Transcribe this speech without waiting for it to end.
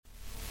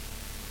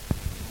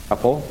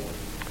Chapel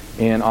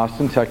in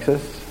Austin,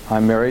 Texas.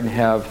 I'm married and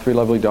have 3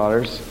 lovely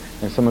daughters,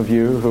 and some of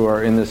you who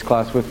are in this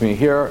class with me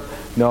here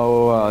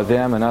know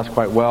them and us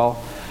quite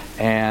well,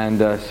 and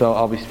so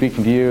I'll be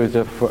speaking to you as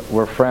if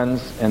we're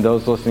friends, and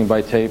those listening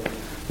by tape,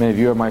 many of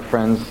you are my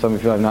friends, some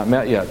of you I've not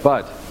met yet,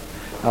 but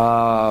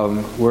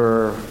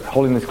we're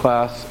holding this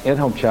class in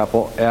Hope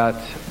Chapel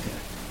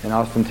in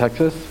Austin,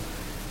 Texas,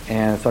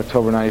 and it's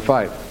October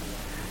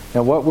 95.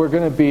 Now what we're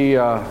going to be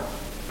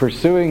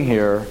pursuing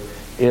here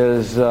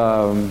is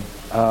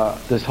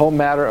this whole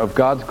matter of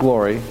God's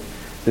glory.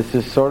 This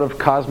is sort of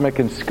cosmic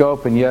in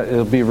scope, and yet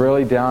it'll be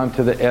really down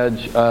to the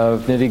edge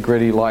of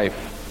nitty-gritty life.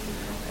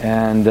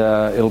 And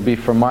it'll be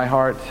from my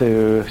heart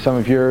to some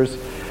of yours.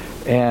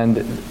 And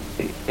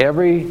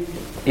every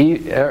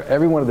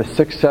one of the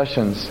 6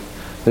 sessions,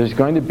 there's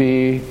going to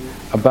be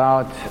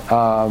about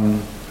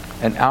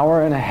an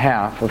hour and a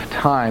half of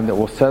time that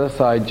we'll set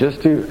aside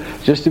just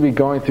to be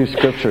going through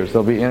scriptures.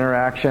 There'll be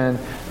interaction,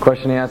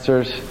 question and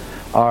answers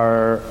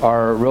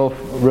are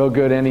real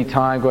good any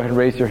time. Go ahead and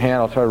raise your hand.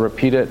 I'll try to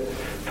repeat it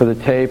for the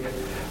tape.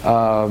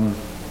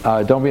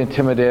 Don't be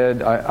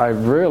intimidated.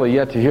 I've really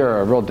yet to hear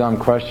a real dumb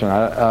question.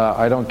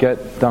 I don't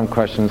get dumb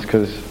questions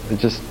because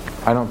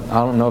I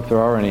don't know if there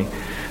are any.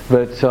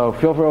 But so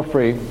feel real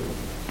free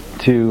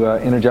to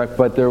interject.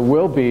 But there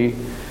will be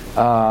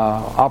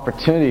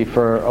opportunity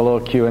for a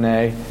little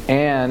Q&A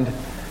and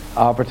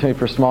opportunity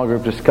for small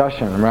group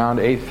discussion. Around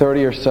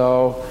 8:30 or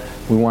so,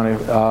 we want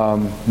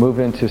to move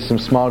into some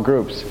small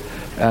groups.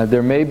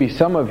 There may be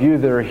some of you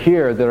that are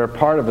here that are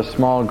part of a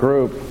small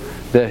group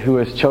who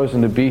has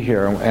chosen to be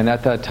here, and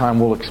at that time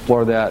we'll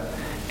explore that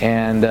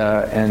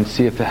and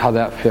see how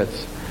that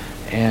fits.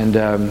 And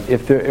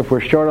if we're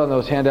short on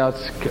those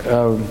handouts,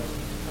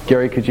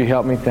 Gary, could you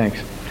help me?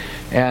 Thanks.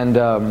 And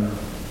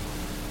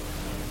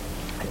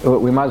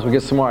we might as well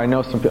get some more. I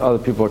know some other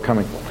people are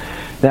coming.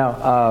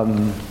 Now,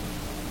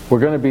 we're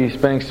going to be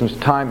spending some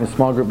time in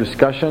small group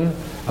discussion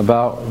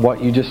about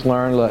what you just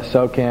learned. Let it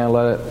soak in,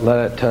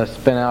 let it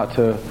spin out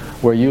to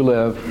where you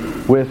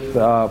live with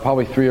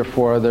probably 3 or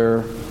 4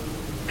 other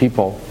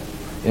people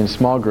in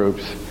small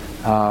groups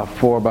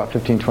for about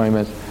 15-20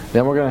 minutes.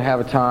 Then we're going to have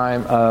a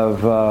time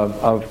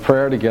of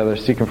prayer together,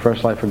 seeking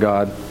fresh life for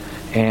God,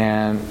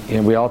 and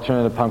we all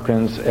turn into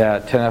pumpkins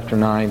at 10 after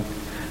 9.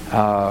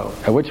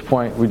 At which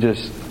point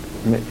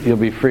you'll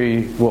be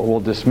free.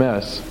 We'll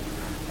dismiss,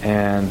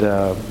 and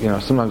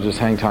sometimes just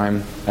hang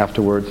time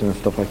afterwards and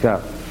stuff like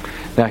that.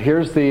 Now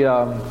here's the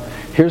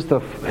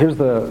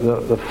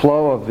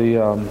flow of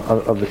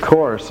the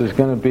course. There's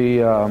going to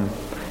be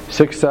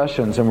 6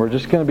 sessions, and we're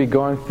just going to be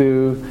going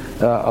through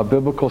a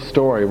biblical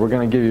story. We're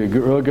going to give you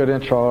a real good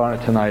intro on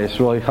it tonight. It's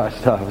really hot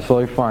stuff. It's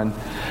really fun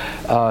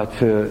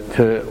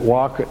to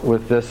walk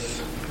with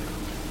this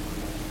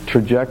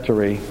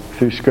trajectory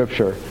through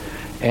Scripture,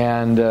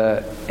 and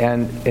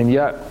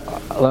yet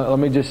let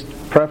me just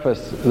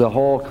preface the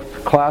whole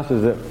class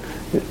is that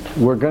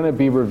we're going to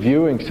be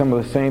reviewing some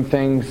of the same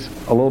things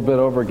a little bit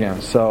over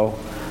again. So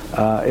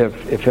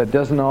if it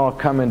doesn't all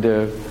come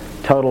into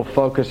total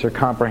focus or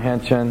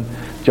comprehension,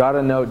 jot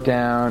a note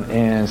down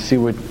and see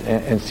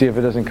if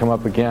it doesn't come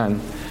up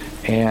again.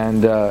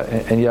 And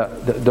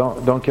yet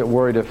don't get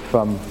worried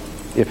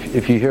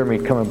if you hear me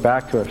coming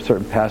back to a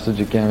certain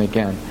passage again and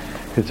again,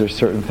 because there's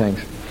certain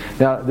things.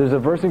 Now, there's a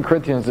verse in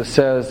Corinthians that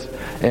says,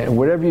 "And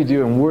whatever you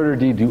do in word or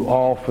deed, do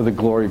all for the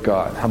glory of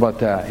God." How about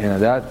that?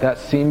 That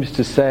seems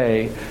to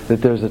say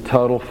that there's a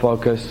total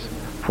focus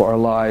for our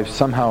lives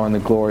somehow on the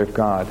glory of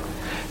God,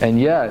 and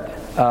yet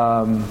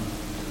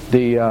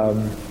the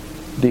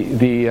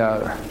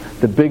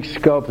big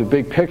scope, the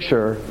big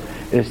picture,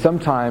 is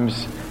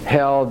sometimes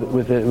held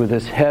with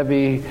this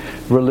heavy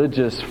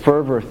religious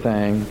fervor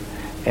thing,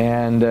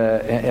 and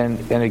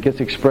it gets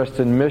expressed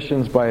in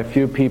missions by a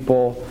few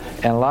people.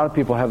 And a lot of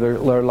people have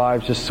their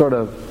lives just sort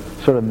of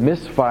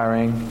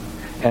misfiring,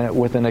 and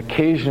with an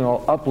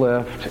occasional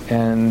uplift,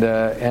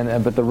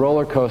 but the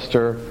roller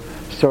coaster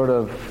sort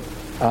of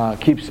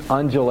keeps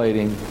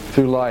undulating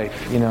through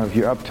life.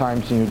 Your up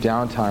times and your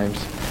down times,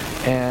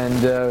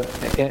 and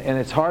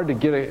it's hard to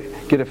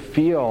get a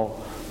feel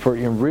for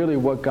really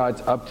what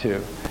God's up to.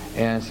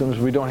 And sometimes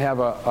we don't have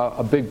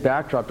a big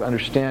backdrop to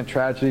understand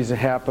tragedies that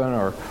happen,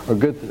 or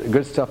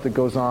good stuff that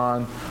goes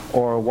on,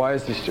 or why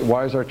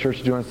is our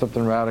church doing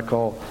something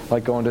radical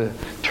like going to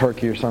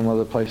Turkey or some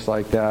other place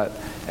like that,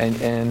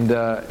 and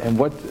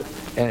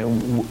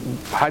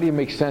how do you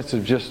make sense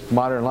of just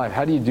modern life?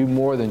 How do you do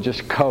more than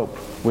just cope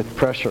with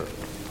pressure?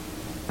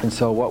 And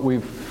so what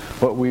we've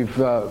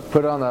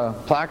put on the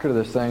placard of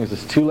this thing is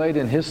it's too late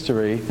in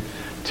history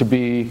to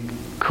be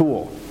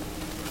cool.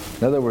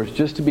 In other words,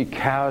 just to be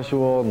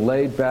casual and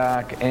laid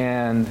back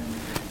and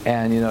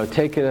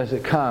take it as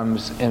it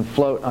comes and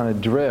float on a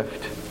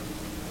drift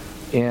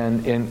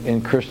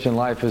in Christian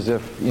life, as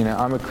if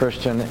I'm a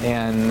Christian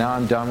and now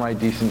I'm downright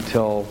decent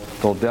till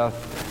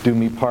death do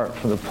me part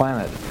from the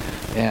planet,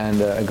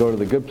 and I go to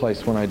the good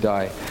place when I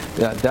die.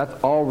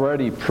 That's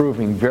already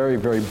proving very,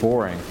 very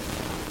boring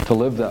to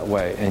live that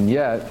way, and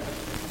yet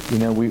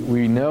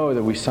we know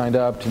that we signed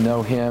up to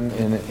know Him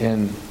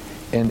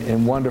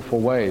in wonderful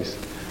ways.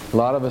 A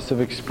lot of us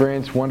have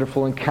experienced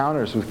wonderful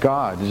encounters with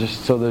God.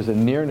 Just so there's a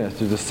nearness,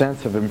 there's a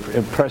sense of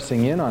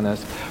impressing in on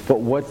us. But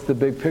what's the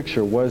big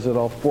picture? What is it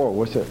all for?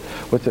 What's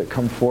it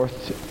come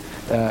forth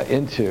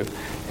into?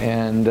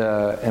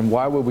 And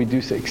why would we do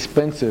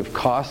expensive,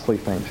 costly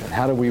things? And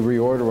how do we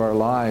reorder our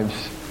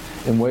lives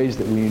in ways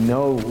that we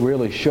know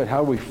really should?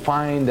 How do we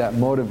find that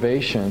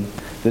motivation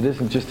that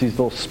isn't just these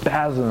little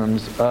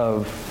spasms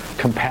of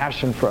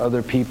compassion for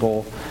other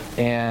people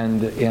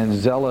and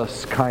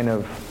zealous kind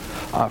of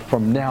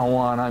from now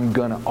on I'm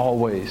going to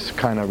always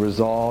kind of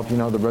resolve,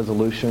 the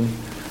resolution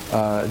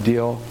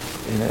deal,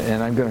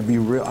 and I'm going to be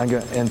real.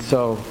 And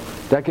so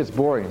that gets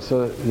boring.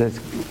 So this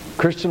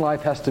Christian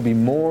life has to be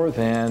more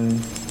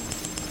than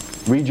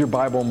read your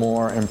Bible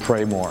more and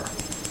pray more.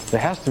 There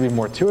has to be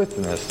more to it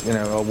than this.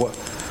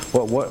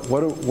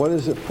 What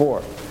is it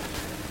for?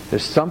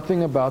 There's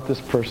something about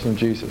this person of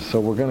Jesus. So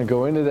we're going to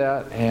go into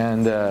that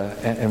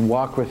and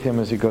walk with him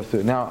as he goes through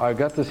it. Now, I've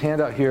got this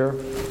handout here,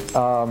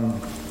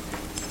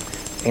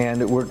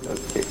 and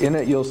in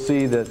it you'll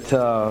see that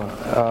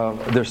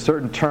there's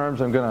certain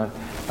terms. I'm going to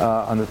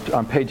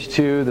on page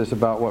 2. There's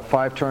about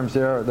 5 terms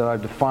there that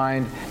I've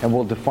defined, and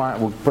we'll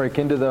break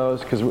into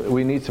those because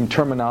we need some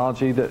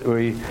terminology that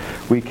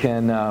we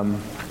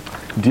can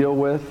deal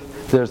with.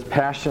 There's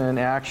passion and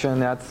action.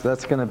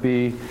 That's going to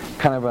be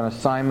kind of an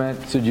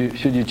assignment. Should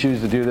you choose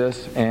to do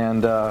this,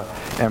 and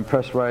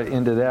press right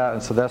into that.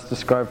 And so that's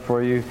described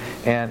for you.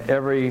 And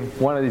every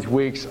one of these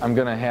weeks, I'm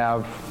going to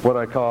have what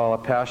I call a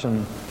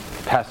passion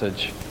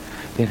passage.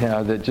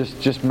 That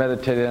just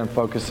meditate and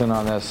focus in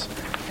on this.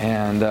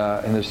 And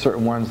there's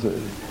certain ones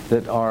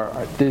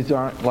that these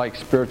aren't like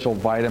spiritual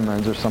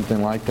vitamins or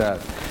something like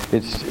that.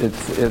 There's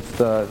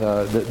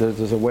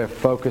a way of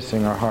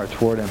focusing our heart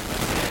toward him.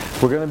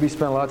 We're going to be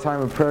spending a lot of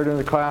time in prayer during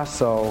the class,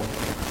 so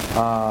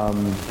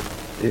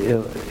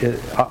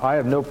I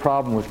have no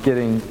problem with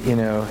getting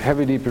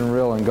heavy, deep, and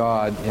real in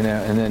God,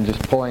 and then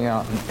just pulling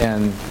out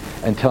and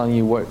telling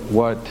you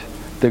what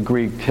the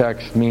Greek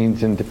text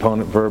means in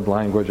deponent verb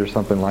language or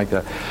something like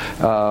that.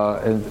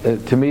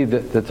 To me,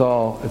 it's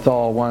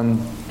all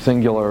one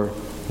singular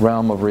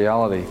realm of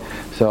reality.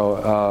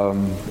 So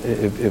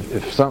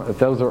if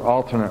those are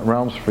alternate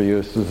realms for you,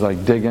 it's just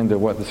like dig into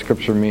what the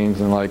Scripture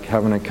means and like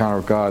have an encounter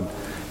with God.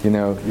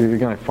 You're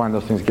going to find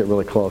those things get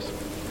really close.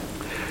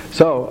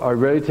 So, are you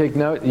ready to take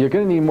note? You're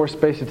going to need more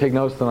space to take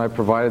notes than I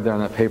provided there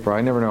on that paper.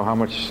 I never know how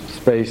much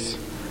space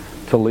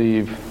to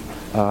leave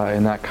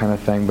in that kind of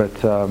thing,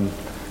 but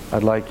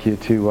I'd like you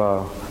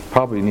to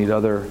probably need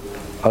other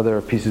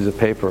pieces of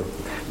paper.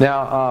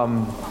 Now,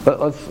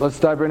 let's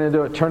dive right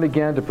into it. Turn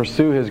again to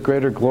pursue His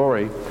greater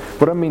glory.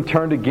 What do I mean,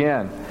 turned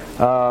again?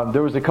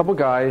 There was a couple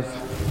guys,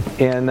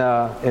 and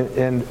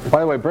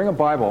by the way, bring a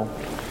Bible.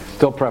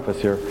 Still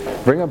preface here.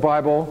 Bring a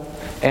Bible,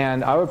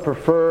 and I would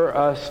prefer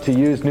us to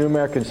use New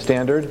American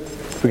Standard.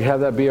 We could have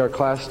that be our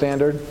class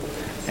standard.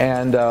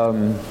 And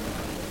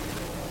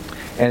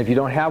if you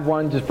don't have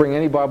one, just bring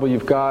any Bible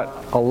you've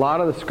got. A lot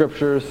of the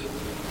scriptures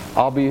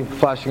I'll be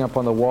flashing up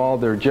on the wall.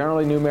 They're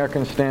generally New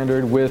American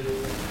Standard with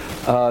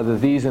the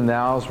these and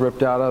thous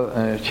ripped out of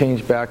and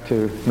changed back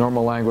to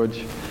normal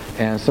language.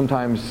 And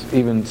sometimes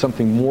even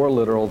something more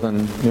literal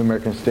than New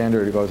American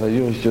Standard. I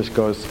usually just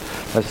goes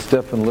as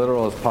stiff and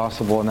literal as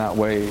possible, and that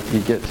way you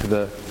get to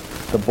the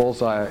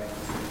bullseye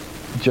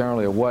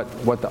generally of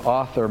what the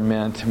author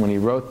meant when he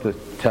wrote the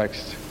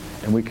text,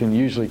 and we can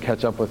usually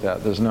catch up with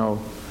that.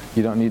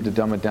 You don't need to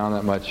dumb it down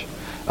that much.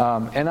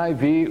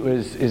 NIV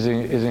is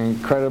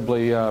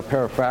incredibly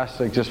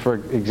paraphrastic. Just for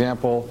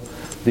example,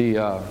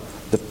 the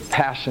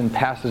Passion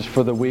passage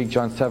for the week,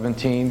 John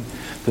 17.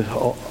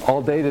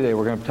 All day today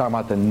we're going to be talking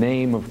about the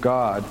name of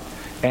God.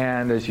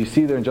 And as you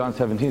see there in John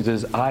 17, it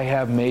says, I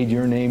have made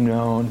your name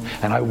known,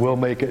 and I will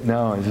make it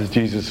known. This is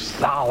Jesus'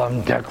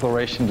 solemn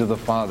declaration to the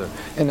Father.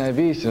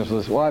 NIV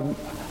says, well,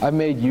 I've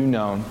made you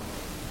known.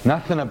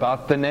 Nothing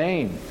about the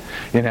name.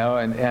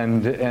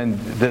 And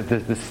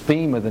this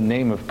theme of the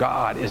name of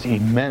God is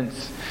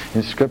immense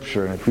in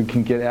Scripture. And if we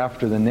can get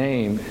after the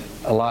name,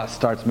 a lot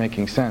starts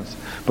making sense.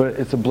 But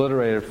it's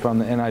obliterated from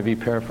the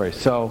NIV paraphrase.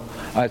 So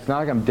it's not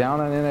like I'm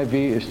down on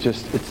NIV.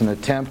 It's an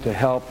attempt to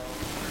help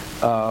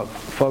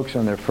folks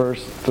on their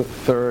first,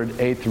 third,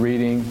 eighth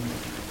reading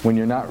when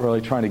you're not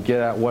really trying to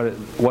get at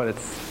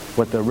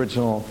what the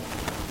original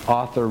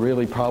author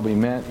really probably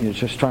meant. You're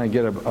just trying to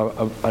get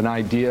an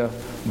idea,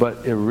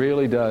 but it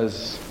really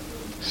does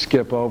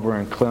skip over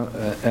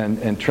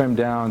and trim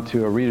down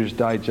to a Reader's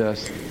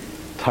Digest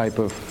type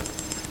of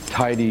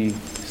tidy,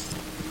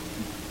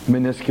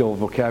 minuscule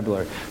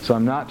vocabulary. So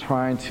I'm not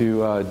trying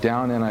to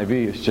down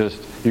NIV. It's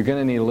just you're going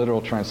to need a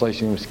literal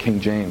translation with King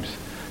James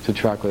to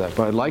track with that.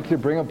 But I'd like you to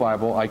bring a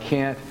Bible. I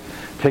can't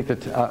take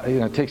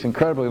it takes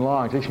incredibly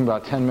long. It takes me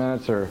about 10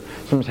 minutes or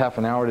sometimes half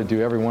an hour to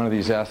do every one of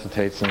these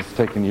acetates, and it's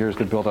taken years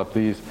to build up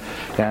these.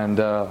 And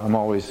I'm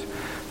always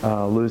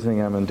losing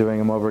them and doing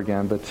them over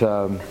again. But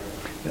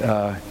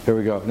here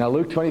we go. Now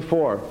Luke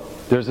 24.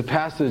 there's a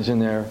passage in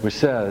there which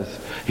says,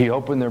 He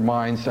opened their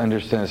minds to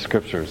understand the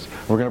Scriptures.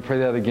 We're going to pray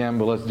that again,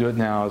 but let's do it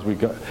now as we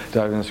dive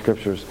into the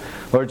Scriptures.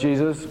 Lord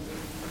Jesus,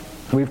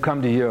 we've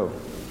come to You.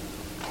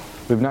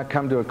 We've not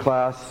come to a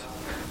class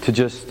to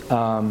just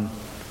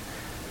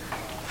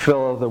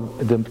fill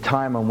the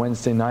time on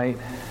Wednesday night.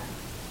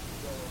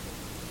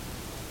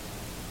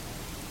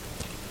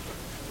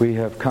 We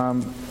have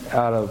come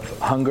out of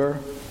hunger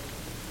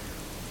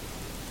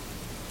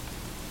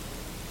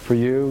for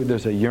You.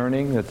 There's a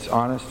yearning that's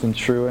honest and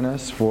true in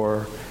us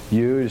for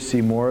You, to see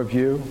more of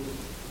You,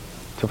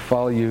 to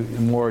follow You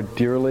more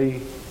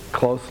dearly,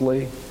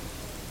 closely,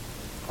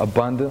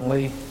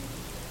 abundantly.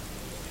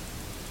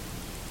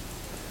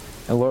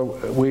 And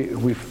Lord,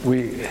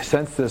 we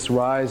sense this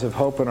rise of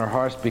hope in our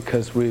hearts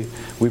because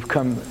we've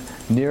come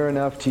near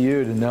enough to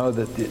You to know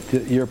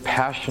that You're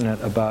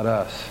passionate about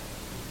us.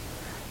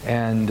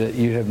 And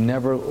You have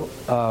never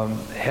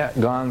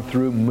gone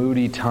through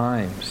moody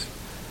times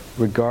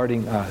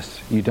regarding us.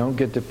 You don't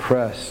get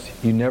depressed.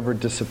 You never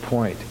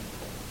disappoint.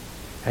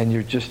 And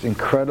You're just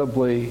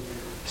incredibly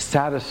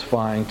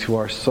satisfying to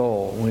our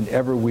soul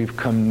whenever we've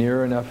come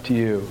near enough to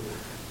You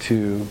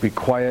to be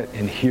quiet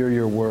and hear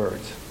Your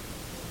words.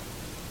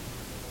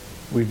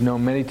 We've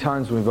known many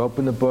times we've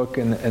opened the book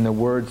and the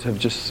words have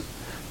just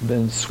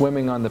been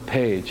swimming on the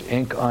page,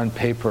 ink on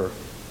paper.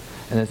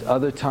 And there's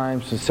other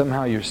times when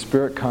somehow Your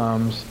Spirit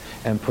comes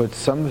and puts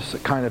some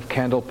kind of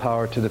candle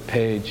power to the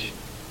page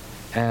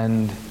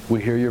and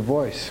we hear Your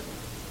voice.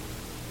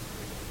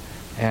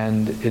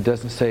 And it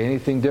doesn't say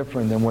anything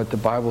different than what the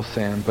Bible's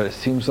saying, but it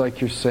seems like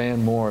You're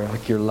saying more,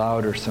 like You're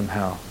louder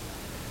somehow.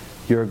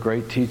 You're a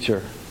great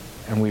teacher,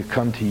 and we've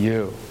come to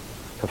You,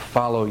 to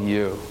follow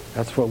You.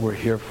 That's what we're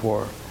here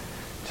for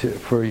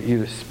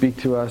You to speak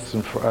to us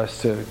and for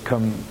us to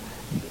come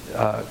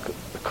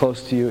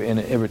close to You in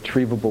an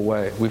irretrievable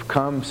way. We've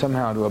come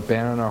somehow to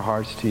abandon our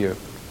hearts to You.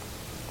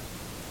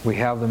 We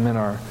have them in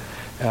our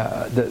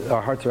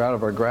hearts are out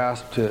of our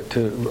grasp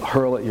to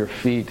hurl at Your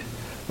feet.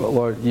 But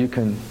Lord, You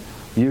can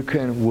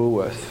woo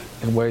us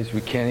in ways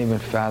we can't even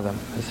fathom.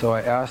 And so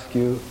I ask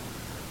You,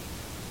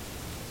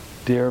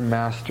 dear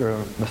Master,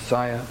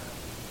 Messiah,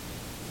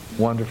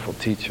 wonderful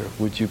teacher,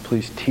 would You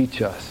please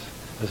teach us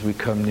as we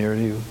come near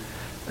You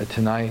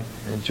tonight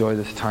and enjoy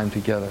this time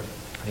together.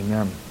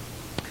 Amen.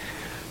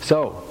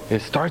 So,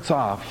 it starts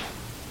off,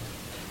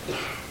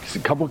 a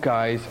couple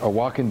guys are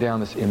walking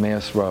down this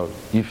Emmaus road.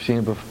 You've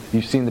seen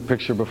the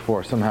picture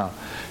before somehow.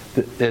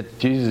 That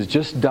Jesus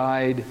just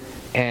died,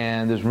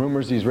 and there's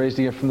rumors He's raised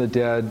again from the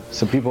dead.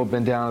 Some people have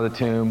been down to the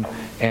tomb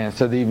and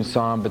said they even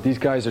saw Him, but these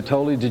guys are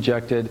totally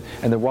dejected,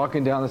 and they're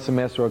walking down this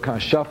Emmaus road, kind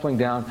of shuffling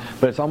down.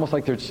 But it's almost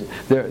like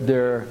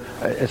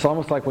it's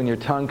almost like when your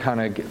tongue kind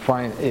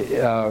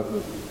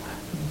of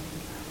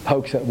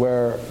pokes at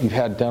where you've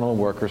had dental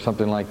work or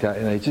something like that,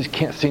 and they just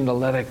can't seem to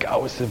let it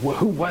go. It says,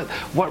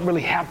 what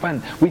really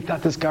happened? We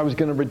thought this guy was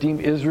going to redeem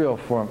Israel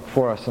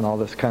for us and all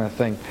this kind of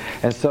thing.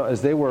 And so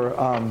as they were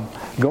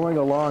going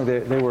along,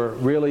 they were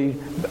really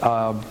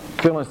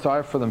feeling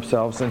sorry for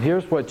themselves. And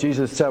here's what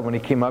Jesus said when He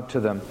came up to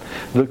them.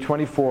 Luke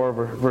 24,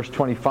 verse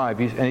 25.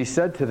 And He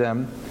said to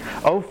them,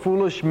 "O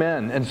foolish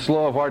men and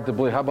slow of heart to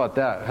believe." How about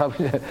that?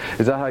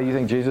 Is that how you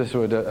think Jesus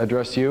would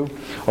address you?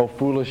 Oh,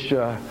 foolish,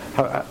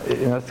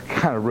 that's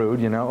kind of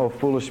rude, Oh,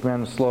 foolish men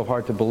and slow of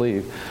heart to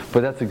believe.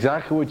 But that's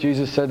exactly what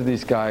Jesus said to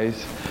these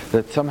guys,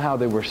 that somehow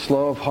they were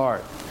slow of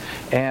heart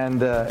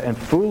and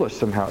foolish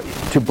somehow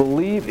to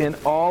believe in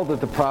all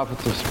that the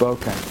prophets have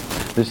spoken.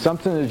 There's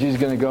something that Jesus is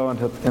going to go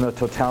into in a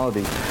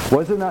totality.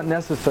 Was it not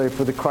necessary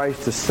for the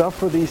Christ to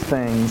suffer these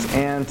things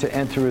and to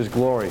enter His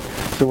glory?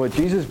 So what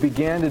Jesus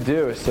began to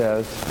do, it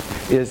says,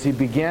 is He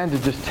began to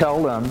just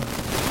tell them,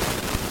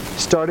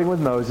 starting with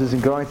Moses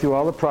and going through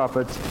all the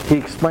prophets, He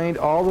explained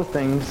all the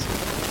things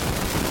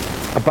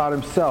about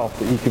Himself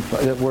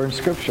that were in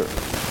Scripture.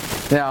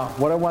 Now,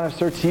 what I want to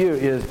assert to you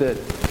is that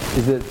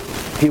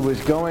He was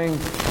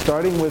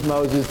starting with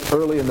Moses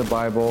early in the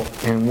Bible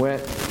and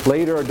went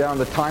later down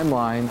the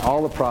timeline,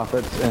 all the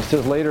prophets, and it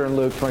says later in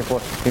Luke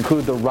 24,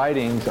 include the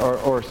writings,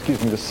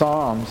 the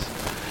Psalms,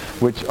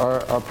 which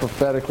are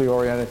prophetically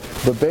oriented.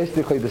 But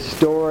basically the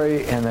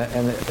story and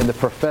the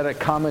prophetic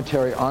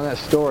commentary on that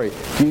story,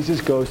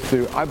 Jesus goes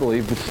through, I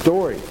believe, the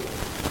story.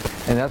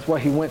 And that's why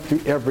He went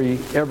through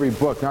every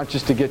book, not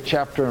just to get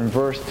chapter and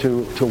verse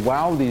to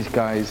wow these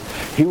guys.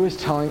 He was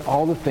telling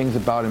all the things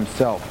about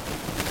Himself.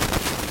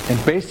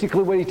 And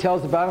basically what He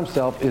tells about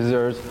Himself is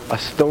there's a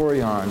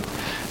story on.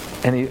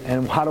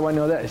 And how do I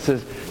know that? It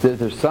says that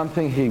there's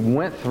something He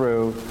went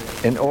through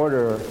in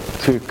order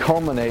to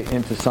culminate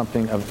into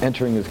something of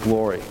entering His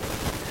glory.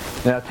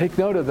 Now take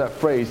note of that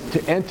phrase,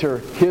 to enter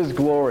His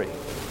glory.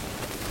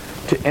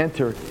 To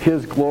enter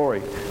His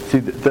glory. See,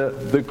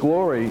 the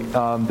glory,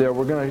 there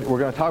we're going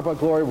to talk about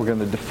glory, we're going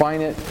to define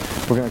it,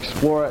 we're going to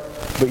explore it.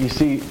 But you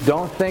see,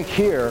 don't think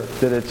here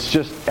that it's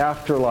just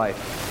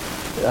afterlife.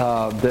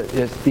 That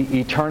it's the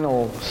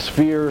eternal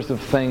spheres of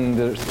things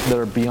that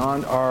are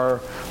beyond our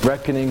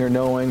reckoning or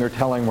knowing or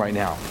telling right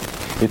now.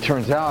 It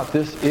turns out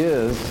this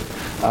is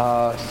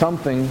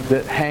something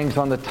that hangs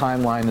on the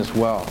timeline as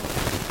well.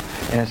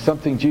 And it's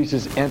something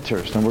Jesus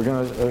enters, and we're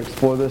going to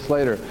explore this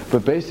later.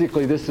 But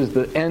basically, this is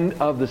the end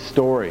of the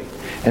story.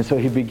 And so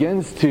he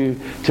begins to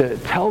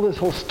tell this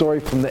whole story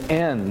from the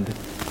end,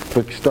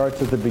 but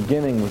starts at the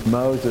beginning with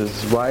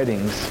Moses'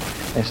 writings,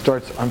 and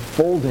starts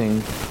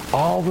unfolding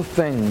all the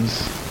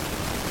things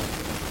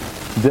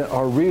that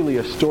are really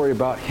a story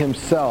about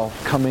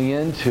himself coming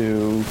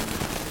into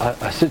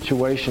a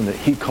situation that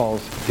he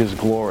calls his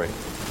glory.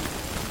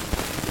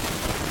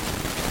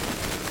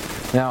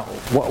 Now,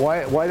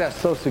 why that's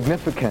so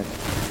significant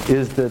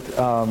is that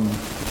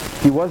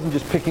he wasn't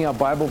just picking out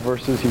Bible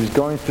verses, he was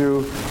going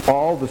through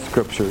all the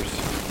scriptures.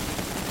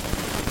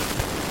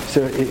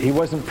 So he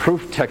wasn't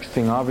proof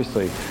texting,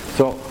 obviously.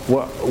 So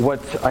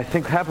what I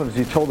think happens,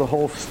 he told the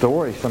whole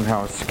story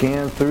somehow,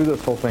 scanned through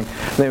this whole thing.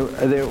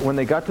 When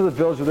they got to the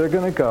village where they're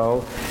going to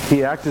go,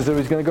 he acted as though he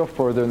was going to go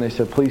further, and they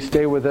said, please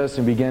stay with us,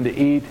 and began to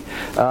eat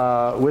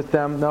with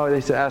them. No,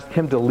 they said, ask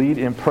him to lead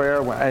in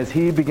prayer. As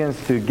he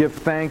begins to give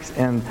thanks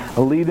and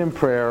lead in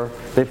prayer,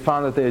 they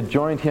found that they had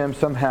joined him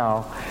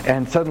somehow,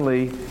 and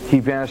suddenly he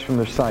vanished from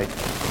their sight.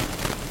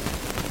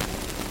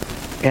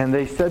 And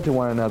they said to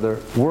one another,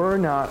 were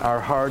not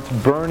our hearts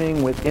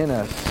burning within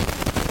us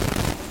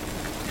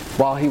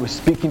while he was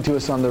speaking to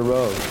us on the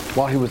road,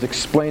 while he was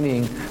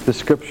explaining the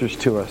scriptures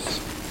to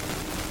us?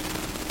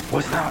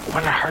 Wasn't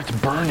our hearts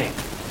burning?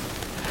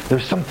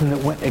 There's something that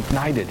went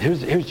ignited.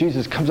 Here's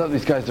Jesus, comes out,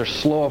 these guys, they're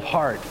slow of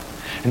heart.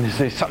 And they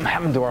say, something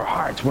happened to our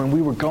hearts. When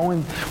we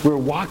were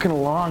walking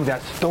along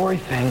that story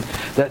thing,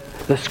 that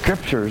the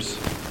scriptures,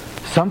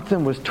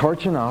 something was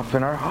torching off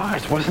in our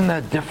hearts. Wasn't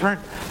that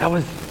different? There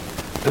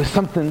was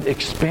something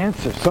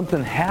expansive.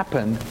 Something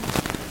happened.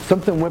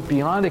 Something went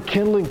beyond a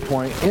kindling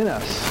point in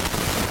us.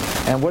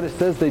 And what it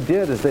says they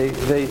did is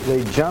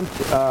they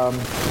jumped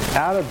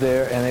out of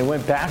there and they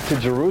went back to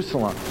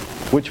Jerusalem,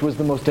 which was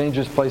the most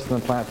dangerous place on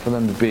the planet for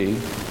them to be.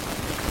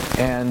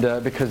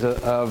 And because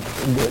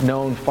of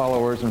known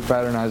followers and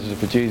fraternizers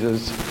of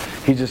Jesus,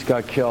 he just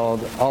got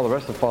killed. All the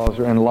rest of the followers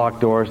were in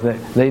locked doors.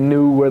 They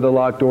knew where the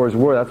locked doors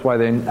were. That's why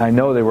I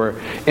know they were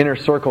inner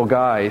circle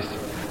guys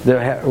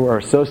that were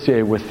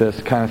associated with this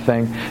kind of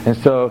thing. And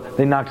so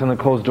they knocked on the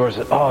closed doors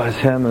and said, oh, it's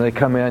him. And they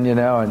come in,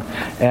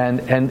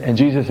 and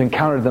Jesus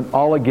encountered them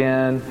all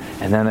again,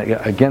 and then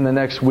again the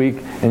next week.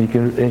 And you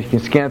can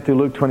scan through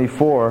Luke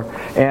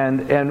 24.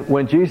 And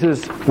when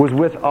Jesus was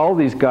with all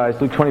these guys,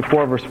 Luke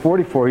 24 verse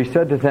 44, he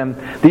said to them,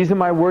 these are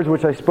my words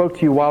which I spoke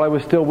to you while I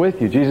was still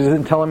with you. Jesus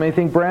didn't tell them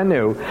anything brand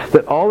new.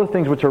 That all the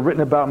things which are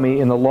written about me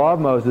in the law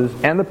of Moses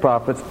and the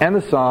prophets and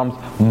the Psalms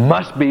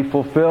must be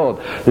fulfilled.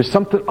 There's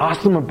something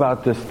awesome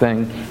about this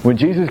thing. When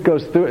Jesus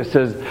goes through it,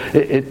 says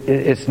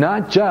it's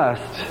not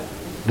just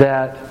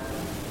that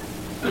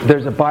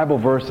there's a Bible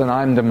verse and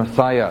I'm the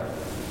Messiah.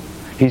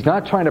 He's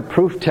not trying to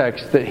proof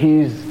text that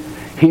he's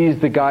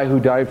the guy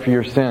who died for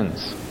your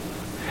sins.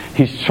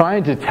 He's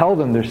trying to tell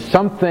them there's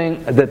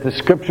something that the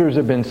scriptures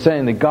have been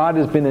saying, that God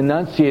has been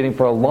enunciating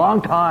for a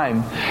long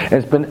time, and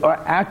it's been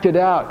acted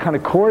out, kind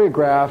of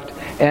choreographed,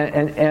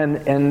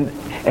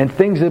 and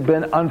things have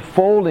been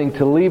unfolding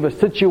to leave a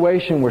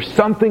situation where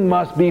something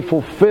must be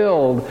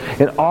fulfilled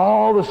in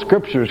all the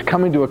scriptures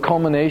coming to a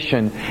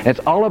culmination. And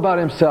it's all about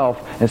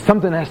himself, and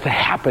something has to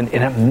happen,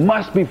 and it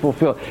must be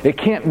fulfilled. It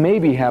can't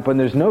maybe happen.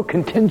 There's no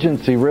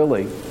contingency,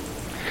 really.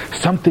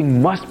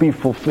 Something must be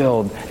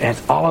fulfilled, and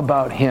it's all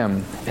about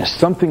him. It's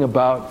something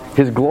about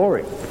his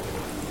glory.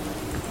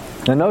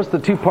 Now notice the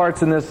two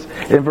parts in this,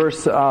 in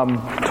verse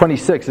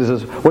 26. It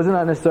says, was it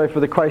not necessary for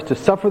the Christ to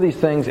suffer these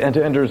things and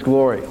to enter his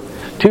glory?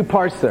 Two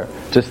parts there.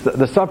 Just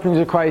the sufferings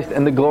of Christ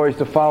and the glories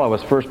to follow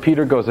us. First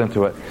Peter goes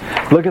into it.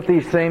 Look at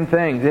these same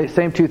things, the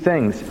same two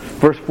things.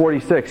 Verse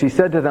 46, he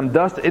said to them,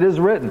 thus it is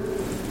written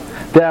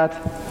that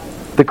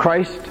the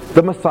Christ,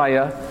 the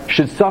Messiah,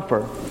 should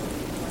suffer.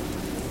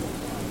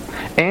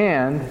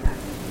 And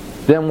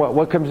then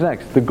what comes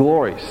next? The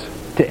glories.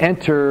 To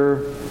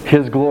enter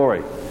his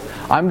glory.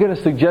 I'm going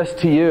to suggest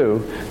to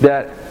you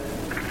that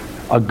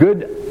a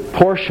good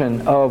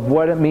portion of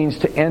what it means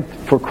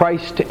for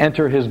Christ to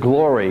enter his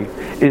glory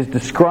is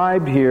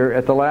described here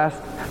at the last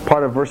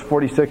part of verse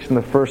 46 and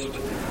the first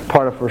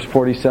part of verse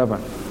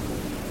 47.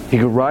 He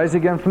could rise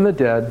again from the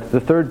dead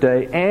the third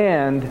day,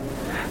 and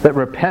that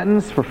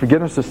repentance for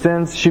forgiveness of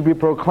sins should be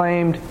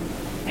proclaimed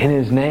in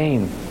his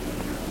name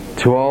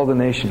to all the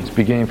nations,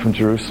 beginning from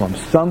Jerusalem.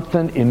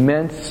 Something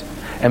immense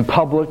and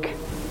public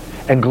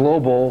and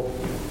global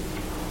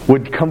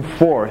would come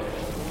forth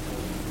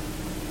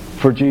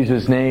for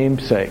Jesus'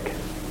 name's sake.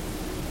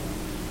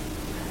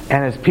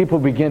 And as people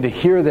begin to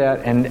hear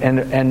that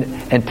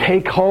and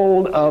take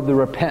hold of the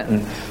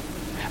repentance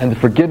and the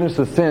forgiveness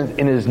of sins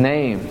in his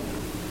name,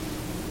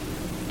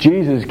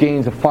 Jesus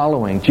gains a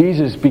following.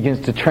 Jesus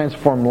begins to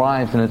transform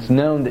lives, and it's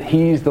known that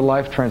he's the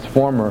life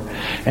transformer.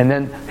 And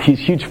then his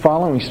huge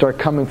followings start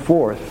coming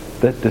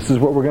forth. That this is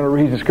what we're going to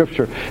read in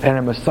Scripture. And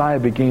a Messiah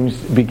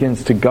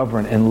begins to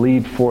govern and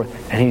lead forth.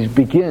 And he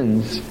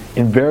begins,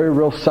 in very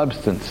real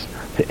substance,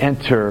 to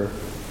enter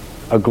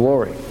a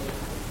glory.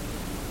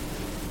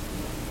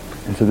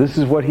 And so this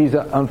is what he's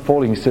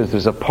unfolding. He says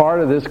there's a part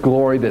of this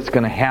glory that's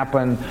going to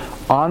happen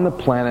on the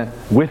planet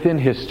within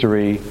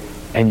history,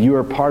 and you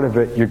are part of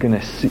it. You're going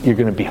to see, you're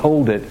going to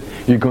behold it.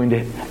 You're going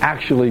to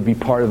actually be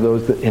part of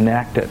those that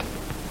enact it.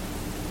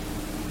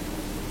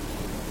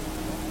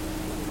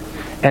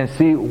 And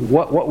see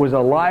what was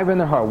alive in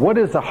their heart. What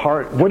is the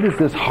heart? What is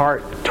this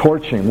heart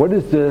torching? What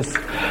is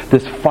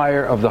this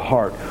fire of the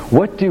heart?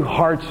 What do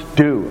hearts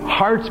do?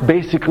 Hearts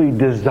basically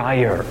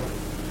desire.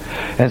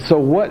 And so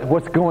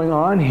what's going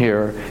on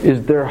here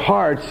is their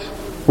hearts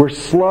were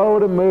slow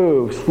to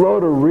move, slow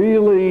to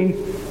really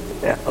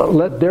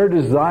let their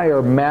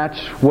desire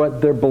match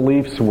what their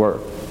beliefs were.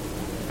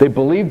 They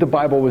believed the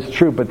Bible was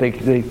true, but they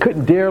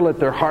couldn't dare let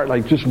their heart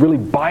just really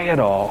buy it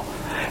all.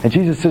 And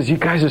Jesus says, you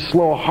guys are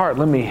slow of heart,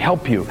 let me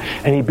help you.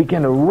 And he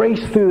began to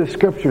race through the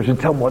scriptures and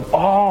tell them what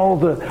all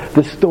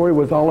the story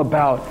was all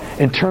about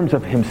in terms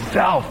of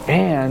himself,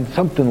 and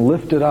something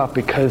lifted up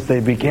because they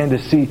began to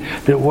see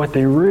that what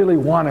they really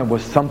wanted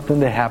was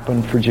something to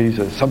happen for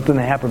Jesus, something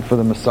to happen for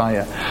the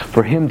Messiah,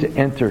 for him to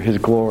enter his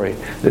glory.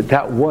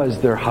 That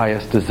was their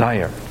highest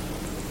desire.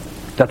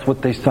 That's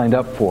what they signed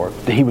up for.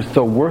 That he was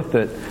so worth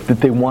it that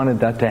they wanted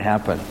that to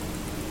happen.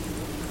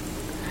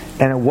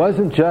 And it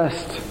wasn't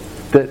just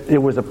that it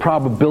was a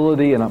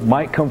probability and it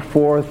might come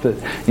forth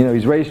that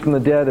he's raised from the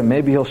dead and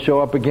maybe he'll show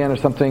up again or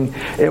something.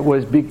 It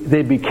was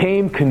they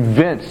became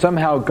convinced.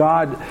 Somehow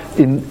God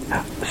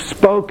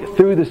spoke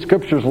through the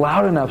scriptures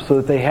loud enough so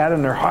that they had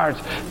in their hearts,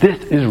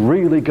 this is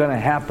really going to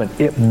happen.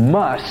 It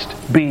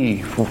must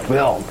be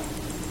fulfilled.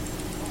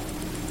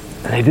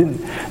 And they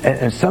didn't,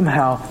 and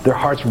somehow their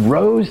hearts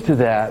rose to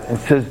that and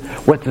says,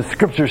 what the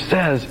scripture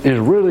says is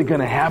really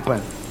going to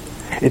happen.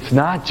 It's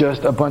not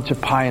just a bunch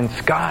of pie in the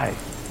sky.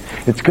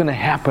 It's going to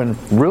happen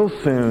real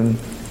soon,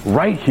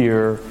 right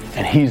here,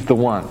 and he's the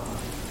one.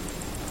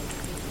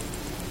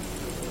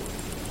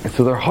 And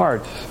so their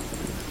hearts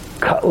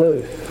cut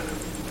loose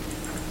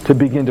to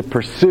begin to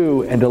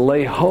pursue and to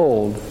lay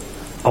hold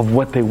of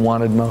what they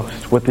wanted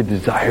most, what they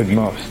desired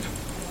most.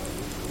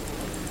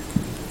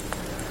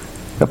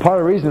 Now, part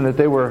of the reason that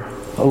they were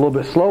a little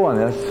bit slow on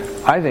this,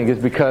 I think, is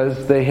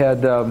because they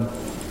had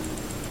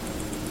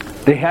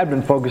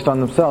been focused on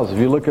themselves. If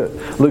you look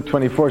at Luke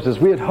 24, it says,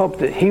 we had hoped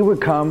that he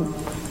would come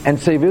and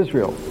save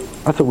Israel.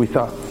 That's what we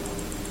thought.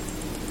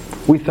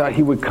 We thought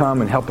he would come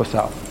and help us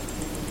out.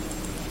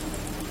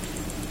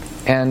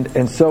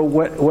 And so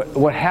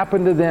what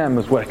happened to them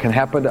is what can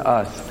happen to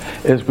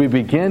us, is we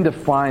begin to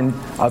find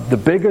the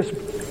biggest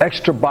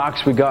extra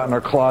box we got in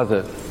our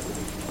closet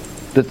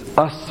that's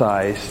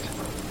us-sized,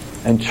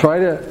 and try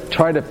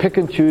to pick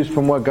and choose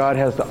from what God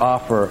has to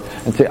offer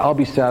and say, I'll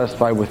be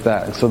satisfied with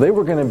that. And so they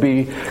were going to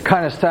be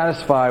kind of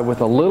satisfied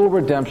with a little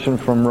redemption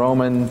from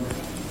Roman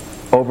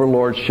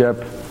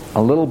overlordship,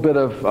 a little bit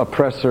of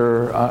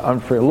oppressor,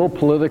 unfree, a little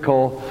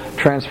political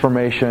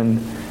transformation,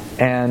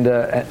 and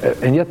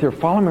yet they're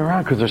following me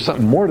around because there's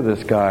something more to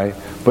this guy,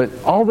 but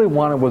all they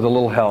wanted was a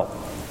little help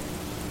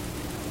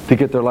to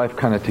get their life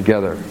kind of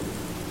together,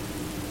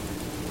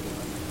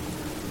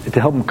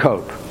 to help them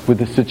cope with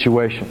the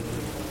situation.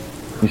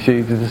 You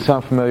see, does this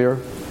sound familiar?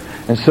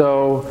 And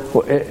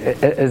so,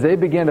 as they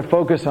began to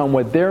focus on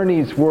what their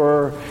needs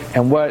were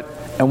and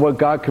what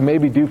God could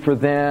maybe do for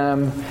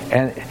them,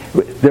 and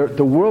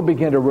the world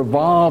began to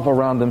revolve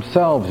around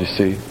themselves, you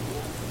see.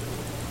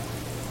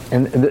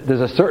 And there's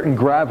a certain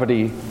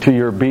gravity to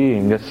your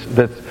being that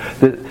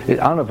I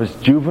don't know if it's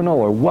juvenile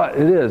or what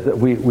it is, that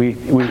we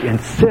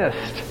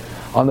insist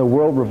on the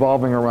world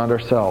revolving around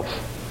ourselves.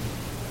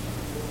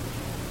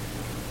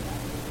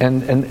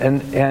 And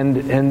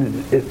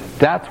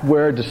that's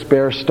where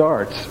despair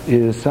starts,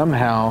 is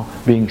somehow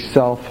being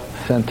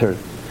self-centered.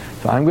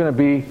 So I'm going to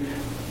be,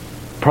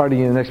 part of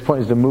the next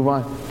point is to move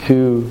on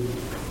to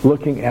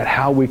looking at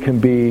how we can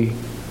be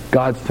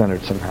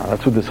God-centered somehow.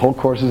 That's what this whole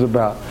course is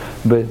about.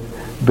 But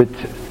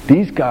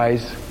these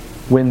guys,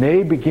 when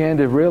they began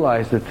to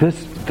realize that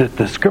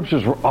the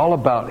scriptures were all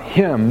about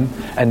him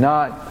and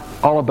not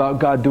all about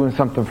God doing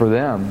something for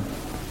them,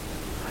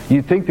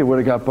 you'd think they would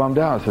have got bummed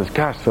out. It says,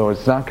 gosh, so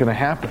it's not going to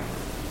happen.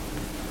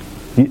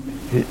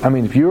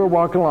 If you were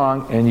walking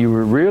along and you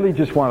really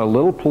just want a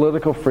little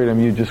political freedom,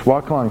 you just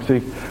walk along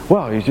and see,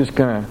 well, they're just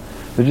going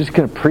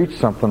to preach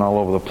something all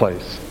over the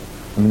place.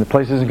 The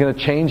place isn't going to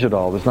change at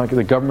all.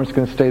 The government's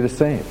going to stay the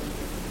same.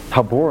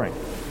 How boring.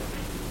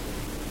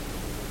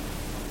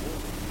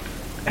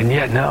 And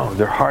yet, no,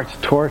 their hearts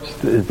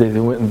torched.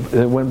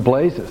 They went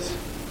blazes.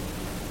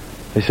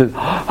 They said,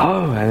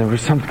 oh, and there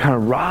was some kind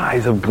of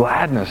rise of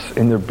gladness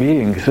in their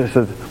being. So it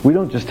says, we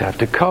don't just have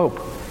to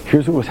cope.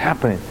 Here's what was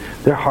happening.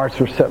 Their hearts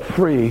were set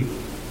free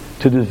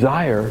to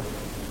desire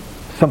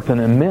something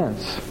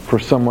immense for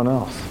someone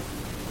else.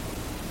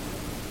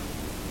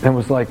 And it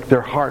was like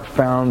their heart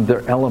found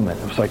their element.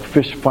 It was like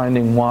fish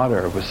finding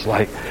water. It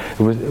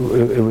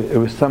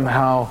was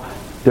somehow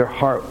their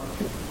heart,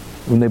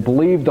 when they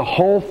believed the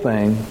whole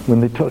thing,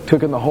 when they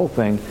took in the whole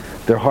thing,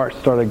 their heart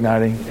started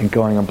igniting and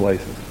going on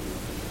blazes.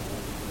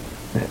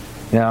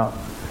 Now,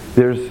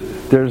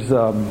 there's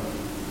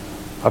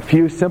a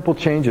few simple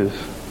changes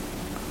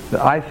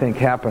that I think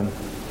happen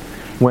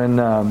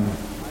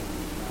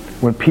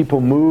when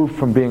people move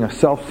from being a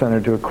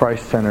self-centered to a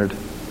Christ-centered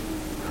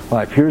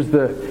life. Here's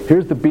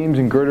the beams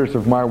and girders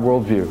of my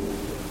worldview.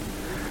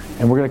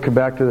 And we're going to come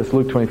back to this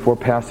Luke 24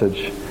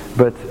 passage.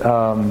 But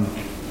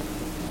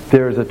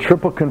there's a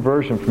triple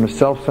conversion from a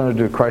self-centered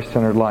to a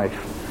Christ-centered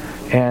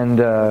life. And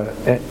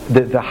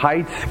the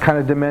heights kind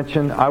of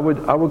dimension, I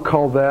would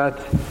call that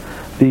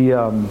the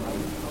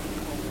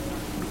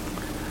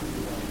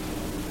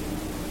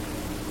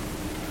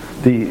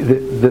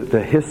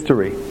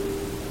history,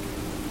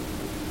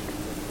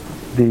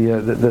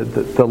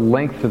 the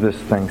length of this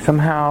thing.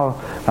 Somehow,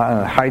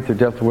 height or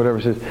depth or whatever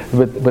it is,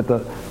 but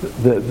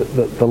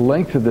the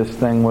length of this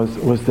thing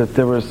was that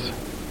there was.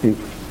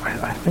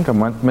 I think I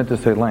meant to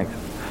say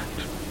length.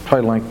 Try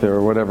length there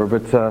or whatever.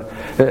 But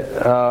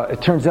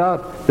it turns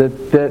out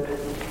that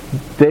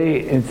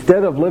they,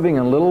 instead of living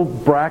in little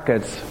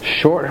brackets,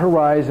 short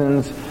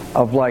horizons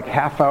of like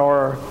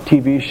half-hour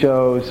TV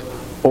shows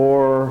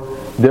or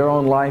their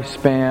own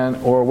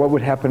lifespan or what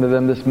would happen to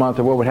them this month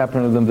or what would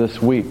happen to them this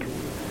week.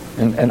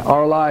 And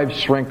our lives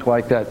shrink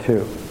like that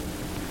too.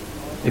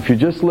 If you're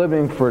just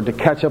living to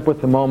catch up with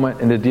the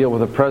moment and to deal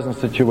with the present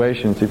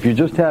situations, if you're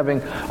just having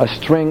a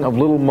string of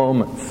little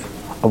moments,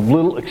 of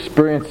little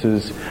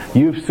experiences,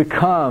 you've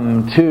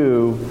succumbed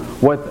to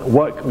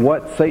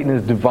what Satan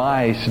has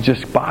devised to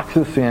just box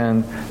us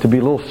in to be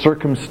little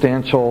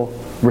circumstantial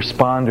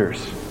responders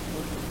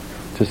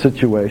to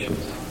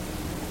situations.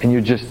 And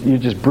you're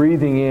just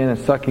breathing in and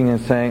sucking in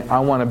and saying, I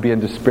want to be in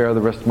despair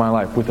the rest of my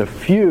life, with a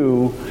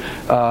few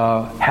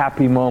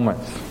happy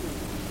moments.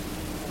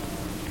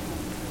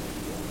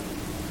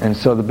 And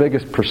so the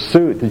biggest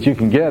pursuit that you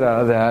can get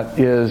out of that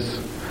is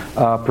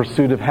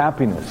pursuit of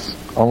happiness,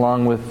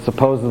 along with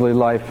supposedly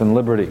life and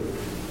liberty.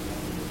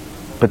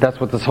 But that's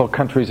what this whole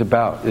country is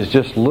about, is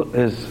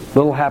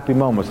little happy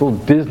moments, little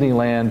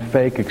Disneyland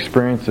fake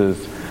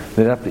experiences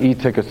that after the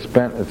e-ticket's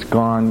spent, it's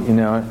gone,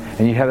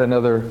 and you had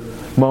another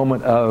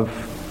moment of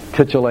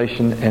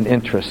titillation and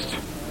interest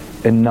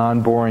and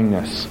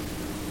non-boringness.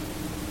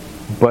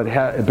 But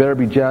it better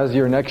be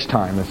jazzier next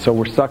time, and so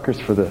we're suckers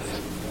for this.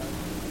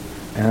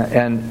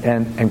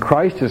 And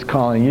Christ is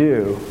calling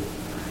you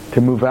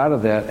to move out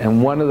of that.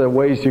 And one of the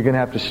ways you're going to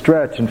have to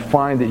stretch and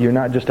find that you're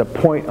not just a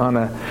point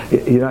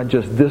you're not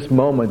just this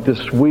moment,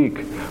 this week,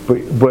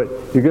 but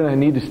you're going to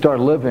need to start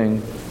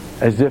living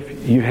as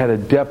if you had a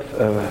depth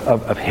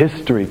of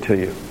history to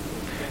you.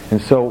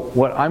 And so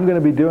what I'm going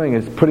to be doing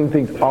is putting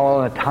things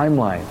all on a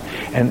timeline.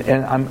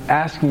 And I'm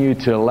asking you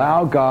to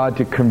allow God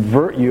to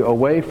convert you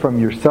away from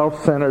your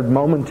self-centered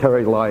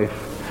momentary life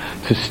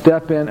to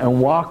step in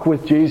and walk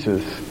with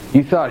Jesus.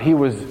 You thought he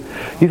was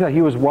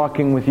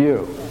walking with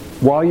you.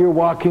 While you're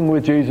walking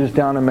with Jesus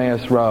down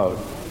Emmaus Road,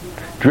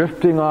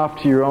 drifting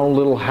off to your own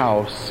little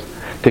house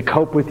to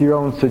cope with your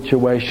own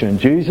situation,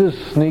 Jesus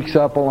sneaks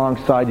up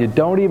alongside you.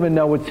 Don't even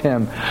know it's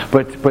him,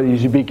 but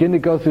as you begin to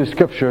go through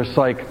Scripture, it's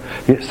like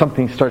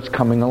something starts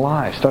coming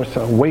alive, starts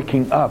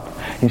waking up.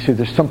 And you see,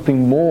 there's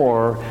something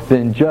more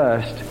than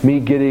just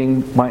me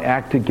getting my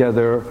act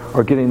together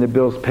or getting the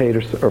bills paid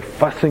or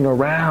fussing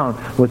around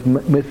with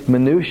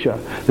minutia.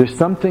 There's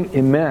something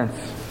immense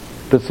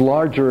that's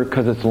larger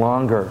because it's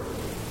longer.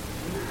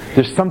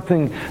 There's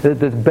something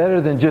that's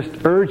better than just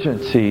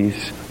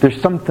urgencies.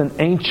 There's something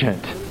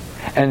ancient.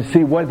 And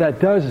see, what that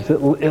does is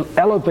it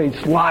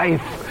elevates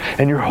life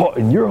and your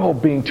whole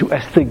being to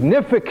a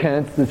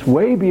significance that's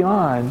way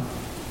beyond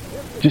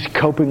just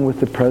coping with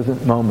the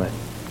present moment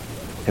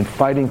and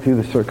fighting through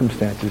the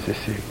circumstances, you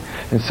see.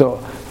 And so,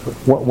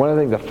 one of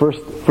the things,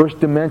 the first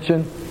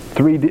dimension,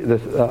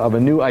 3D of a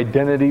new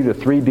identity, the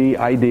 3D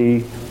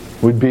ID,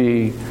 would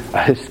be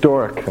a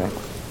historic thing.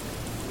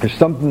 There's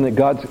something that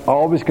God's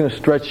always going to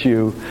stretch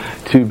you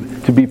to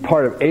be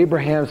part of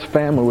Abraham's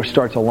family, which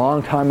starts a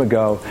long time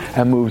ago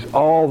and moves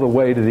all the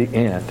way to the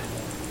end.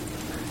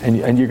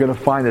 And you're going to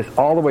find this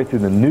all the way through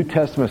the New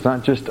Testament. It's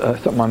not just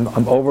something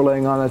I'm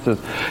overlaying on this.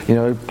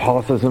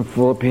 Paul says in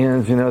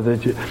Philippians,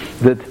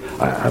 that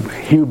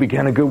he who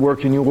began a good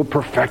work in you will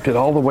perfect it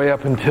all the way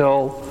up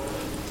until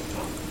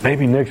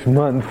maybe next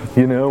month,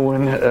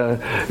 when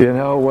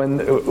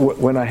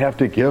I have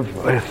to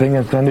give a thing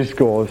in Sunday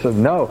school. It says,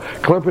 no,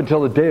 clear up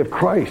until the day of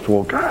Christ.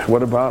 Well, gosh,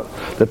 what about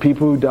the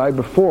people who died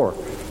before?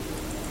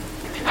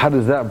 How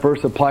does that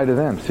verse apply to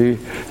them? See,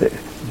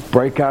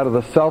 break out of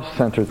the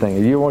self-centered thing.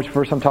 You know which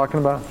verse I'm talking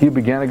about? He who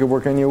began a good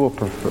work in you will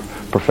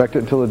perfect it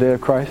until the day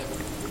of Christ.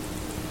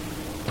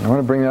 I want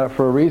to bring that up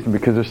for a reason,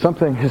 because there's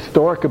something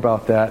historic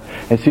about that.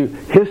 And see,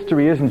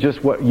 history isn't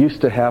just what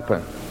used to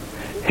happen.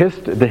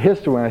 The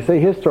history, when I say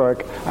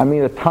historic, I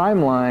mean a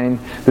timeline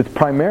that's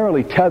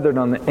primarily tethered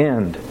on the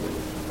end.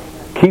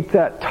 Keep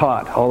that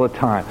taut all the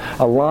time.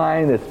 A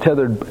line that's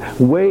tethered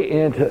way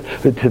into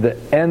the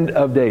end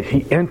of days.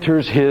 He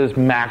enters his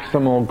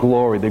maximal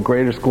glory, the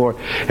greatest glory,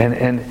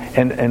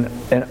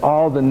 and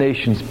all the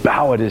nations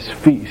bow at his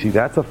feet. See,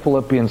 that's a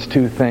Philippians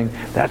 2 thing.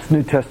 That's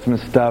New Testament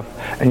stuff.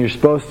 And you're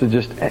supposed to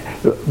just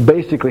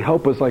basically,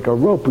 hope is like a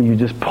rope where you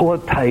just pull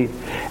it tight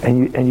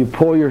and you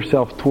pull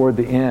yourself toward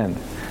the end.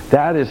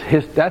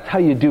 That's how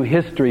you do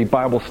history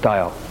Bible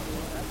style.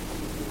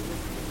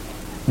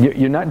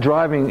 You're not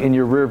driving in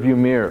your rearview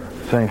mirror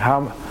saying,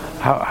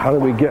 how do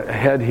we get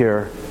ahead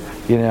here?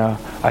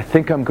 I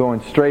think I'm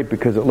going straight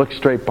because it looks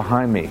straight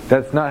behind me.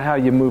 That's not how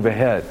you move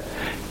ahead.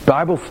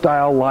 Bible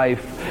style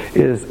life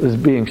is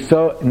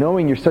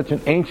knowing you're such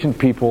an ancient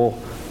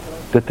people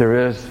that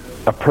there is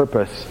a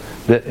purpose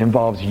that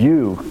involves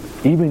you.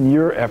 Even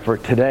your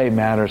effort today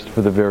matters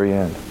for the very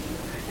end.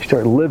 You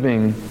start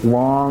living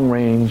long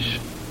range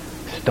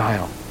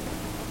style.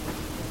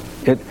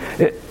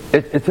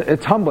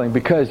 It's humbling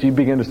because you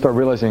begin to start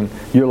realizing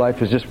your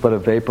life is just but a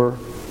vapor.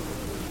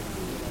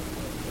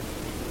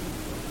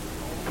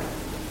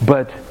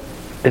 But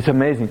it's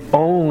amazing.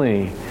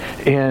 Only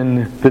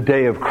in the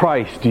day of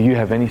Christ do you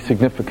have any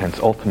significance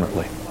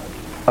ultimately.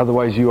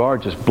 Otherwise you are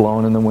just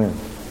blown in the wind.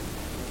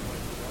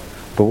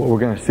 But what we're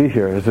going to see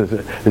here is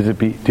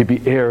to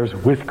be heirs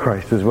with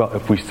Christ as well.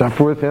 If we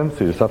suffer with Him,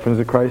 through the sufferings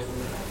of Christ,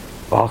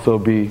 also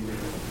be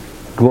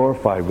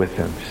glorified with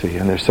Him, see.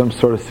 And there's some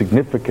sort of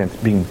significance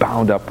being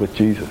bound up with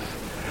Jesus.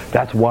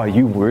 That's why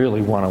you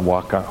really want to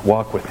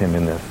walk with Him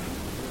in this.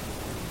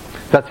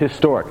 That's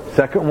historic.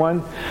 Second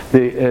one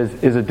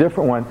is a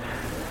different one.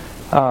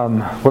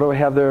 What do we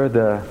have there?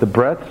 The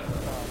breadth.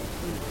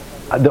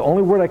 The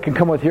only word I can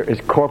come with here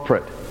is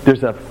corporate.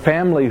 There's a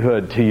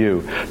familyhood to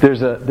you.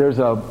 There's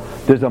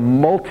a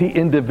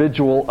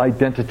multi-individual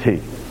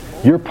identity.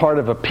 You're part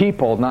of a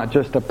people, not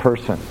just a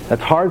person.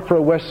 That's hard for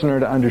a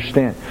Westerner to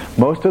understand.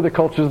 Most of the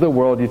cultures of the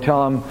world, you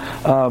tell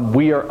them,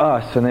 we are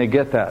us, and they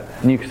get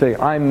that. And you can say,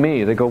 I'm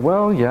me. They go,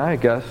 well, yeah, I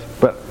guess.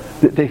 But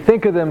they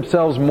think of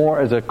themselves more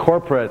as a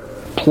corporate,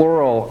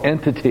 plural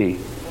entity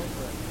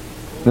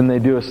than they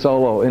do a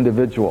solo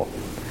individual.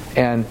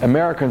 And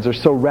Americans are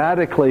so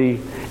radically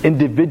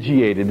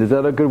individuated, is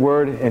that a good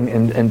word?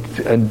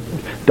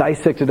 And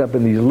dissected up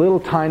in these little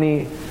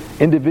tiny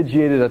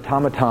individuated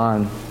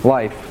automaton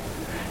life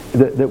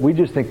that we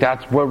just think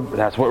that's what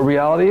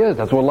reality is,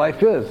 that's what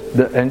life is.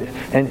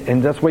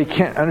 And that's why you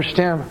can't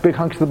understand big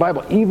hunks of the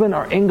Bible. Even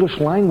our English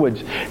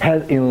language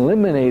has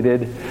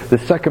eliminated the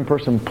second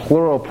person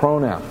plural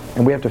pronoun.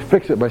 And we have to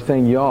fix it by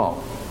saying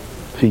y'all.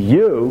 See,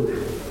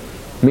 you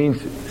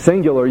means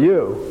singular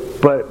you,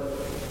 but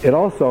it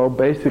also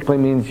basically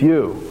means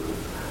you.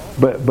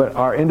 But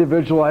our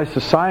individualized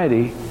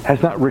society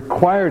has not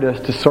required us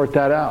to sort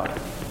that out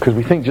because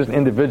we think just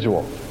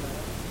individual.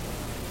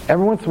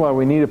 Every once in a while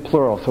we need a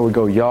plural, so we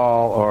go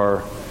y'all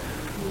or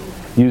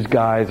use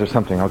guys or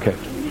something. Okay.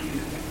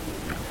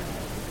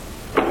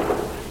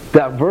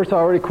 That verse I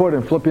already quoted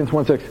in Philippians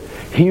 1:6,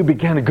 He who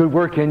began a good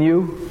work in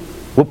you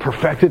will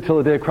perfect it till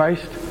the day of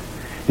Christ.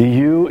 The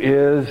you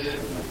is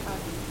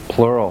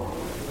plural.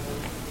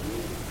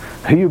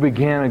 He who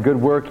began a good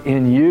work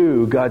in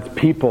you, God's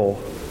people,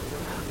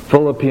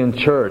 Philippian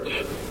church,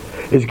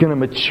 is going to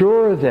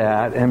mature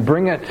that and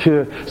bring it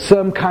to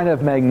some kind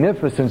of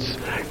magnificence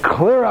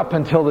clear up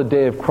until the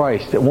day of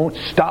Christ. It won't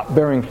stop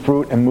bearing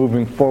fruit and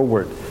moving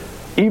forward.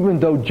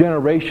 Even though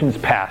generations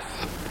pass,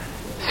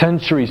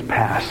 centuries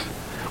pass,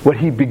 what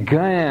He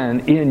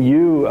began in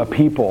you, a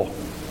people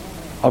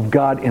of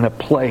God in a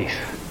place,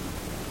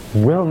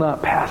 will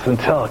not pass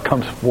until it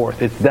comes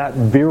forth. It's that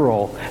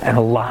virile and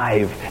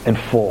alive and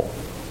full.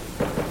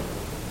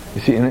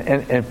 You see, and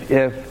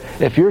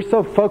if you're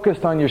so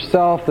focused on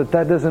yourself that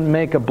doesn't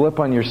make a blip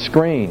on your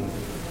screen,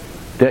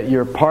 that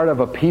you're part of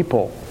a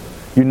people,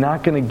 you're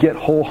not going to get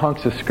whole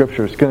hunks of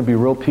Scripture. It's going to be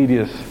real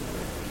tedious.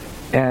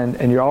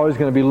 And you're always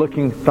going to be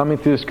thumbing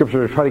through the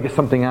Scripture to try to get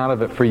something out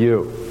of it for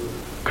you.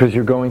 Because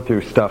you're going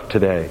through stuff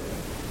today.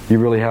 You're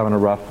really having a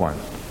rough one.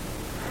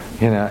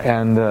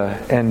 And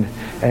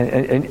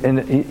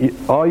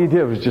all you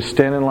did was just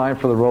stand in line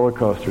for the roller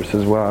coaster.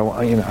 Says, well,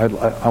 I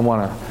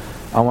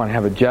want to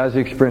have a jazzy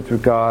experience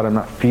with God. I'm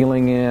not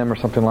feeling Him or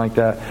something like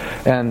that.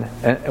 And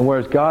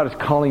whereas God is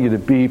calling you to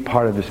be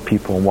part of His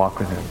people and walk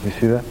with Him. You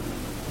see that?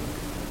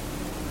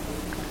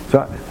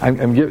 So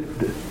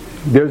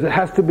there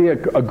has to be a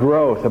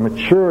growth, a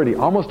maturity,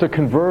 almost a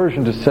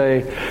conversion to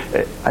say,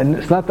 and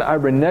it's not that I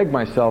renege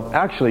myself.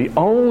 Actually,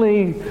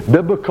 only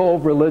biblical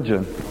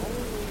religion,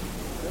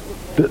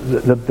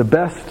 the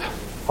best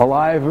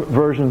alive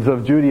versions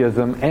of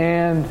Judaism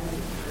and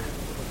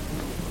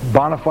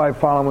bona fide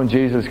following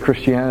Jesus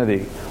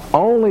Christianity,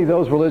 only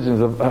those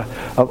religions of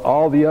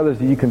all the others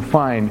that you can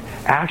find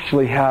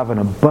actually have an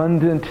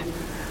abundant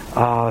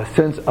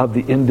sense of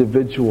the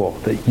individual,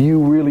 that you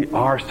really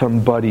are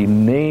somebody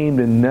named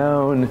and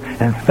known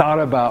and thought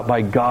about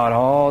by God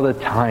all the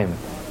time.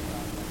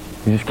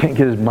 You just can't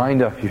get His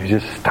mind off you.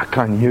 He's just stuck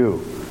on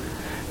you.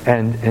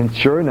 And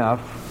sure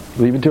enough,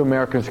 even to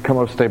Americans come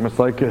up with statements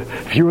like,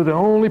 if you were the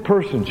only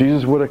person,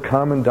 Jesus would have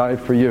come and died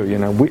for you.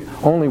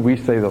 We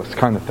say those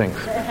kind of things.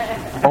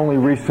 Only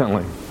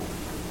recently.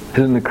 It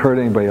didn't occur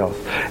to anybody else.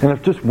 And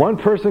if just one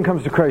person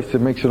comes to Christ,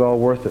 it makes it all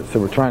worth it. So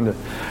we're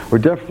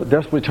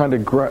desperately trying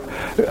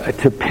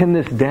to pin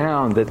this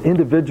down, that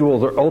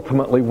individuals are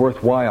ultimately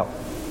worthwhile.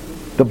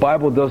 The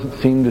Bible doesn't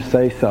seem to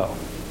say so.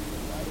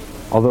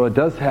 Although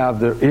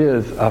there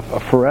is a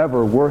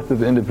forever worth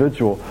of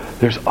individual.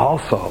 there's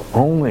also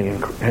only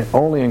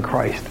in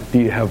Christ do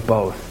you have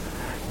both.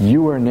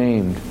 You are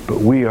named,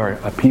 but we are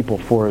a people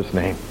for His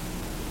name.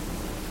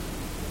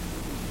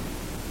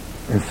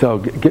 And so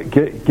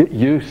get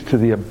used to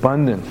the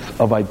abundance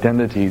of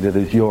identity that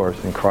is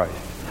yours in Christ.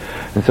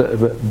 And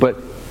so, but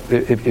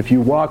if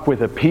you walk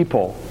with a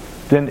people,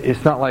 then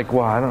it's not like,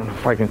 well, I don't know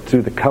if I can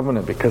do the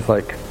covenant because,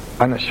 like,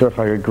 I'm not sure if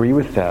I agree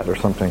with that or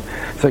something.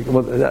 It's like,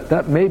 well,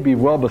 that may be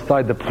well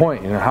beside the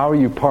point. How are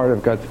you part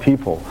of God's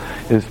people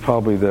is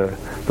probably the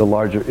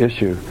larger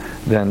issue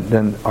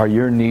than are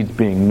your needs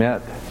being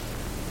met,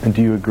 and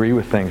do you agree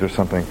with things or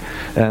something.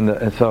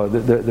 And so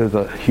there's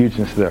a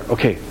hugeness there.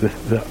 Okay,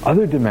 the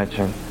other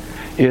dimension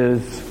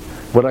is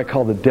what I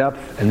call the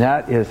depth, and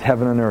that is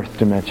heaven and earth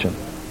dimension.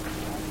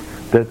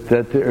 That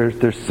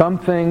there's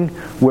something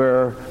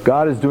where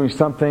God is doing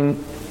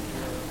something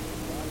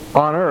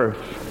on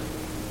earth.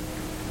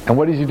 And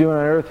what is He doing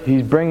on earth?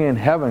 He's bringing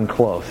heaven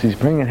close. He's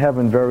bringing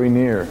heaven very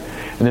near.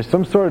 And there's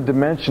some sort of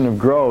dimension of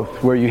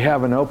growth where you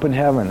have an open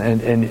heaven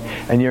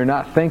and you're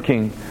not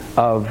thinking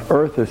of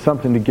earth as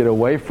something to get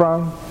away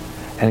from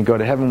and go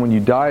to heaven when you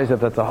die as if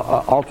that's an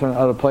alternate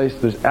other place.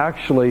 There's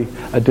actually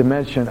a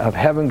dimension of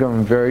heaven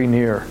going very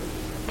near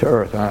to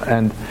earth.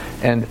 And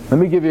let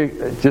me give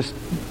you just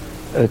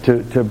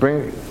to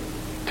bring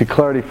to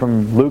clarity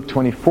from Luke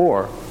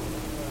 24.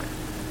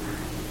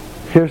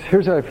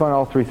 Here's how I find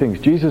all three things.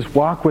 Jesus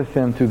walked with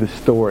them through the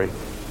story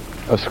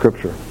of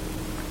Scripture.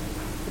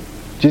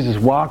 Jesus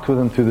walked with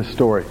them through the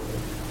story.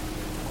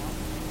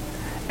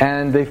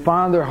 And they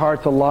found their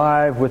hearts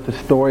alive with the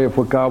story of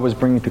what God was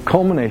bringing to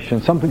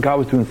culmination. God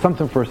was doing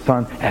something for His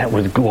Son, and it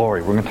was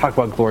glory. We're going to talk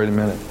about glory in a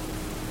minute.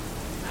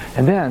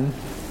 And then,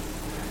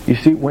 you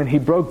see, when He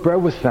broke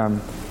bread with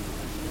them,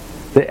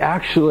 they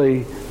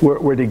actually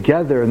were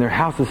together in their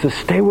houses to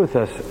stay with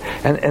us.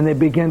 And they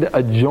began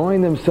to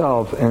join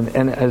themselves.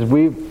 And as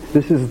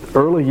this is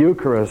early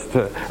Eucharist,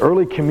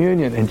 early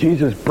communion, and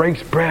Jesus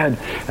breaks bread,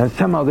 and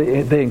somehow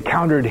they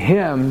encountered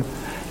Him,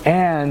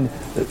 and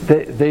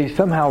they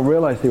somehow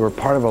realized they were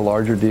part of a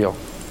larger deal.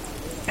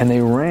 And they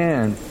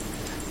ran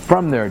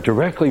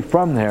directly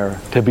from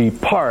there, to be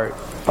part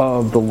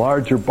of the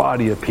larger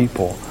body of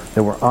people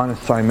that were on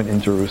assignment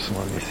in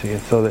Jerusalem, you see.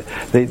 And so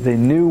they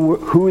knew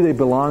who they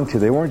belonged to.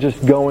 They weren't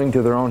just going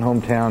to their own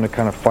hometown to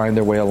kind of find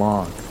their way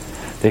along.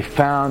 They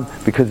found,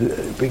 because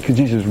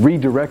Jesus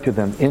redirected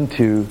them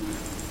into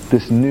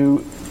this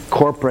new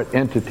corporate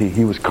entity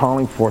He was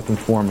calling forth and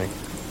forming,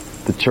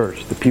 the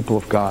church, the people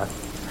of God.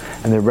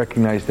 And they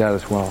recognized that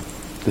as well.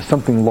 There's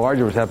something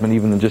larger was happening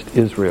even than just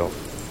Israel.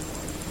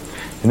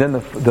 And then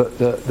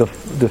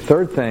the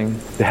third thing,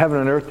 the heaven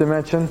and earth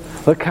dimension,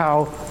 look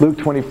how Luke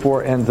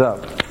 24 ends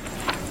up.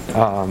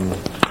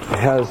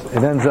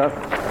 It ends up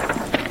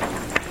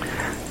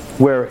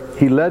where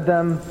He led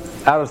them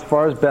out as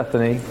far as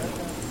Bethany,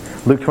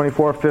 Luke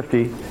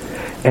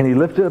 24:50, and He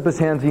lifted up His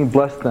hands and He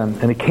blessed them.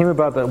 And it came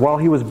about that while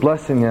He was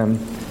blessing them,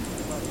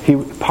 He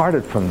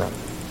parted from them.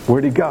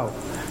 Where'd He go?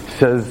 It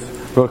says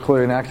real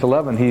clear in Acts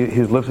 11,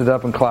 He's lifted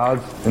up in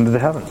clouds into the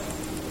heavens.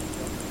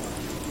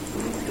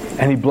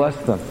 And He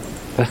blessed them.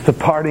 That's the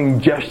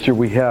parting gesture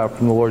we have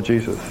from the Lord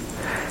Jesus.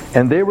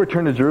 And they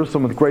returned to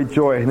Jerusalem with great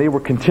joy, and they were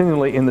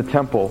continually in the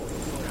temple,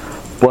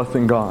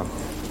 blessing God.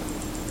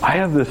 I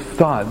have this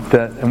thought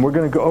that, and we're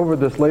going to go over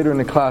this later in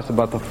the class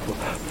about the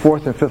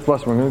fourth and fifth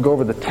lesson. We're going to go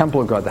over the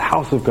temple of God, the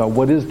house of God.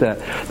 What is that?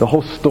 The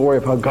whole story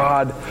of how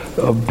God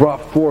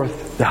brought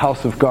forth the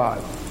house of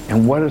God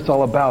and what it's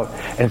all about.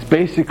 And it's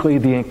basically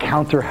the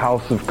encounter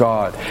house of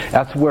God.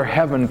 That's where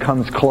heaven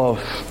comes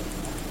close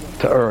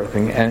to earth,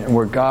 and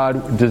where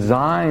God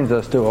designs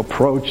us to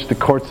approach the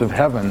courts of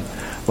heaven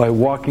by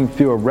walking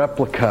through a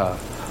replica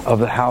of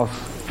the house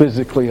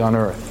physically on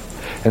earth.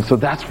 And so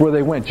that's where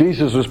they went.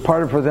 Jesus was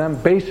part of for them.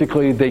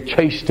 Basically, they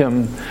chased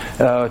Him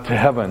to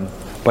heaven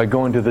by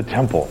going to the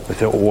temple. They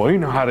said, well, we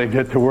know how to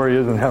get to where He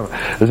is in heaven.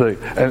 It's like,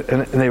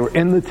 and they were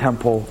in the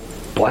temple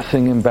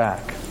blessing Him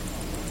back.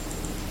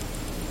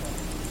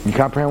 You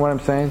comprehend what I'm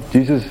saying?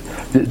 Jesus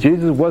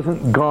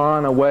wasn't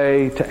gone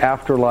away to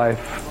afterlife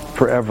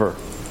forever.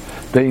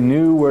 They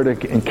knew where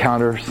to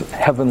encounter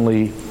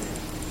heavenly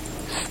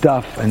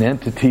stuff and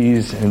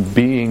entities and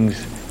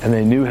beings, and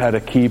they knew how to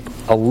keep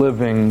a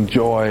living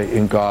joy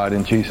in God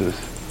and Jesus.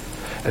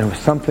 And it was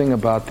something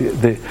about the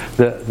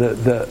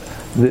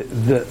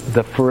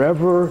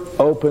forever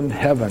opened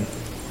heaven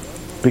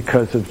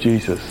because of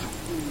Jesus.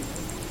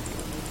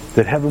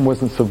 That heaven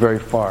wasn't so very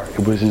far.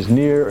 It was as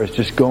near as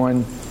just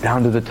going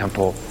down to the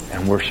temple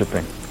and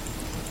worshiping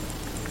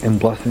and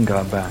blessing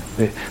God back.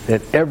 They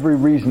had every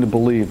reason to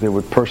believe they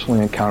would personally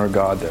encounter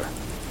God there.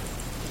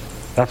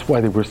 That's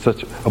why they were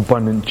such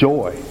abundant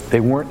joy. They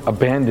weren't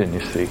abandoned,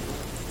 you see.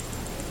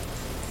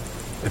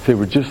 If they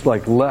were just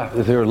like left,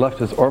 if they were left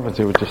as orphans,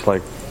 they would just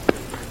like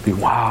be,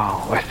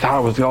 wow, I thought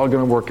it was all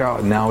going to work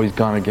out, and now He's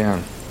gone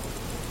again.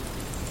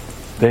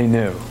 They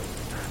knew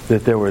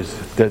that there was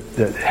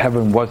that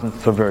heaven wasn't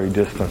so very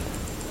distant,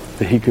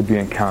 that He could be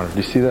encountered.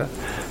 Do you see that?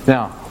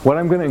 Now, what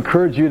I'm going to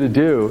encourage you to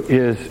do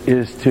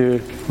is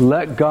to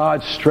let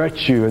God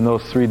stretch you in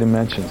those three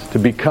dimensions, to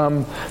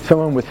become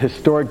someone with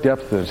historic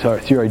depth. So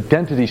your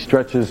identity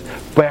stretches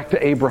back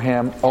to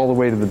Abraham all the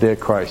way to the day of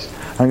Christ.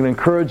 I'm going to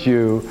encourage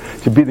you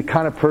to be the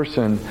kind of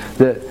person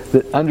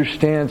that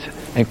understands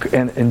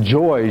and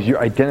enjoys your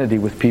identity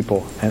with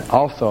people, and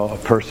also a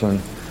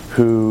person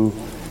who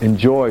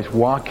enjoys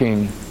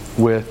walking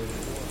with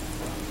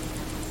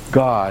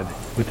God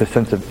with a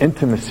sense of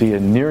intimacy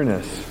and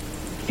nearness,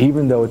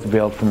 even though it's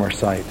veiled from our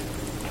sight.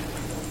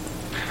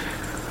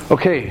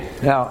 Okay,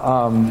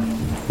 now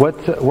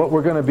what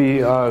we're going to be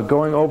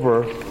going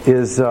over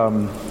is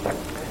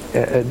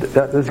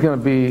that is going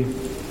to be.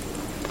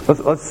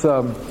 Let's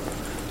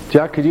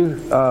Jack, could you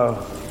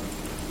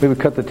maybe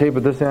cut the tape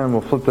at this end, and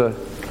we'll flip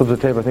the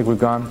tape. I think we've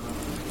gone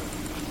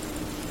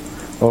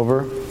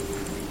over.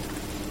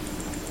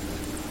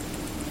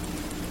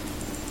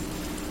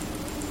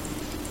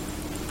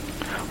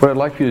 What I'd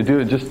like for you to do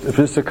in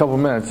just a couple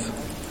minutes,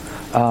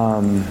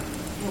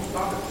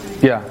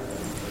 yeah,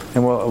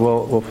 and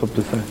we'll flip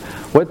this in.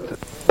 What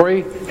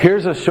glory?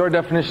 Here's a short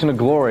definition of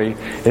glory.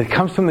 It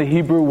comes from the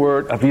Hebrew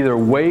word of either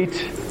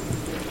weight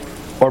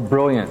or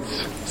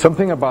brilliance.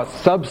 Something about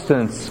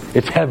substance.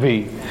 It's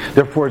heavy,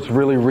 therefore it's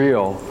really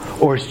real.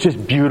 Or it's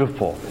just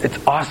beautiful. It's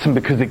awesome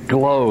because it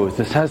glows.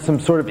 This has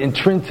some sort of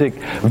intrinsic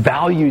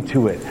value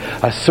to it.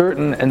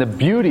 And the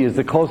beauty is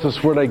the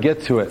closest word I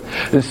get to it.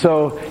 And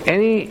so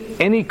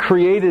any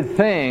created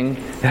thing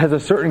has a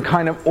certain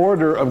kind of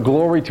order of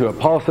glory to it.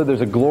 Paul said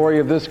there's a glory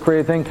of this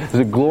created thing, there's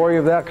a glory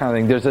of that kind of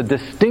thing. There's a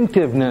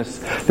distinctiveness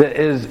that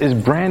is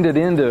branded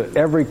into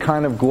every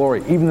kind of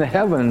glory. Even the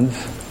heavens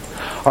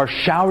are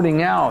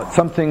shouting out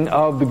something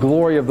of the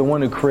glory of the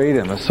one who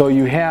created them. So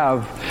you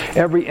have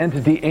every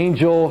entity,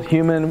 angel,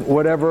 human,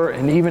 whatever,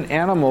 and even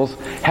animals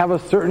have a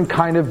certain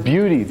kind of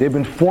beauty. They've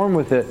been formed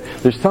with it.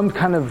 There's some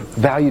kind of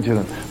value to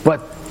them.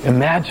 But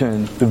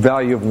imagine the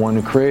value of one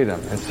who created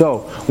them. And so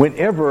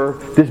whenever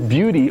this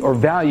beauty or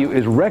value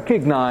is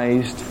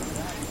recognized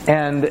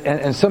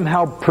and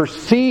somehow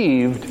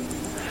perceived,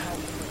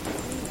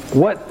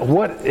 what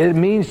it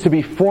means to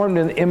be formed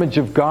in the image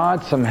of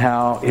God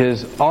somehow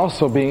is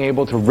also being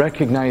able to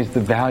recognize the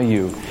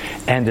value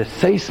and to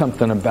say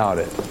something about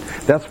it.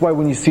 That's why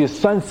when you see a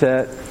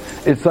sunset,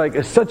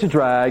 it's such a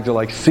drag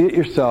to see it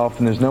yourself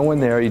and there's no one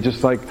there. You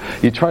just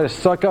you try to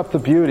suck up the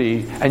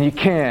beauty, and you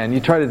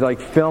try to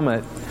film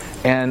it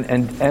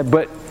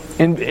but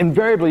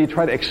invariably you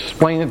try to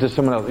explain it to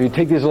someone else. You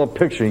take these little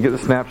pictures, you get the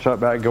snapshot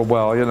back and go,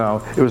 well,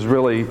 it was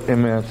really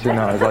immense, it's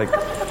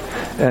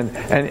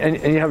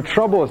And you have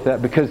trouble with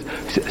that because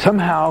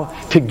somehow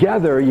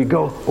together you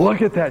go,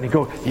 look at that, and you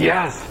go,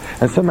 yes.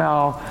 And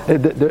somehow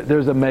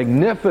there's a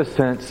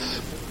magnificence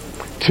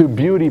to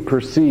beauty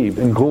perceived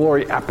and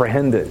glory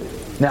apprehended.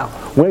 Now,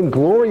 when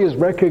glory is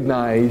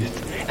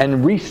recognized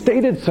and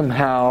restated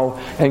somehow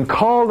and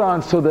called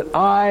on so that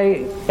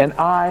I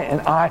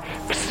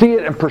see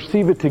it and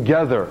perceive it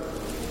together,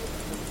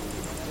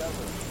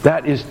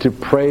 that is to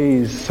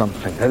praise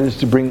something. That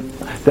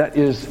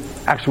is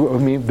actually what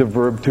would mean the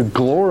verb to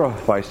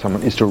glorify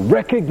someone, is to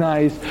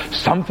recognize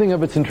something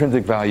of its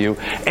intrinsic value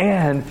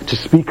and to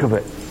speak of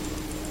it.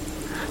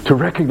 To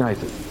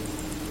recognize it.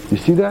 You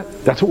see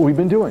that? That's what we've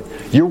been doing.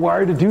 You're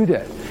wired to do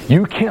that.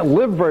 You can't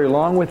live very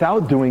long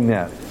without doing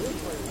that.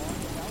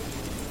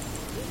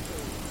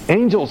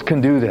 Angels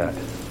can do that.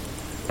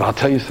 But I'll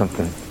tell you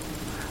something.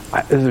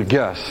 As a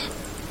guess,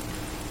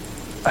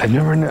 I've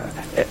never known.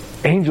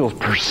 Angels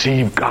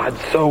perceive God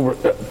so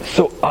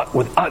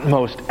with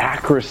utmost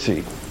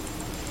accuracy.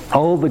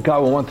 All that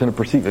God will want them to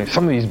perceive.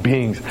 Some of these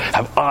beings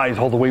have eyes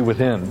all the way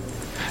within.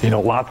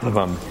 Lots of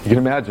them. You can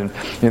imagine,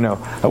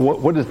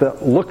 what does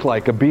that look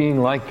like, a being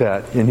like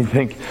that? And you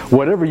think,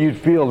 whatever you'd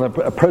feel in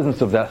the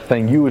presence of that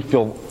thing, you would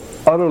feel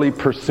utterly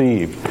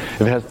perceived.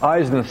 If it has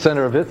eyes in the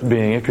center of its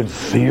being, it could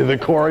see the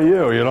core of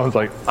you. It's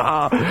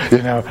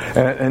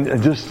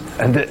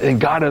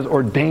and God has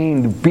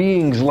ordained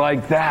beings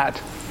like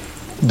that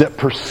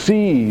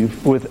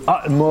perceive with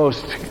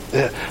utmost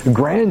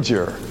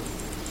grandeur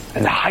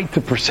and height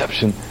of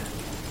perception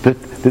that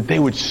they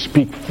would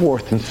speak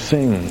forth and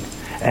sing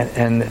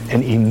and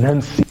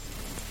enunciate.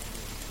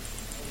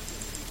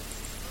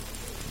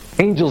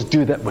 Angels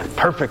do that with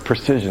perfect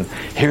precision.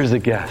 Here's a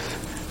guess.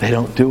 They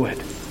don't do it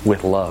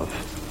with love.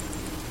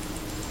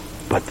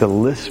 But the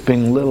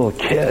lisping little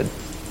kid,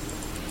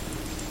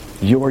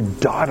 your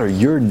daughter,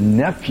 your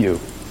nephew,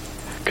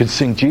 could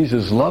sing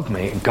Jesus loved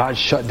me, and God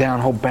shut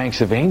down whole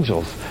banks of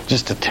angels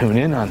just to tune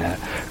in on that.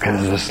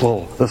 Because this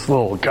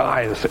little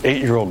guy, this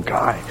 8-year-old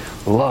guy,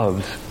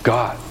 loves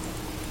God.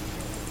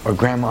 Or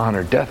grandma on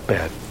her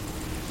deathbed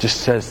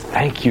just says,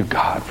 thank you,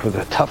 God, for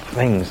the tough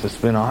things that's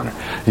been on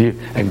her.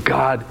 And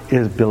God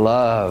is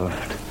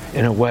beloved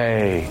in a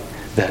way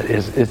that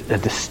is a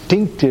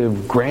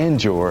distinctive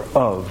grandeur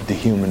of the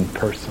human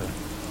person,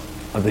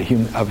 of the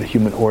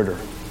human order.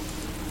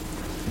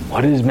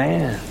 What is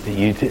man that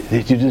you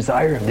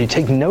desire him? That you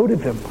take note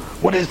of him?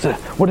 What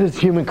is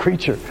human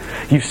creature?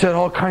 You've said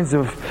all kinds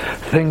of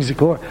things,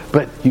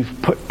 but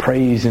you've put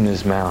praise in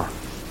his mouth.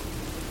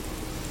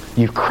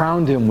 You've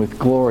crowned him with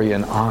glory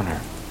and honor.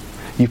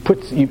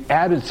 You've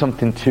added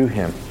something to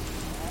him.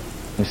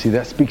 You see,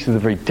 that speaks of the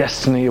very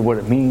destiny of what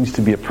it means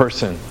to be a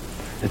person.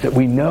 Is that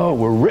we know,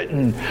 we're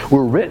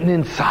written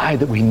inside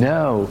that we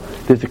know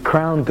there's a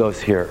crown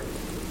goes here.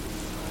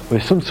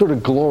 There's some sort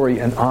of glory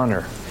and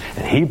honor.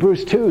 And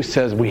Hebrews 2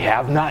 says we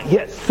have not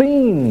yet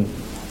seen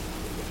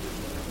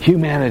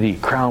humanity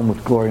crowned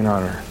with glory and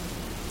honor.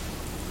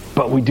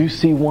 But we do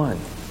see one.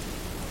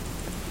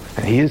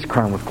 And he is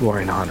crowned with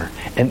glory and honor.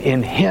 And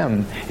in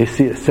him, you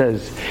see it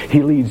says,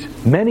 he leads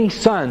many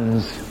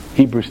sons,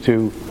 Hebrews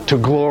 2, to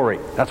glory.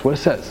 That's what it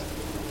says.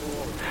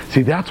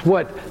 See, that's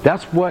what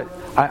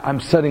I'm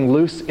setting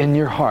loose in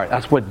your heart.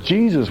 That's what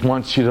Jesus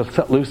wants you to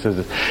set loose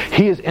as.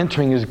 He is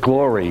entering his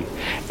glory,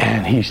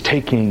 and he's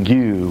taking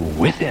you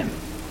with him.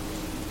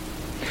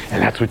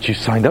 And that's what you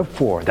signed up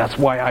for. That's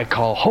why I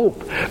call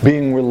hope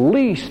being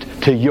released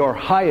to your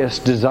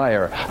highest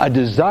desire. A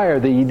desire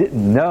that you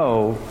didn't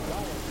know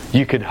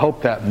you could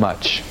hope that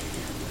much.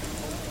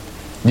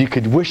 You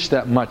could wish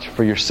that much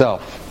for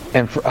yourself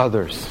and for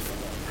others.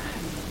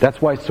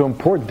 That's why it's so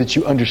important that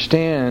you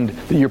understand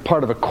that you're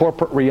part of a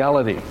corporate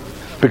reality.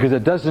 Because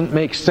it doesn't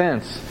make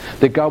sense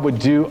that God would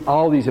do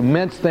all these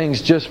immense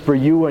things just for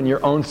you and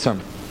your own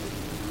son.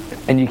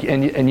 And you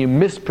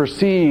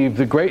misperceive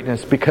the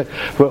greatness, because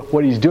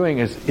what he's doing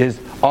is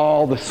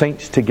all the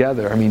saints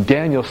together. I mean,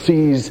 Daniel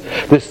sees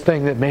this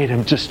thing that made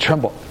him just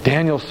tremble.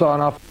 Daniel saw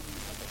an awful...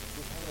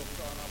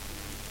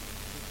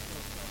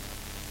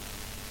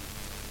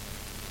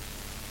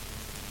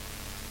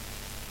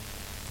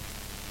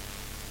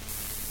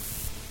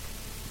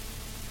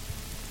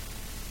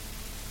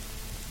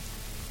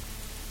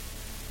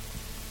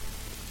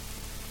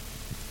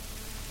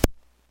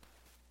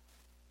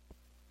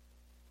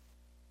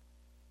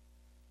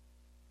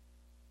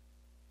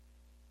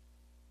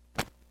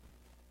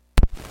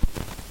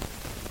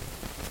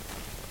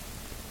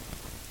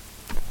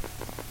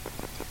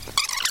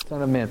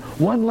 Son of Man,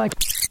 one like...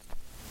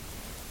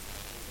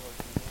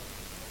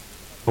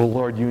 Oh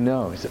Lord, you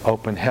know, he's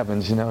open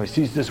heavens, you know, he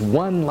sees this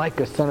one like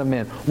a Son of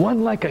Man,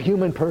 one like a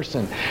human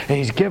person, and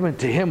he's given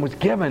to him, was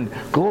given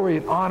glory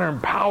and honor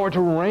and power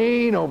to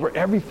reign over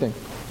everything.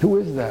 Who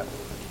is that?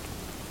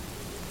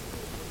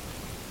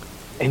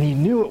 And he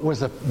knew it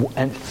was a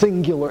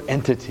singular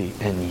entity,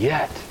 and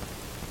yet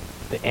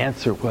the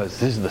answer was,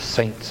 this is the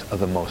saints of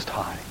the Most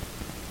High.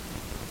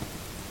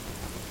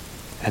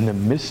 And the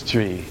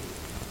mystery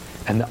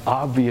and the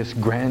obvious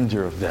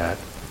grandeur of that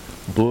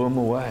blew him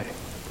away.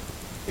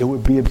 It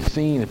would be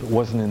obscene if it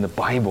wasn't in the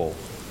Bible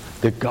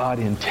that God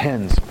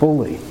intends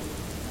fully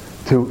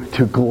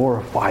to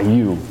glorify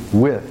you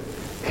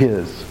with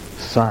his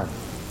Son.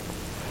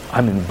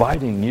 I'm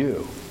inviting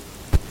you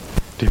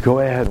to go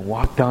ahead and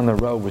walk down the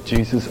road with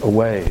Jesus a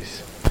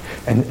ways,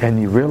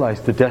 and you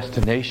realize the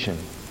destination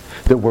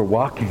that we're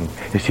walking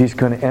is he's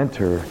going to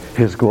enter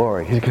his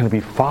glory. He's going to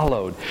be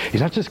followed. He's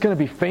not just going to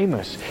be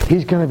famous.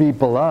 He's going to be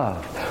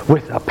beloved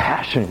with a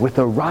passion, with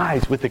a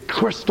rise, with a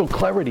crystal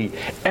clarity.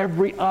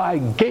 Every eye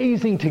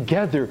gazing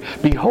together,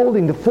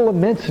 beholding the full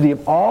immensity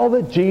of all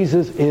that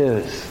Jesus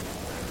is.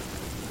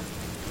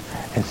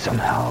 And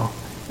somehow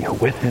you're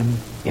with him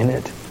in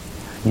it.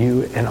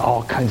 You and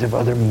all kinds of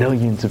other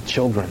millions of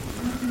children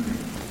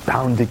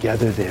bound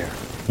together there.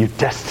 Your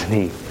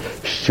destiny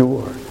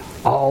sure.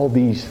 All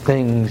these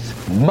things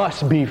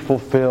must be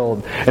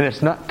fulfilled, and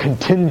it's not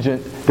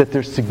contingent that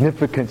there's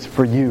significance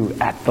for you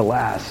at the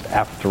last,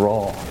 after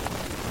all.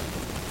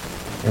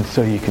 And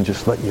so you can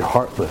just let your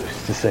heart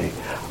loose to say,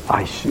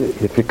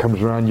 if it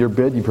comes around your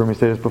bid, you've heard me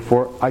say this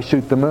before, I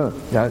shoot the moon.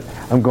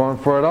 I'm going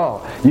for it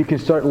all. You can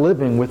start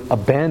living with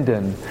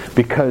abandon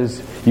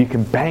because you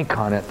can bank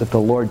on it that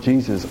the Lord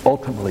Jesus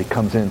ultimately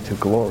comes into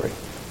glory.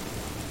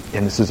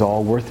 And this is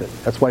all worth it.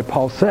 That's why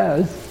Paul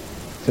says,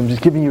 so I'm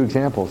just giving you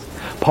examples.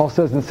 Paul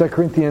says in 2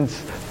 Corinthians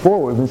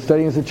 4, we've been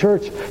studying as a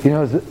church,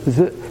 is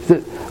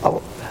it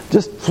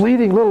just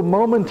fleeting little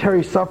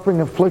momentary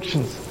suffering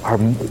afflictions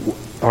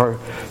are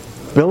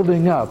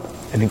building up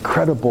an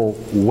incredible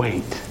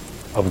weight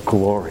of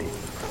glory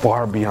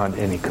far beyond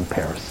any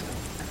comparison.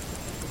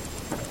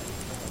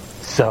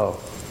 So,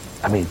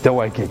 though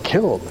I get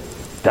killed,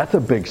 that's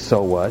a big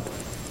so what.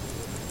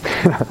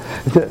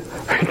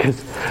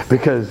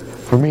 because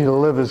for me to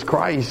live as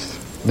Christ,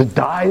 to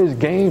die is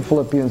gain,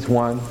 Philippians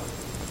 1.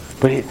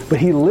 But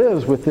he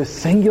lives with this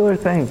singular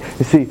thing.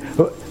 You see,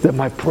 that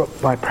my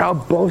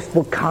proud,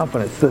 boastful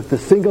confidence, that the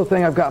single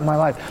thing I've got in my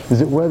life is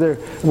that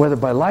whether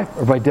by life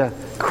or by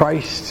death,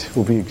 Christ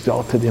will be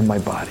exalted in my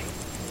body.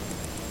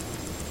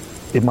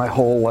 In my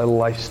whole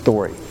life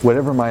story.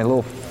 Whatever my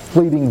little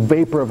fleeting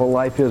vapor of a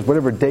life is,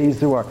 whatever days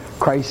there are,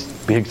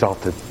 Christ be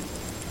exalted.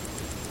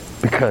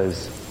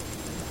 Because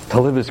to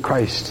live as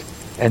Christ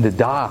and to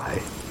die,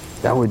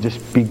 that would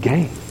just be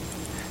gain.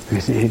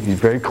 He's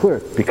very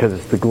clear, because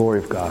it's the glory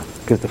of God,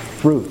 because the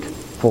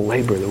fruitful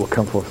labor that will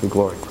come forth the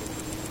glory.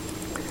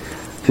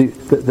 See,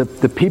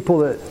 the people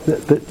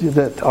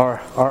that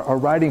are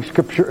writing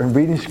Scripture and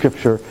reading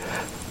Scripture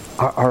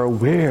are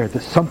aware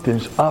that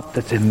something's up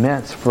that's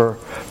immense for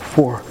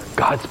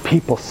God's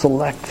people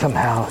select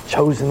somehow,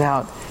 chosen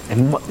out,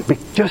 and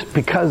just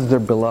because they're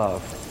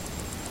beloved.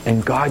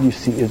 And God, you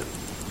see, is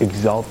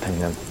exalting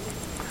them.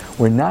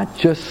 We're not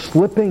just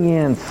slipping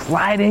in,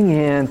 sliding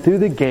in through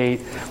the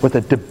gate with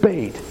a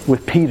debate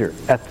with Peter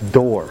at the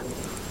door.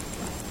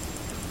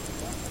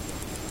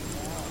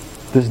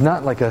 There's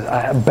not like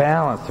a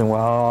balance, and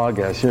well, I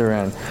guess you're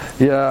in.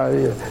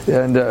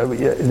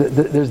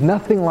 There's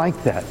nothing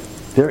like that.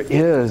 There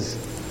is,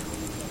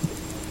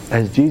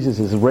 as Jesus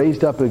is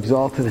raised up,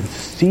 exalted, and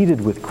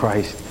seated with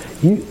Christ,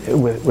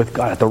 with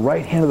God at the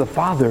right hand of the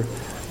Father,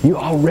 you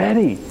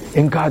already,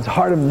 in God's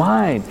heart and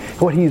mind,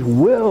 what He's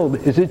willed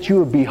is that you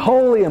would be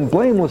holy and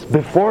blameless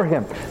before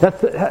Him.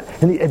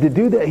 And to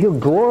do that, He'll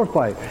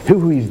glorify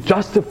who He's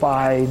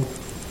justified.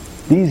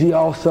 These He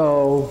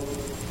also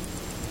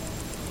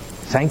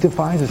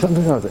sanctifies, or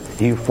something else.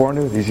 He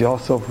foreknew, these He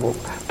also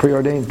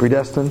preordained,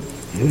 predestined.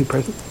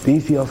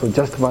 These He also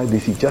justified,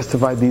 these He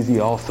justified, these He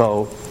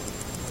also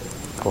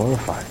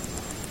glorified.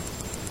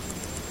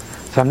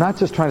 So I'm not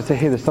just trying to say,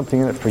 hey, there's something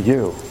in it for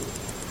you.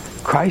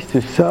 Christ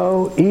is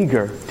so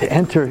eager to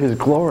enter His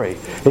glory.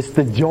 It's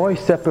the joy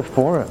set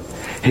before Him.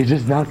 He's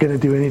just not going to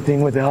do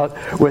anything without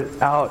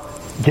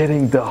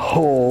getting the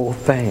whole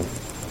thing.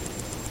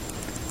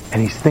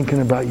 And He's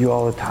thinking about you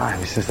all the time.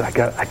 He says, I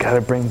got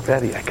to bring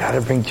Betty. I got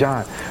to bring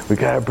John. We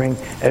got to bring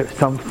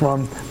some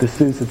from the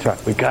Sousa tribe.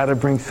 We got to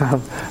bring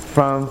some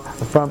from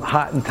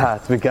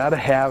Hottentots. We got to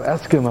have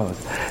Eskimos,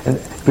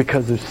 and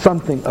because there's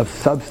something of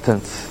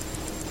substance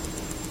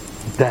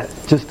that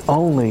just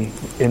only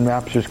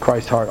enraptures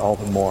Christ's heart all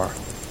the more.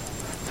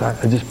 So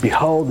I just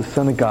behold the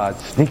Son of God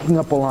sneaking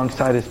up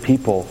alongside His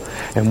people,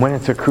 and when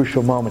it's a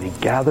crucial moment, He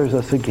gathers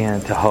us again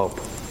to hope.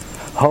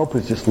 Hope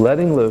is just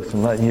letting loose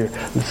and letting you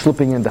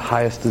slipping into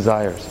highest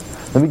desires.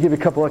 Let me give you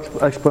a couple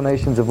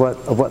explanations of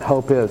what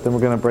hope is. Then we're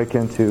going to break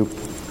into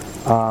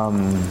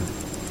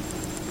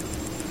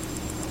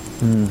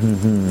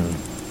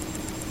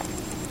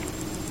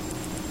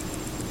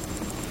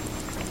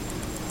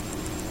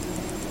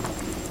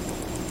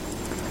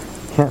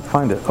Can't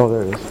find it. Oh,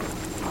 there it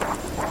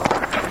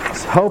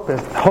is.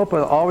 Hope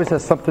always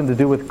has something to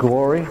do with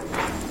glory.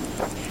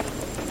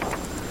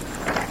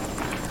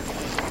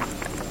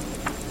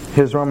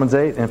 Here's Romans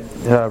 8, and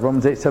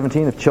Romans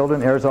 8:17. If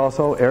children, heirs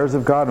also, heirs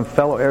of God, and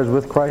fellow heirs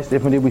with Christ,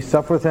 if indeed we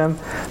suffer with Him,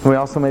 then we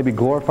also may be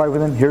glorified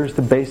with Him. Here's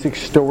the basic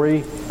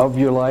story of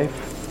your life.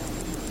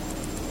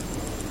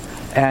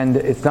 And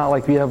it's not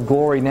like we have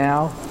glory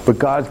now, but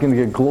God's going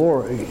to get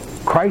glory.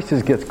 Christ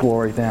gets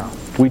glory now.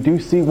 We do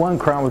see one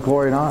crowned with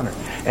glory and honor.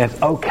 And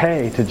it's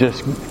okay to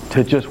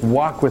just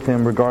walk with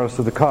Him regardless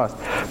of the cost.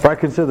 For I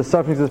consider the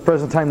sufferings of this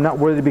present time not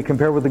worthy to be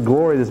compared with the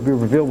glory that is to be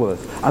revealed with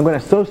us. I'm going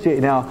to associate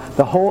now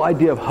the whole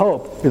idea of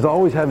hope is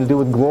always having to do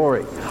with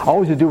glory,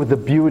 always to do with the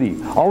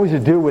beauty, always to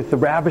do with the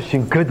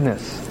ravishing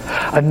goodness,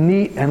 a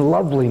neat and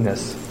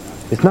loveliness.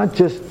 It's not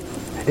just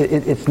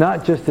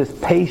this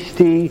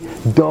pasty,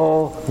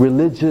 dull,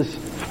 religious,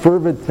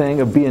 fervid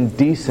thing of being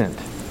decent.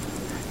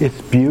 It's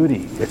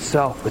beauty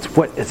itself. It's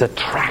what is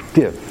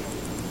attractive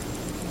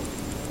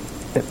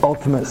in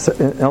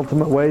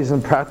ultimate ways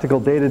and practical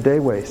day-to-day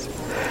ways.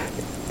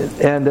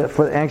 And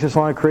for the anxious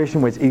long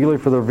creation waits eagerly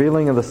for the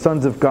revealing of the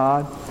sons of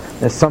God.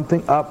 There's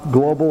something up,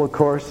 global, of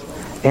course.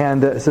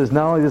 And it says,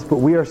 not only this, but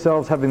we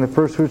ourselves, having the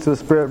first fruits of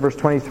the Spirit, verse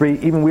 23,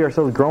 even we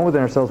ourselves grown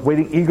within ourselves,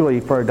 waiting eagerly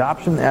for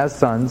adoption as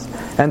sons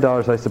and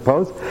daughters, I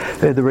suppose,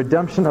 the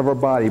redemption of our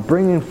body,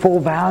 bringing full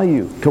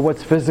value to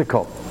what's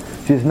physical.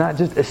 See, it's not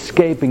just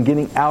escaping,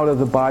 getting out of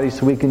the body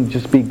so we can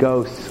just be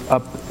ghosts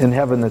up in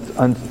heaven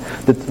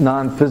that's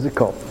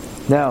non-physical.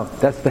 No,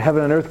 that's the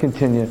heaven and earth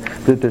continuum,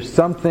 that there's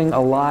something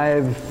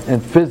alive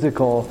and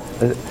physical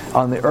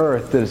on the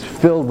earth that is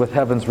filled with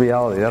heaven's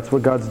reality. That's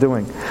what God's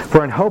doing.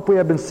 For in hope we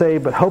have been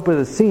saved, but hope that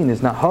is seen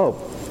is not hope.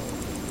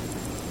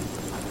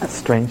 That's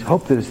strange.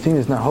 Hope that is seen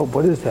is not hope.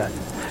 What is that?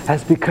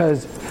 That's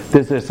because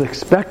there's this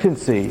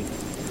expectancy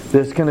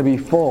that's going to be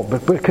full.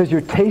 But because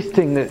you're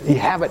tasting that, you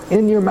have it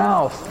in your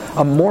mouth,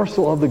 a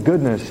morsel of the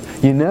goodness.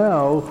 You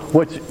know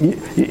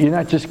you're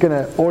not just going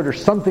to order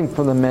something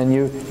from the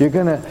menu. You're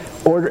going to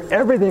order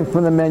everything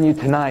from the menu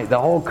tonight. The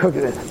whole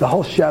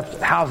chef's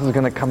house is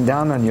going to come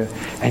down on you,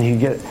 and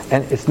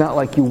it's not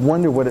like you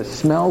wonder what it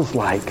smells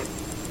like.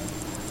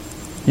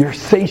 You're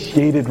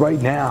satiated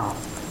right now.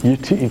 You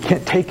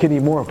can't take any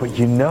more, but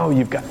you know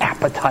you've got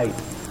appetite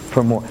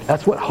for more.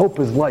 That's what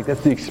hope is like.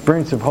 That's the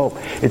experience of hope.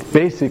 It's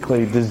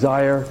basically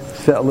desire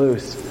set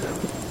loose,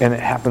 and it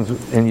happens,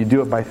 and you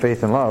do it by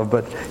faith and love.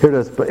 But here it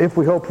is. But if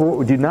we hope for what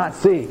we do not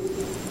see,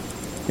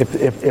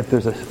 if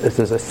there's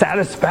a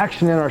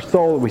satisfaction in our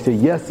soul that we say,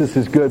 yes, this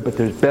is good, but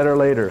there's better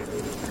later.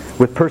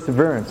 With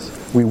perseverance,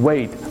 we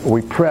wait, or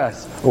we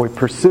press, or we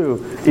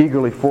pursue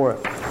eagerly for it.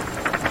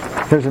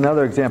 Here's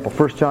another example.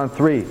 1 John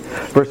 3,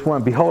 verse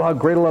 1. Behold how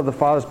great a love the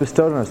Father has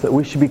bestowed on us, that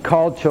we should be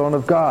called children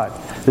of God.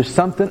 There's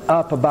something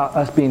up about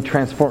us being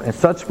transformed. And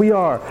such we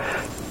are.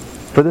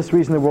 For this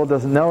reason the world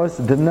doesn't know us,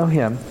 it didn't know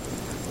Him.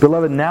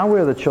 Beloved, now we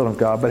are the children of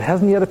God, but it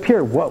hasn't yet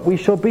appeared what we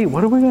shall be.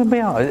 What are we going to be?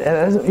 It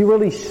hasn't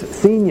really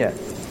seen yet.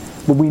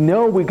 But we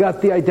know we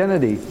got the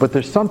identity, but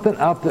there's something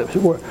up that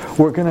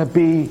we're going to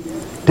be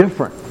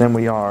different than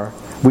we are.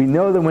 We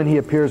know that when He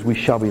appears, we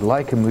shall be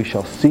like Him. We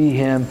shall see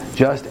Him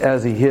just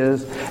as He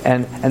is.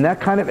 And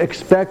that kind of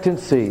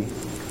expectancy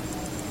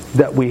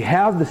that we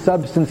have the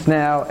substance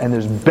now and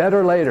there's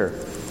better later,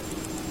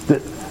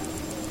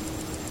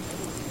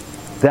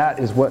 that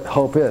is what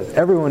hope is.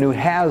 Everyone who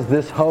has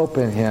this hope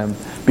in Him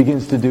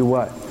begins to do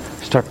what?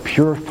 Start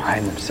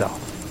purifying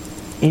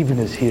themselves, even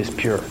as He is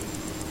pure.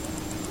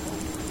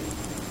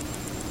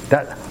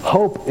 That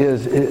hope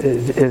is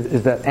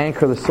that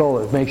anchor of the soul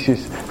that makes you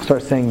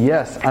start saying,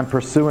 yes, I'm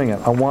pursuing it.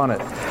 I want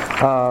it.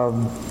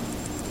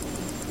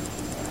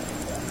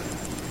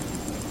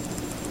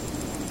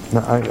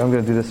 I'm going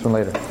to do this one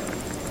later.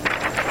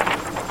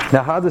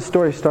 Now, how did the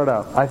story start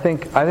out? I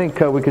think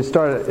we could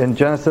start in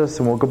Genesis,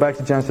 and we'll go back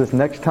to Genesis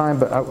next time.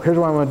 But here's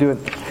what I want to do: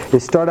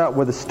 is start out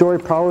where the story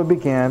probably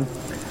began,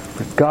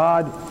 with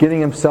God getting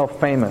Himself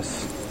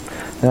famous.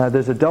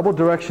 There's a double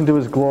direction to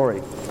His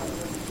glory.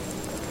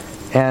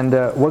 And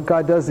what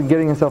God does in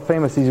getting Himself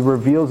famous, He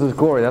reveals His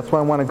glory. That's why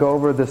I want to go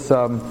over this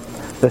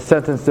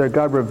sentence there.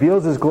 God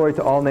reveals His glory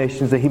to all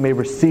nations that He may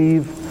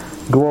receive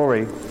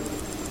glory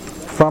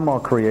from all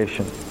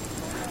creation.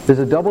 There's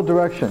a double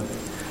direction.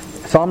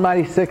 Psalm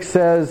 96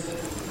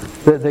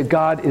 says that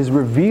God is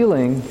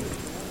revealing,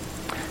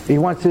 He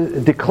wants to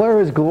declare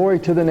His glory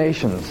to the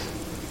nations,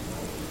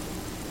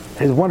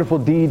 His wonderful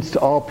deeds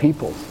to all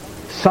peoples.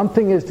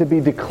 Something is to be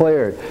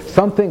declared.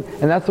 Something,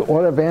 and that's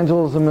what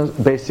evangelism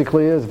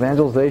basically is.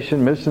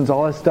 Evangelization, missions,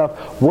 all that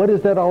stuff. What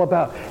is that all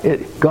about?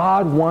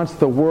 God wants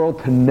the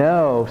world to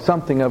know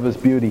something of His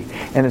beauty.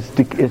 And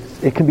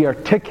it can be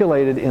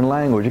articulated in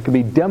language. It can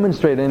be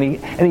demonstrated in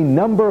any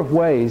number of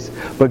ways.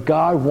 But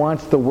God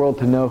wants the world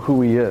to know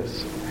who He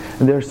is.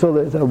 And there's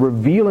a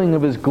revealing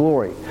of His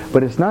glory.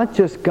 But it's not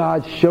just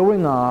God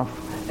showing off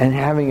and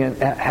having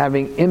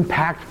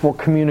impactful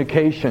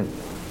communication.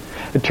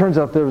 It turns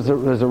out there's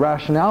a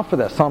rationale for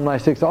that. Psalm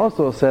 96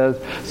 also says,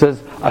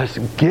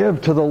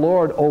 give to the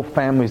Lord, O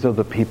families of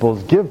the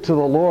peoples. Give to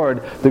the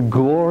Lord the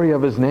glory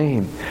of His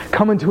name.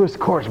 Come into His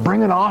courts.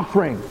 Bring an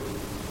offering.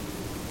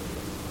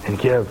 And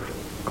give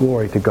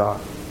glory to God.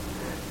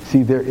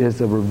 See, there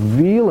is a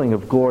revealing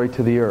of glory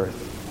to the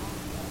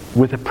earth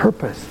with a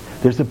purpose.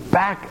 There's a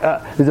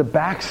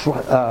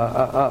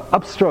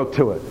upstroke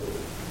to it.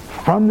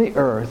 From the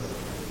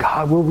earth,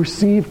 God will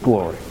receive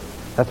glory.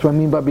 That's what I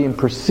mean by being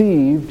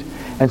perceived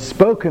and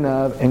spoken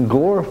of and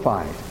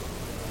glorified.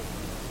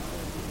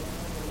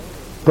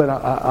 But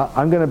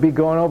I'm going to be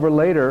going over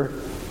later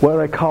what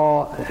I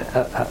call,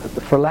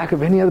 for lack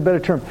of any other better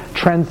term,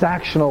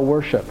 transactional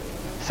worship.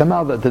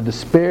 Somehow the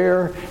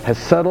despair has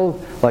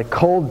settled like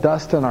cold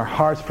dust in our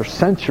hearts for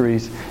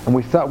centuries, and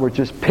we thought we're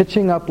just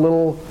pitching up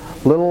little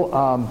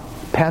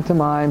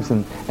pantomimes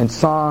and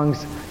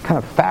songs, kind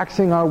of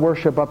faxing our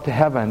worship up to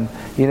heaven,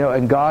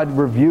 and God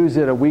reviews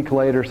it a week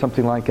later,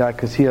 something like that,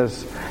 because He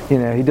has,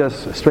 He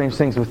does strange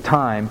things with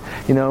time,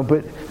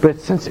 But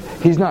since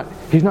He's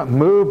not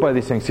moved by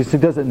these things, since He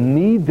doesn't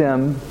need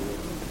them,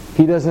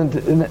 He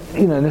doesn't,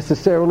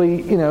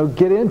 necessarily,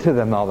 get into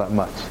them all that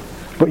much.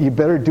 But you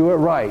better do it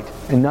right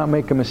and not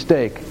make a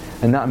mistake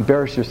and not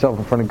embarrass yourself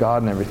in front of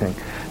God and everything.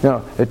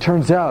 No, it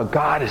turns out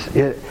God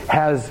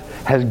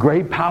has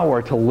great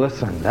power to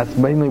listen. That's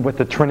mainly what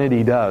the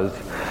Trinity does.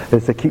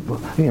 Is to keep,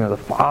 the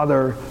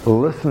Father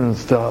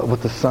listens to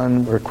what the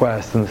Son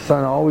requests, and the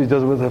Son always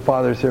does what the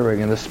Father is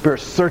hearing, and the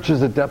Spirit searches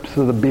the depths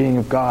of the being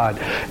of God.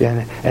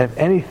 And if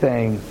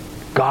anything,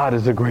 God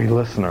is a great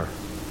listener.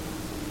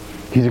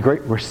 He's a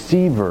great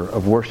receiver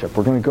of worship.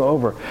 We're going to go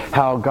over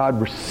how God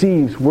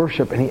receives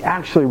worship, and He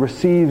actually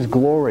receives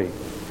glory.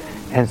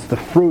 And it's the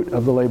fruit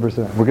of the labors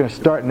of men. We're going to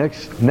start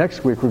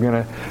next week. We're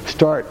going to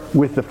start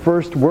with the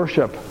first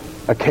worship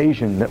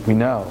occasion that we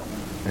know.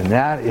 And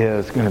that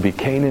is going to be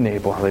Cain and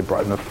Abel, how they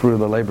brought in the fruit of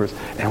the labors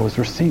and was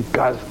received.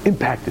 God is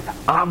impacted,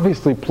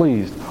 obviously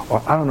pleased.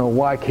 Or I don't know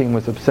why Cain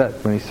was upset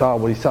when he saw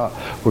what he saw.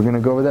 We're going to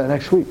go over that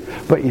next week.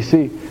 But you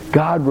see,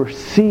 God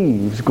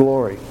receives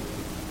glory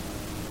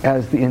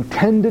as the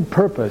intended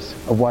purpose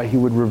of why He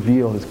would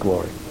reveal His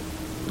glory.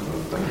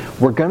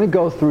 We're going to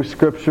go through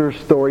Scripture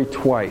story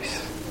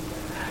twice.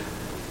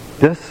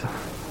 This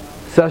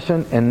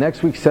session and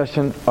next week's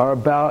session are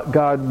about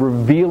God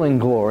revealing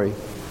glory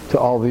to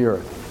all the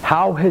earth.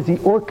 How has He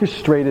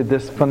orchestrated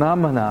this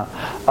phenomena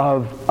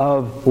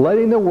of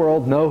letting the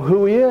world know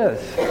who He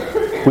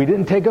is? We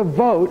didn't take a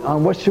vote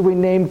on what should we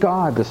name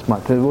God this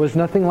month. There was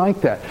nothing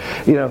like that.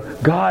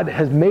 God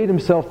has made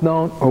Himself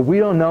known, or we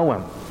don't know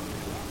Him.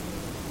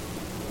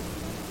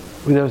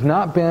 There's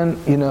not been,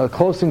 a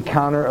close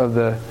encounter of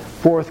the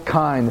fourth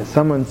kind that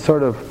someone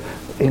sort of,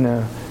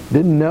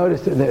 didn't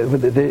notice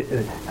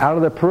it. Out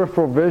of their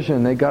peripheral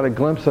vision, they got a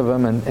glimpse of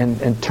Him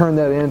and turned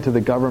that into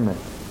the government.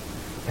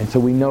 And so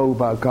we know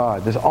about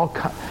God.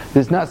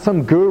 There's not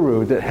some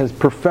guru that has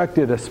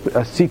perfected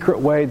a secret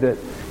way that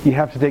you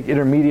have to take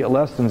intermediate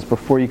lessons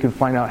before you can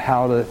find out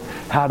how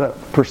to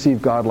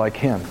perceive God like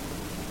Him.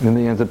 And then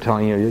he ends up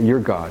telling you, you're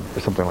God, or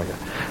something like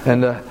that.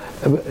 And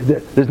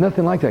there's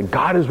nothing like that.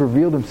 God has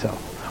revealed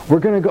himself. We're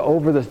going to go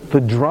over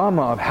the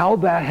drama of how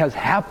that has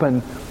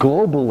happened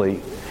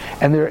globally.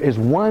 And there is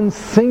one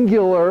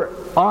singular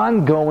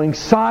ongoing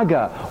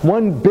saga,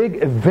 one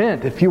big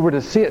event. If you were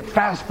to see it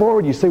fast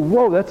forward, you say,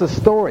 whoa, that's a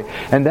story.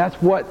 And that's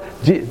what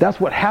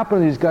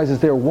happened to these guys as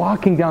they're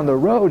walking down the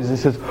road. Is it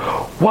says,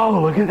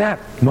 whoa, look at that.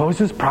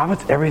 Moses,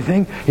 prophets,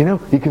 everything.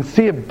 You can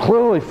see it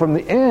clearly from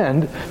the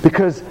end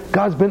because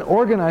God's been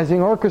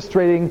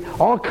orchestrating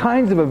all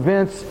kinds of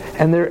events,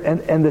 and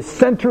the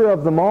center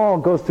of them all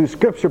goes through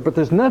Scripture, but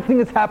there's nothing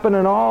that's happened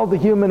in all the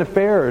human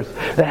affairs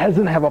that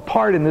doesn't have a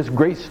part in this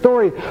great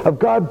story of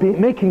God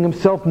making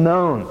himself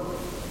known.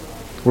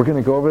 We're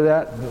going to go over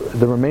that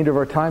the remainder of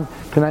our time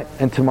tonight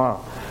and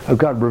tomorrow, of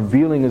God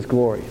revealing his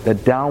glory,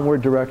 that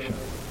downward direction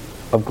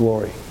of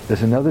glory.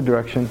 There's another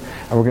direction,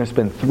 and we're going to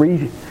spend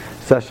 3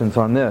 sessions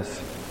on this,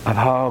 of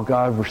how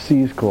God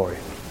receives glory.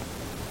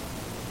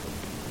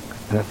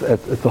 And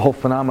it's the whole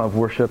phenomena of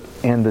worship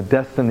and the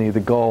destiny,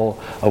 the goal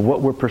of what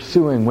we're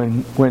pursuing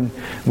when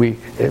we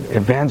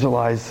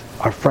evangelize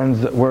our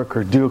friends at work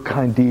or do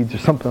kind deeds or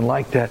something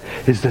like that,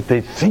 is that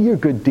they see your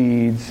good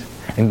deeds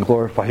and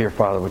glorify your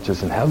Father which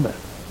is in heaven.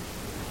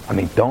 I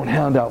mean, don't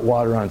hand out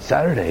water on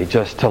Saturday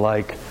just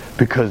to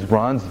because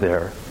Ron's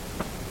there,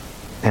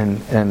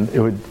 and it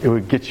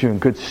would get you in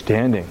good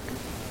standing.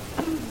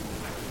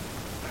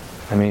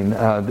 I mean,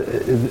 or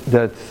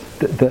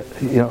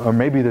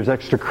maybe there's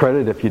extra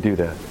credit if you do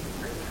that.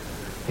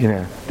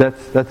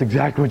 That's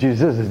exactly what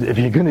Jesus says. If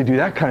you're going to do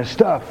that kind of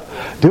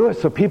stuff, do it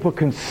so people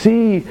can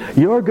see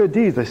your good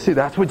deeds. They see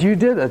that's what you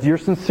did. That's you're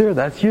sincere.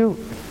 That's you.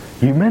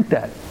 You meant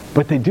that.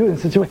 But they do it in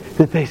such a way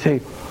that they say,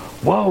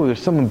 "Whoa,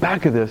 there's someone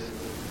back of this,"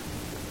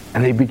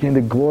 and they begin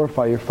to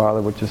glorify your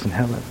Father which is in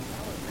heaven.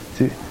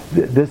 See,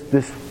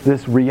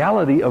 this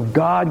reality of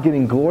God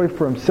getting glory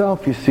for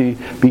himself, you see,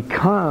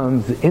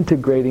 becomes the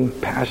integrating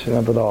passion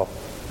of it all.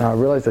 Now I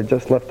realize I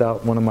just left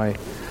out one of my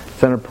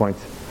center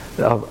points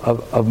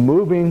of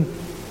moving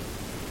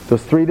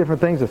those 3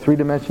 different things, the 3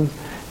 dimensions.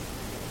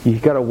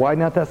 You've got to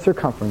widen out that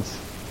circumference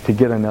to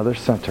get another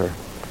center.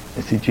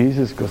 And see,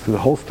 Jesus goes through the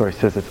whole story,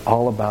 says it's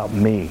all about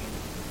me.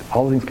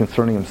 All the things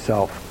concerning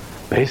himself.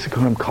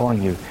 Basically what I'm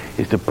calling you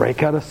is to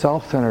break out of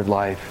self-centered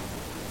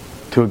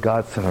life to a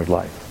God-centered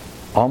life.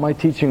 All my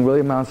teaching really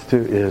amounts to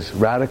is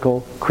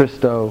radical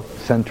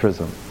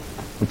Christocentrism,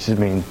 which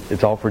means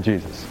it's all for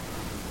Jesus.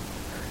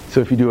 So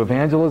if you do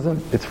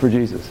evangelism, it's for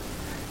Jesus.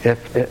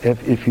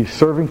 If you're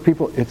serving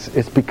people,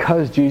 it's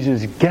because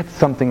Jesus gets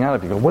something out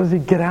of you. What does he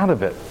get out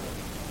of it?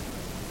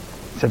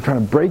 So I'm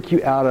trying to break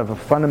you out of a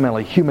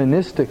fundamentally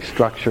humanistic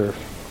structure,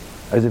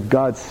 as if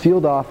God's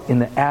sealed off in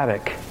the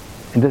attic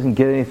and doesn't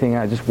get anything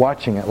out, just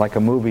watching it like a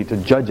movie to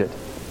judge it.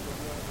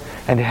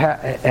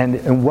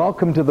 And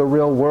welcome to the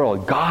real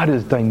world. God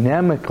is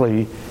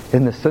dynamically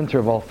in the center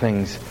of all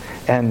things,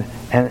 and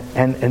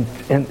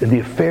the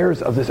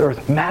affairs of this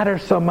earth matter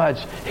so much.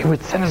 He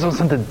would send his own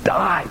son to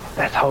die.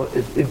 That's how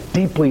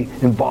deeply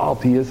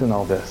involved he is in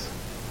all this.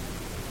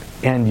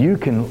 And you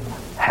can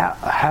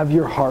have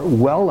your heart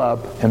well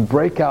up and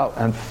break out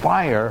on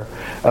fire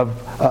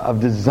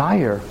of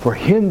desire for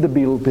him to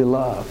be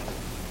beloved.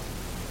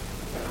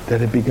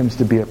 That it begins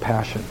to be a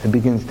passion. It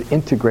begins to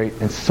integrate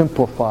and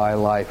simplify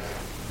life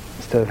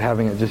instead of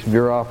having it just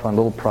veer off on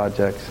little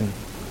projects and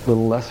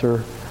little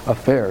lesser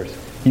affairs.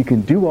 You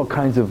can do all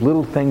kinds of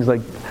little things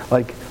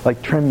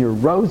like trim your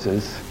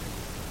roses,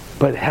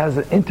 but it has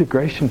an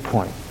integration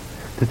point.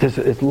 That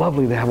it's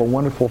lovely to have a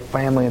wonderful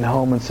family and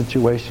home and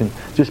situation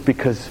just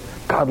because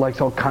God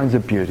likes all kinds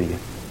of beauty.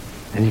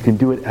 And you can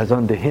do it as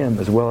unto him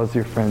as well as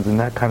your friends and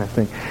that kind of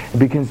thing. It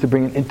begins to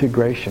bring an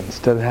integration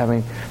instead of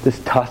having this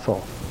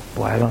tussle.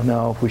 Boy, I don't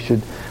know if we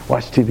should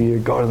watch TV or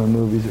go to the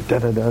movies or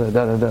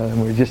da-da-da-da-da-da.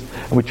 And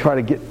we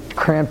try to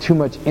cram too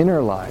much in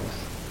our lives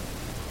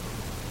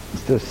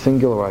instead of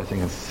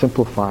singularizing and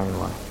simplifying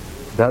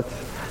life. That's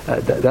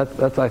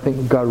I think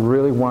what God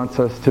really wants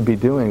us to be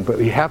doing. But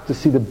we have to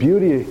see the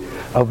beauty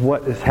of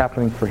what is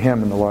happening for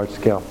him in the large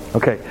scale.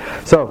 Okay,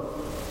 so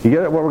you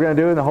get it, what we're going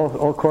to do in the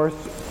whole course?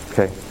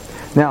 Okay.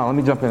 Now, let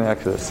me jump into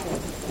Exodus.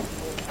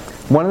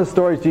 One of the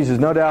stories Jesus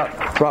no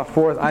doubt brought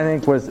forth, I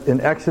think, was in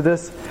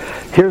Exodus.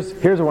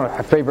 Here's one of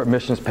my favorite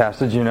missions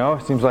passages,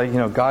 It seems like,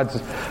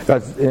 God's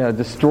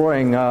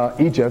destroying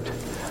Egypt.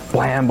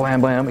 Blam,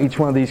 blam, blam. Each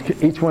one of these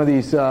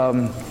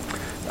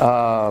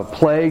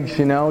plagues,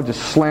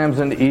 just slams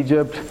into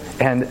Egypt.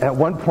 And at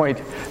one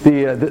point,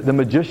 the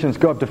magicians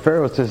go up to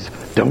Pharaoh and says,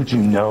 "Don't you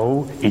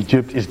know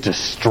Egypt is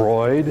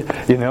destroyed?"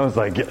 It's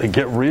like,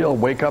 get real,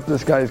 wake up,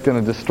 this guy is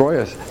going to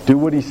destroy us. Do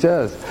what he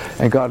says.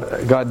 And God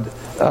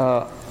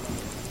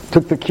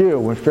took the cue.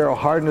 When Pharaoh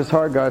hardened his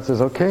heart, God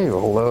says, "Okay,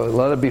 well,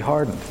 let it be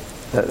hardened."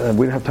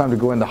 We don't have time to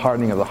go into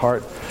hardening of the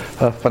heart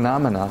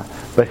phenomena.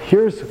 But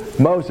here's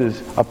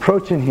Moses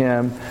approaching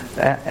him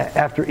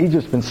after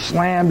Egypt's been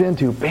slammed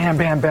into, bam,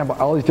 bam, bam,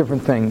 all these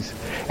different things,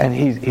 and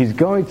he's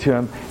going to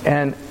him,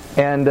 and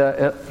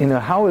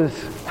how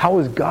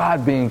is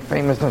God being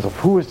famous?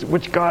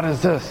 Which God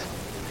is this?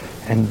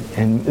 And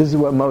this is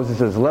what Moses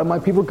says, let my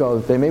people go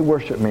that they may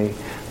worship me.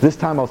 This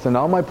time I'll send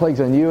all my plagues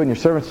on you and your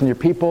servants and your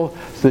people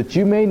so that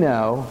you may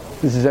know,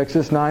 this is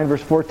Exodus 9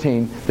 verse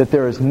 14, that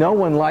there is no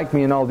one like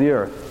me in all the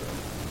earth.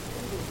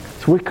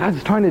 So what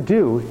God's trying to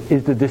do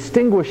is to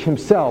distinguish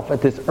himself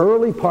at this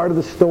early part of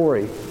the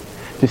story,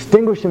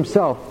 distinguish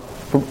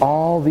himself from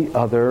all the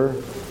other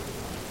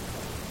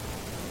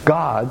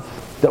gods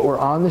that were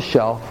on the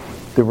shelf,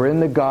 that were in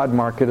the God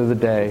market of the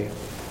day.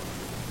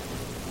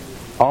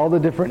 All the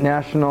different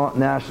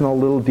national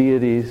little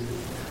deities,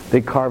 they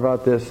carve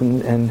out this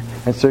and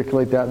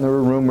circulate that. And there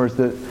were rumors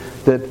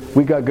that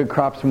we got good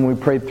crops when we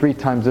prayed 3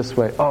 times this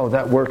way. Oh,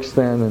 that works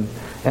then.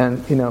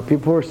 And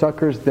people were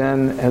suckers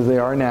then as they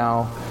are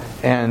now.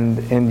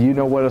 And you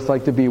know what it's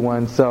like to be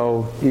one,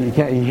 so you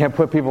can't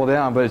put people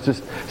down. But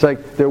it's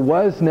like there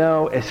was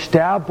no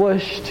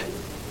established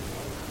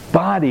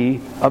body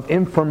of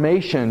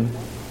information.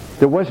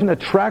 There wasn't a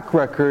track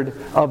record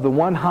of the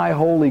one high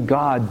holy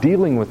God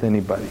dealing with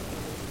anybody.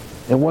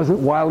 It wasn't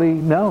widely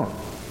known.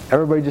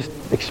 Everybody just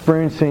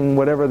experiencing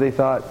whatever they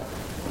thought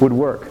would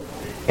work.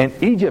 And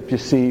Egypt, you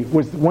see,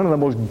 was one of the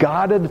most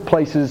guarded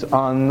places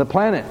on the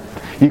planet.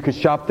 You could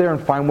shop there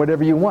and find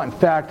whatever you want. In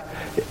fact,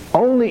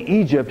 only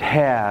Egypt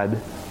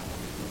had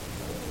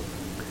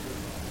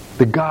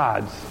the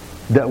gods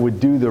that would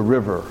do the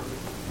river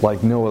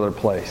like no other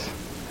place.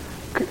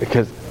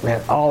 Because,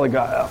 man,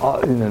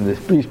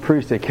 these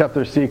priests, they kept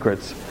their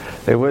secrets.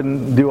 They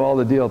wouldn't do all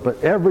the deals.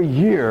 But every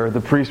year, the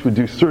priests would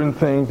do certain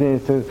things,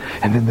 and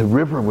then the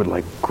river would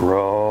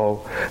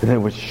grow, and then it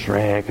would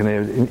shrink.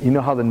 And you know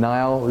how the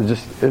Nile,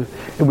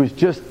 it was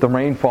just the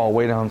rainfall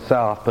way down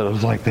south, but it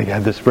was like they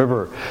had this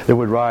river that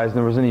would rise, and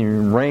there wasn't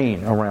even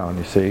rain around,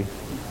 you see.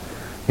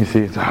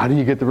 So how do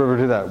you get the river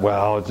to that?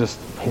 Well, you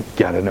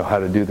got to know how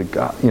to do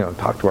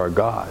talk to our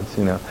gods,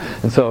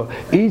 And so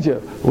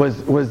Egypt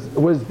was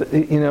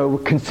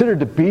considered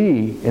to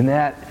be in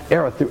that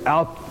era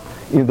throughout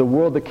the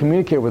world that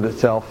communicated with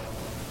itself.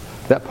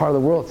 That part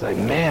of the world, it's like,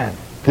 man,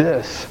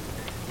 this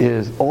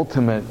is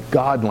ultimate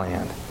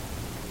Godland.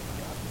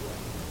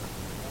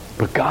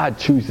 But God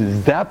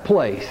chooses that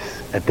place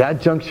at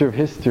that juncture of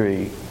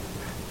history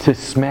to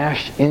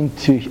smash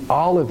into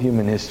all of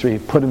human history,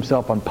 put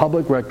himself on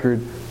public record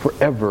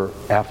forever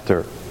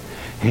after.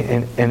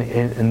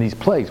 And these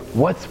plagues,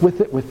 what's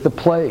with it with the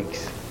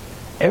plagues?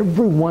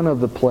 Every one of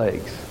the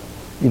plagues,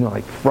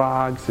 like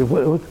frogs,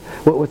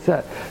 what's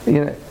that?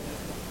 It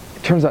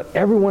turns out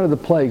every one of the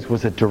plagues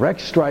was a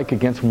direct strike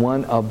against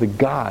one of the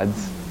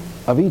gods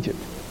of Egypt.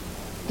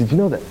 Did you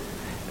know that?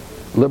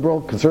 Liberal,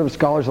 conservative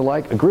scholars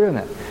alike agree on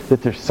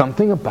that there's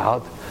something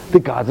about the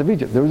gods of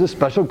Egypt. There was a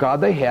special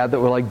god they had that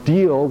would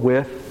deal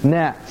with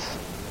gnats.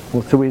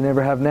 Well, so we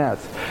never have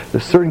gnats.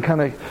 There's certain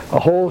a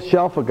whole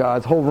shelf of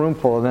gods, whole room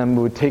full of them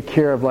would take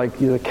care of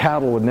the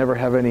cattle would never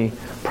have any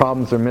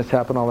problems or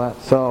mishap and all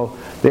that. So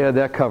they had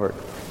that covered.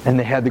 And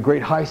they had the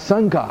great high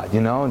sun god,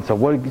 and so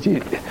what did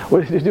you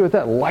do with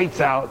that? Lights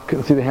out,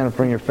 couldn't see the hand in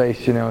front of your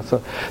face,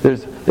 So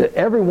there's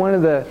every one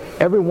of the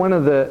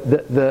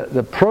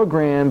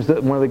programs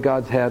that one of the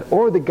gods had,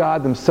 or the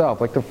god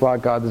themselves, like the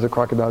frog god, there's a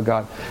crocodile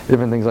god,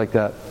 different things like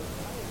that,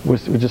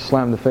 would just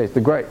slam in the face.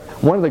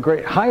 One of the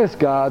great highest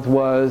gods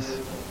was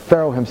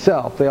Pharaoh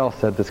himself. They all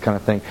said this kind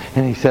of thing,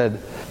 and he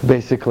said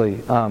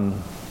basically.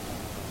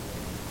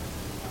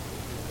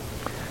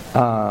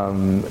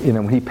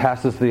 When he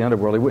passes to the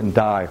underworld, he wouldn't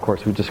die, of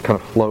course. He would just kind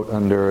of float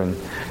under and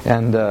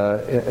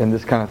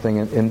this kind of thing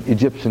in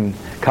Egyptian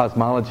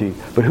cosmology.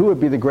 But who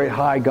would be the great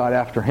high god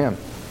after him?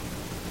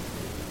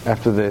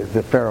 After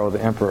the Pharaoh,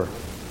 the emperor?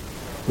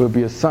 It would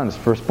be his son, his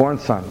firstborn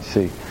son, you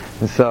see.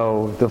 And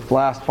so the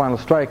last final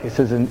strike, it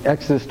says in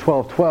Exodus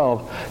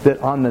 12:12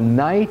 that on the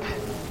night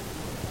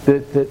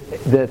that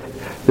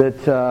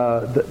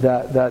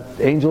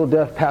angel of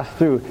death passed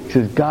through, it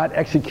says God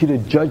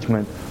executed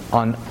judgment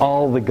on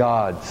all the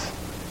gods.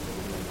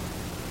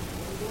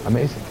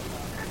 Amazing.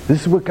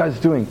 This is what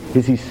God's doing,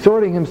 is He's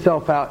sorting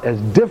Himself out as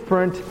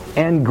different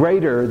and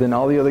greater than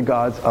all the other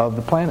gods of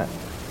the planet.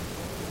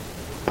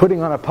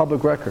 Putting on a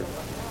public record.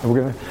 And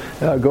we're going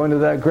to go into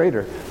that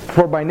greater.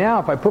 For by now,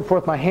 if I put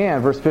forth my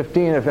hand, verse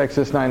 15 of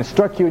Exodus 9, and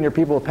struck you and your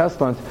people with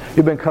pestilence,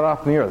 you've been cut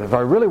off from the earth. If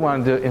I really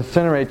wanted to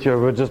incinerate you, I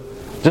would just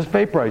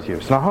vaporize you.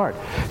 It's not hard.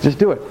 Just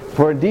do it.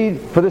 For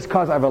indeed, for this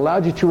cause I've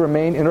allowed you to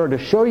remain in order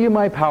to show you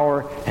my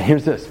power, and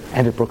here's this,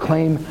 and to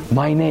proclaim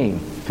my name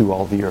through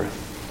all the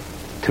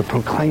earth. To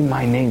proclaim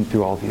my name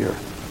through all the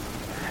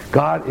earth.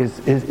 God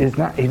is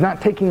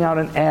not taking out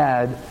an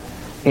ad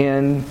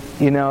in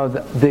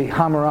the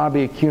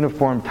Hammurabi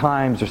Cuneiform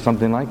Times or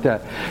something like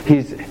that.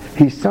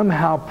 He's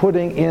somehow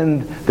putting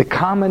in the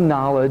common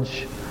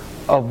knowledge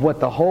of what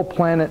the whole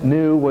planet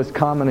knew was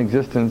common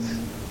existence,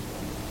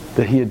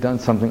 that He had done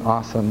something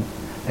awesome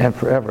and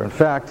forever. In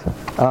fact,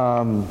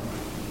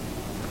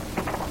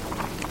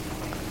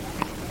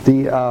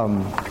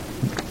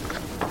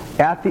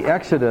 at the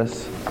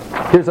Exodus,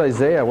 here's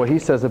Isaiah, what he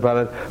says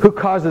about it. Who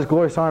caused His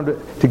glorious arm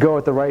to go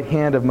at the right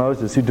hand of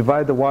Moses, who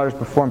divided the waters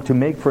before Him to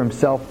make for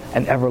Himself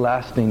an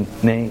everlasting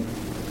name.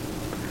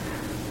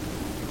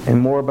 And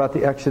more about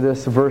the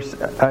Exodus,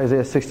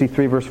 Isaiah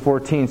 63, verse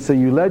 14. So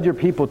you led your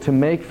people to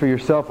make for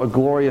yourself a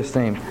glorious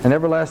name, an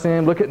everlasting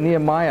name. Look at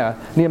Nehemiah.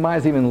 Nehemiah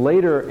is even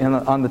later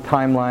on the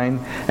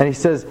timeline. And he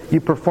says, you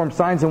performed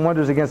signs and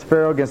wonders against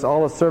Pharaoh, against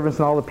all his servants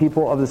and all the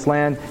people of this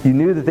land. You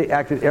knew that they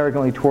acted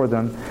arrogantly toward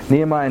them.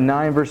 Nehemiah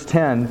 9, verse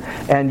 10.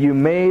 And you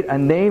made a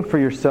name for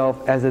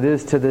yourself as it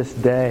is to this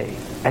day.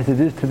 As it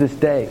is to this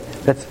day.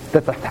 That's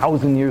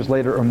 1,000 years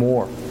later or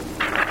more. Is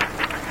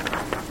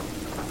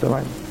that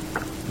right?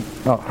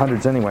 Oh,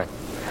 hundreds anyway.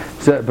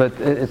 So, but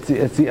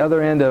it's the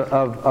other end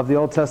of the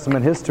Old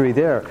Testament history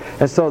there.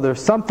 And so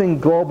there's something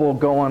global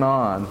going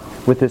on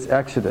with this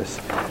Exodus.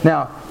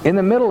 Now, in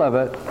the middle of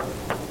it,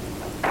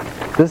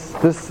 this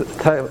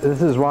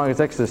is wrong. It's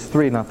Exodus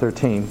 3, not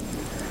 13.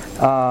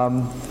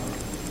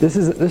 This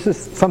is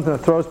something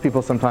that throws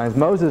people sometimes.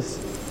 Moses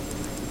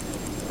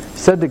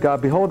said to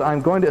God, behold, I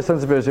am going to the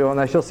sons of Israel,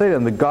 and I shall say to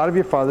them, the God of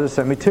your fathers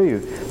sent me to you.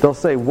 They'll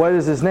say, what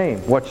is his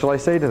name? What shall I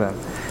say to them?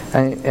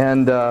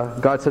 And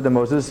God said to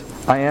Moses,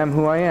 I am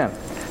who I am.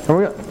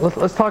 And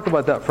let's talk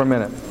about that for a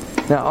minute.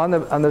 Now,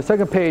 on the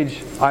second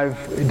page, I've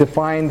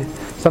defined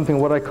something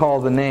what I call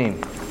the name.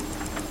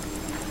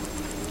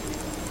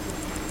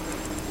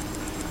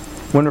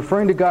 When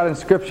referring to God in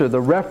Scripture, the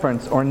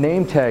reference or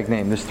name tag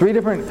name. There's three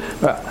different...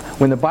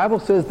 when the Bible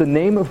says the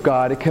name of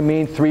God, it can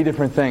mean three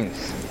different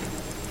things.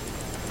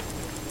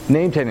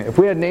 Name tag. If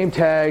we had name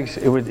tags,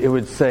 it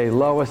would say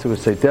Lois, it would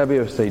say Debbie, it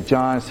would say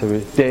John, it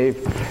would say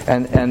Dave,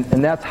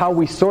 and that's how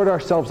we sort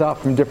ourselves out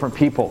from different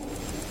people.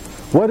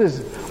 What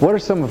are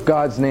some of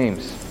God's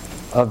names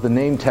of the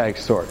name tag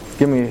sort?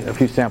 Give me a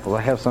few samples.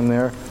 I have some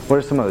there. What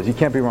are some others? You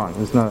can't be wrong.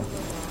 There's no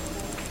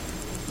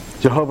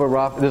Jehovah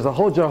Rapha. There's a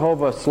whole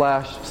Jehovah /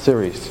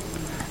 series,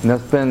 and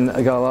that's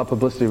got a lot of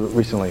publicity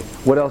recently.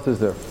 What else is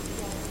there?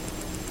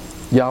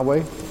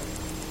 Yahweh.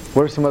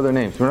 What are some other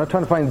names? We're not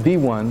trying to find the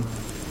one.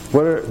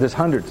 There's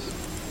hundreds.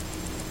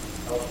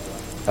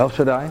 El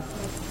Shaddai,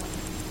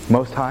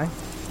 Most High,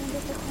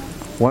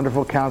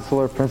 Wonderful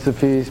Counselor, Prince of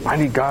Peace,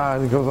 Mighty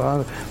God, it goes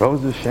on,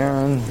 Rose of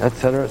Sharon,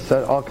 etc.,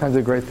 all kinds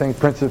of great things,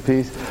 Prince of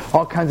Peace,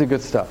 all kinds of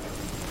good stuff.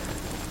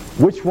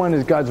 Which one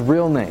is God's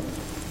real name?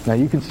 Now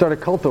you can start a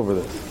cult over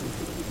this.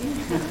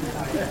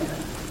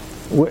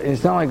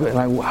 It's not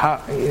like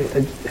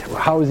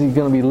how is he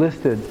going to be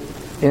listed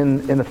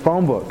in the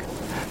phone book?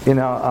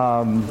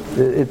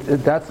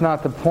 That's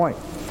not the point.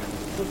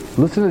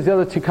 Listen to the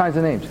other two kinds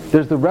of names.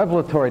 There's the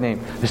revelatory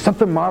name. There's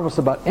something marvelous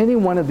about any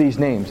one of these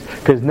names,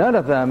 because none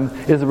of them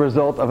is a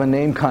result of a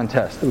name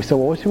contest. We say,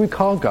 well, what should we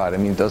call God? I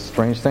mean, he does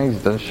strange things.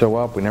 He doesn't show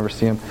up. We never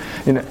see him.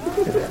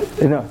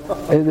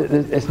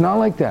 It's not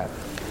like that.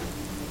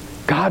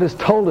 God has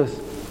told us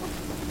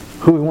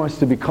who he wants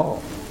to be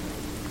called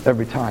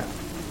every time.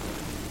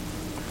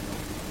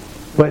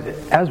 But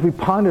as we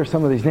ponder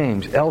some of these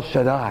names, El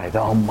Shaddai, the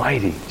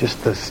Almighty,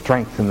 just the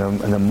strength and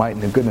the might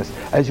and the goodness,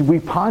 as we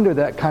ponder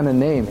that kind of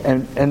name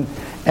and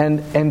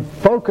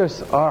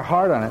focus our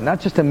heart on it, not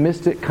just a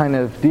mystic kind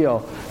of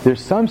deal, there's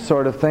some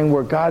sort of thing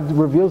where God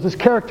reveals his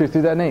character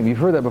through that name. You've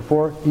heard that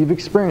before. You've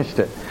experienced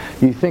it.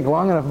 You think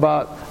long enough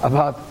about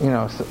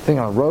thinking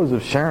of Rose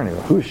of Sharon. You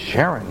go, who's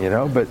Sharon?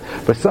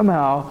 But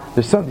somehow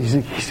there's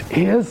something.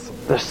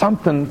 There's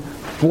something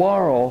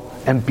floral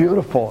and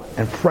beautiful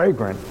and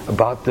fragrant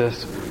about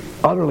this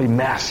utterly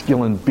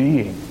masculine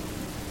being,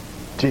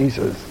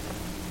 Jesus,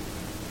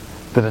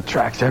 that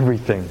attracts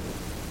everything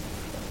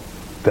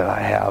that I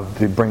have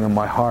to bring in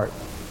my heart.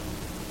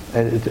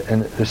 And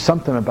there's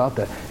something about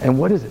that. And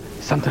what is it?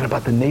 Something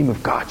about the name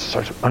of God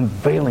starts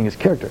unveiling his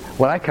character.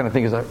 What I kind of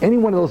think is that any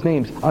one of those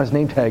names on his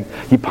name tag,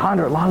 you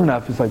ponder it long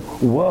enough, it's like,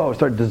 whoa, it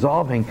starts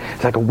dissolving.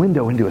 It's like a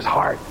window into his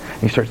heart.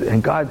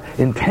 And God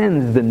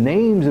intends the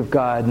names of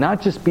God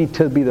not just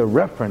to be the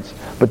reference,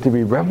 but to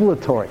be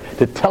revelatory,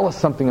 to tell us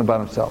something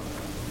about himself.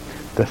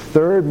 The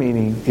third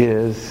meaning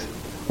is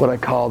what I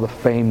call the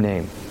fame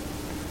name.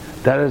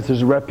 That is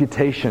his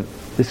reputation.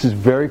 This is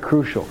very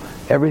crucial.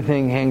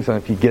 Everything hangs on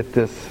if you get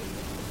this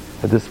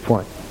at this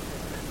point.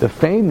 The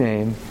fame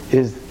name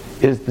is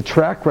the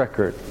track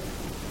record,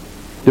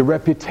 the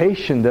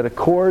reputation that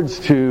accords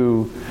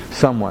to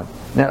someone.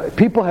 Now,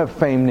 people have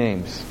fame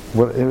names.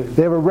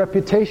 They have a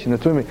reputation.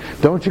 That's what I mean.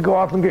 Don't you go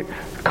off and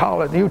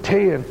call it UT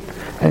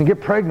and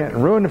get pregnant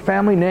and ruin the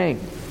family name.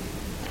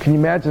 Can you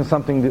imagine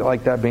something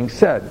like that being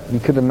said? You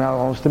could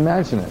almost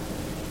imagine it.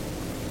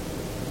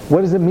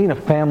 What does it mean, a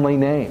family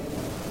name?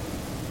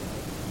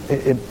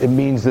 It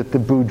means that the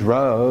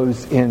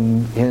Boudreaux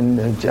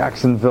in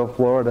Jacksonville,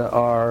 Florida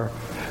are,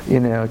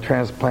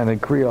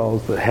 transplanted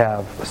Creoles that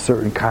have a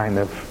certain kind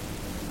of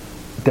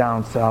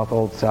down south,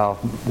 old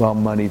south,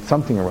 well-moneyed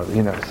something or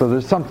other, So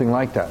there's something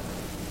like that.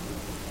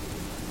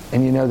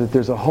 And you know that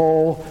there's a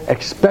whole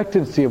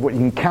expectancy of what you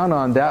can count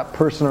on that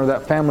person or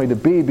that family to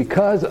be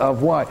because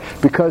of what?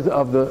 Because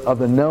of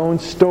the known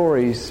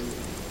stories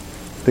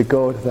that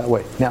go that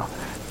way. Now,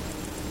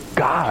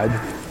 God,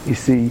 you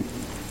see,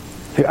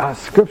 throughout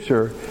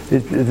Scripture,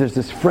 there's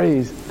this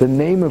phrase, the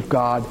name of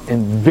God,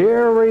 and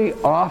very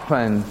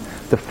often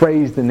the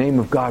phrase, the name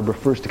of God,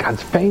 refers to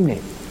God's fame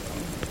name.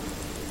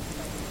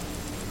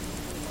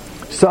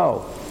 So,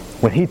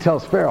 when he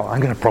tells Pharaoh, I'm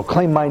going to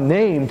proclaim my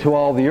name to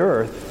all the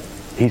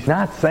earth, he's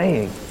not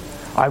saying,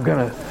 I'm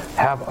going to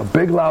have a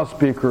big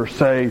loudspeaker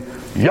say,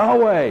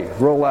 Yahweh,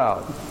 real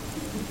loud.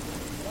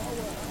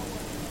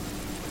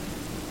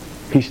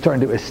 He's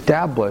starting to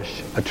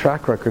establish a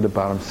track record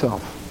about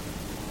himself.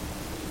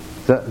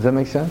 Does that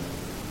make sense?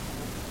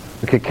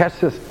 Okay, catch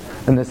this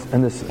in this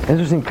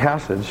interesting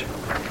passage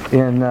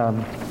in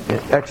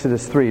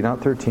Exodus 3,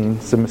 not 13.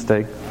 It's a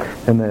mistake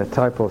in the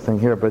typo thing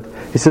here. But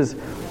he says,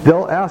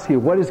 they'll ask you,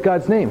 what is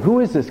God's name? Who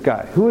is this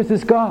guy? Who is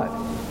this God?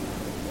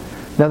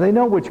 Now they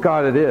know which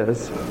God it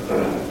is,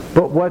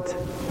 but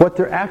what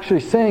they're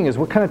actually saying is,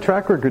 what kind of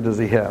track record does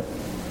he have?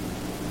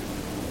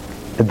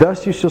 And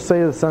thus you shall say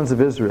to the sons of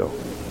Israel.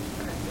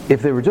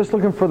 If they were just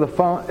looking for the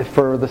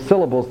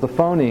syllables, the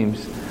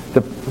phonemes,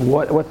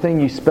 what thing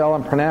you spell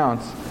and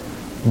pronounce,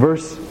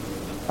 verse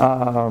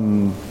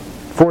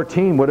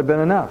 14 would have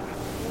been enough.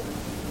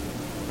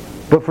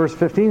 But verse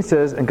 15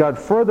 says, and God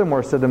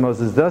furthermore said to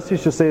Moses, thus you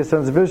shall say to the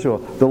sons of Israel,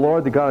 the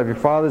Lord, the God of your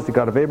fathers, the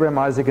God of Abraham,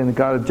 Isaac, and the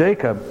God of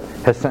Jacob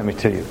has sent me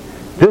to you.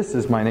 This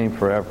is my name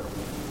forever.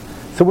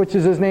 So which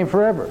is his name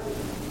forever?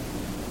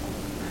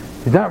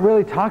 He's not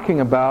really talking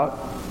about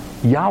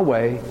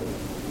Yahweh,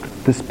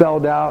 the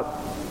spelled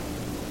out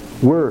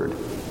word,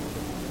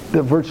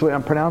 the virtually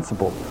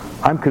unpronounceable.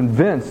 I'm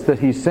convinced that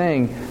he's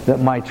saying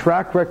that my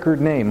track record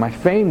name, my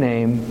fame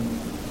name,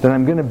 that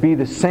I'm going to be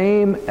the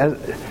same as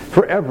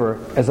forever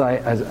as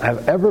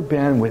I've ever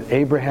been with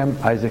Abraham,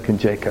 Isaac, and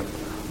Jacob.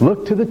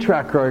 Look to the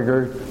track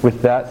record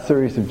with that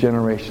series of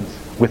generations,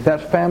 with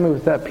that family,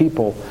 with that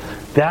people.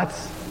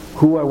 That's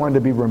who I want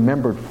to be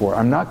remembered for.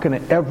 I'm not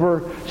going to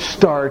ever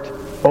start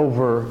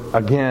over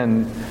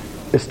again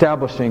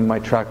establishing my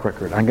track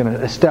record. I'm going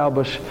to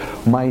establish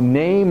my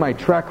name, my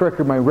track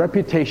record, my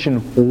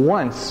reputation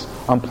once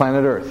on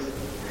planet Earth.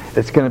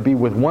 It's going to be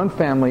with one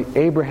family,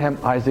 Abraham,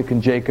 Isaac,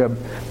 and Jacob.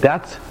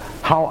 That's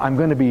how I'm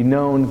going to be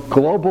known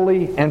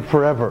globally and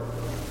forever.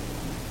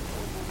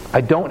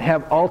 I don't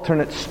have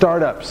alternate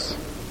startups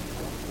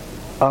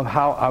of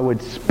how I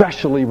would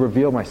specially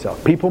reveal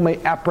myself. People may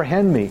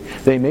apprehend me.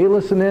 They may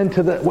listen in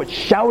to what's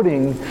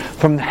shouting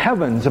from the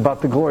heavens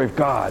about the glory of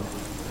God.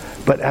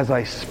 But as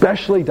I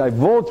specially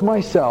divulge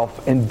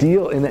myself and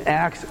deal in the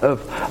acts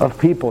of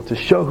people to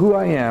show who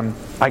I am,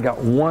 I got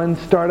one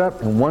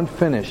startup and one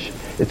finish.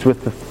 It's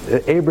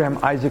with Abraham,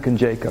 Isaac, and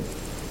Jacob.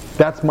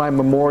 That's my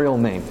memorial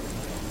name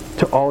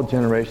to all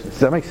generations. Does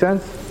that make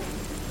sense?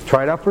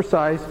 Try it out for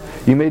size.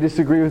 You may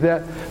disagree with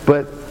that,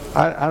 but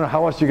I don't know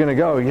how else you're going to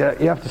go.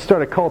 You have to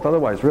start a cult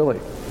otherwise, really.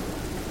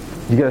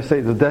 You got to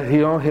say that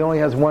he only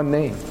has one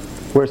name,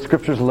 where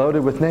Scripture's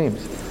loaded with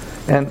names.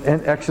 And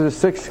Exodus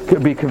 6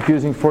 could be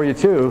confusing for you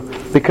too,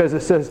 because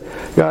it says,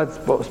 God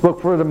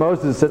spoke further to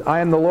Moses and said, I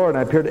am the Lord, and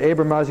I appeared to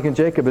Abraham, Isaac, and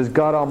Jacob as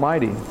God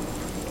Almighty.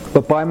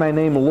 But by my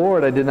name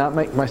Lord I did not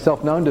make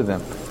myself known to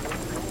them.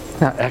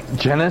 Now,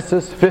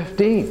 Genesis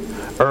 15,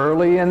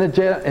 early in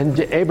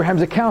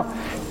Abraham's account,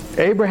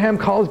 Abraham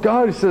calls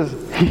God,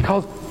 he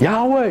calls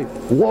Yahweh,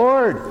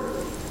 Lord.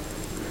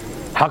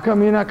 How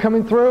come you're not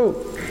coming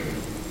through?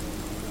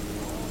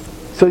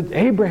 So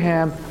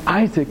Abraham,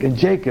 Isaac, and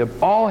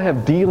Jacob all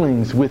have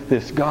dealings with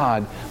this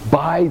God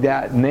by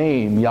that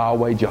name,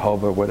 Yahweh,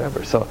 Jehovah,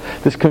 whatever. So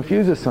this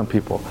confuses some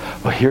people.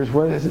 Well, here's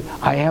what it is.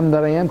 I am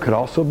that I am could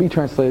also be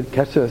translated,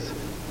 catch this,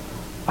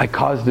 I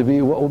cause to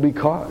be what will be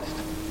caused.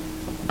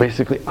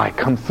 Basically, I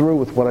come through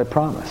with what I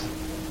promise.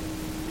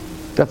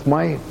 That's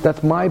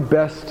my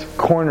best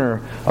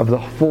corner of the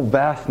full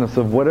vastness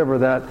of whatever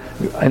that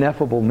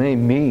ineffable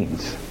name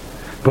means.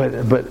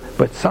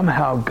 But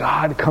somehow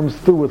God comes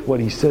through with what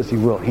He says He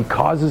will. He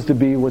causes to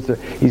be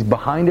He's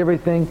behind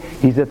everything.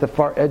 He's at the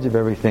far edge of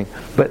everything.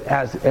 But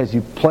as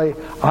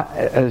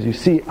you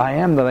see, I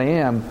am that I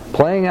am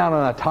playing out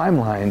on a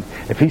timeline.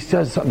 If He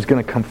says something's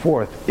going to come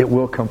forth, it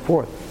will come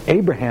forth.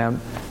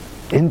 Abraham,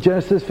 in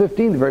Genesis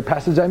 15, the very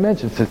passage I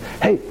mentioned, says,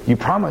 "Hey, you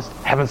promised,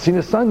 haven't seen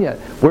a son yet.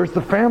 Where's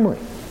the family?"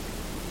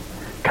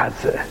 God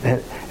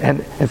said,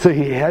 and so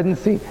he hadn't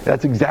seen.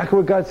 That's exactly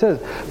what God says.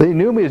 They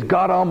knew me as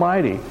God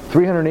Almighty.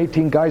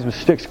 318 guys with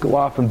sticks go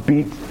off and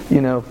beat,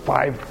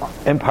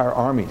 5 empire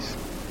armies.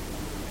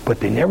 But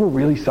they never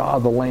really saw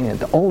the land.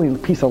 The only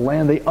piece of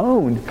land they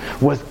owned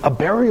was a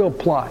burial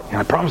plot. And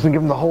I promised to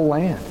give them the whole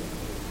land.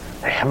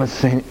 They haven't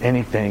seen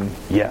anything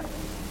yet.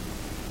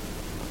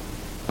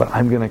 But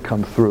I'm going to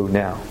come through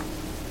now.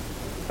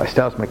 I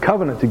established my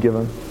covenant to give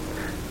them.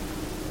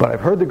 But I've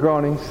heard the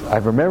groanings.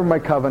 I've remembered my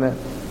covenant.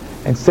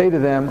 And say to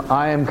them,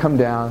 I am come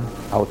down,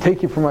 I will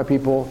take you from my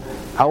people,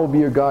 I will be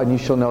your God, and you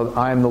shall know that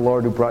I am the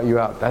Lord who brought you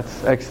out.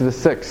 That's Exodus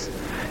 6.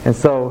 And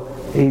so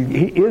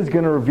he is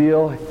going to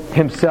reveal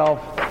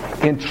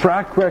Himself in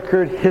track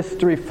record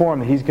history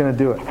form that He's going to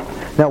do it.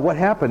 Now what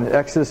happened in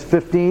Exodus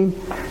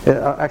 15,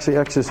 actually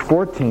Exodus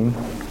 14,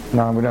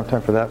 no, we don't have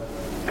time for that.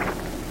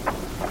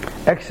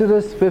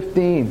 Exodus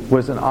 15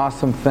 was an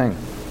awesome thing.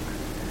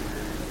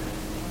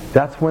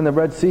 That's when the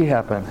Red Sea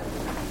happened.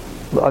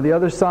 on the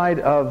other side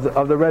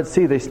of the Red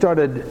Sea, they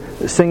started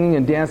singing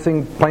and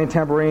dancing, playing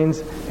tambourines.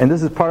 And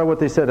this is part of what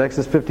they said,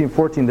 Exodus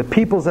 15:14. The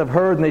peoples have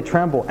heard and they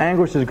tremble.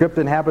 Anguish has gripped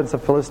the inhabitants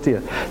of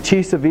Philistia.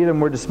 Chiefs of Edom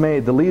were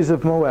dismayed. The leaves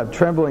of Moab,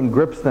 trembling,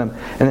 grips them.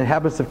 And the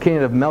inhabitants of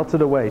Canaan have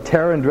melted away.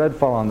 Terror and dread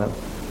fall on them.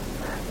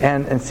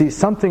 And see,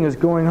 something is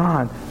going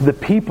on. The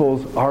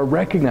peoples are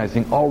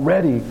recognizing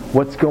already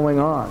what's going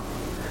on.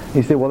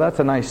 You say, well, that's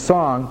a nice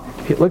song.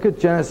 Look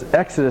at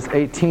Exodus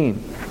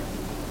 18.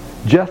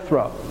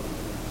 Jethro.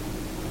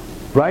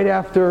 Right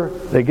after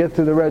they get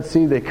through the Red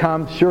Sea, they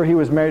come. Sure, he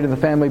was married to the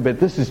family, but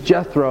this is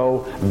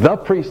Jethro, the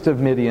priest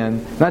of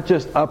Midian, not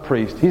just a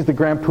priest. He's the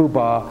grand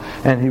poobah,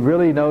 and he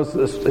really knows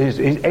this.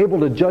 He's able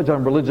to judge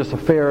on religious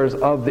affairs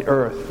of the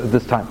earth at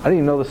this time. I didn't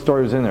even know the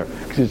story was in there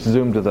because he's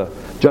zoomed to the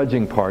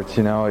judging parts.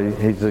 He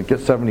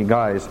gets 70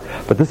 guys.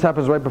 But this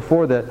happens right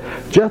before that.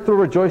 Jethro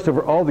rejoiced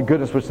over all the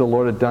goodness which the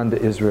Lord had done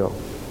to Israel.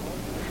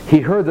 He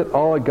heard that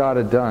all that God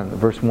had done,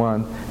 verse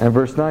 1. And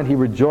verse 9, he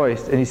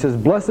rejoiced. And he says,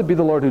 blessed be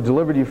the Lord who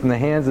delivered you from the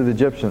hands of the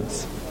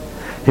Egyptians.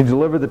 He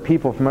delivered the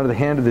people from under the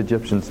hand of the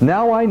Egyptians.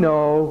 Now I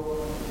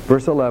know,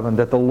 verse 11,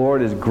 that the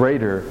Lord is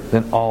greater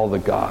than all the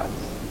gods.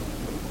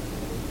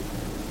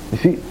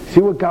 You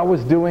see what God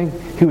was doing?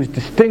 He was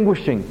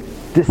distinguishing,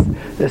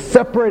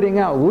 separating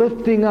out,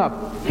 lifting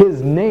up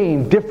His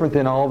name different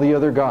than all the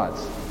other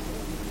gods.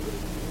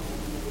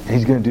 And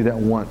He's going to do that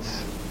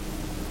once.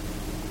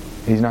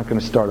 He's not going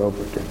to start over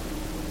again.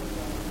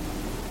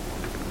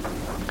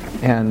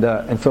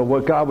 And so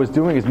what God was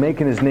doing is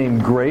making His name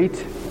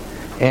great,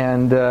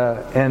 and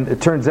it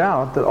turns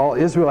out that all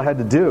Israel had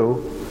to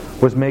do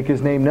was make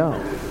His name known.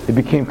 It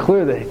became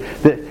clear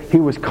that He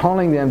was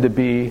calling them to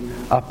be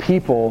a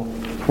people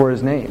for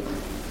His name,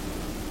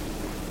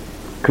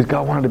 because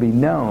God wanted to be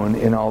known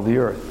in all the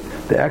earth.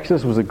 The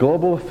Exodus was a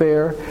global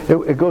affair.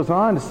 It goes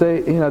on to say,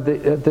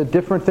 the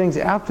different things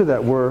after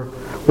that were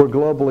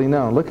globally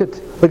known. Look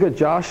at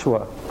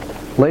Joshua.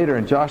 Later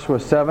in Joshua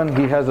 7,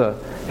 he has a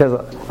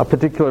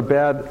particular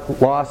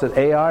bad loss at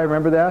Ai.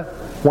 Remember that?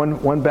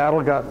 One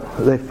battle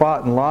they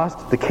fought and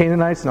lost. The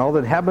Canaanites and all the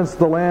inhabitants of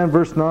the land.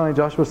 Verse 9,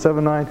 Joshua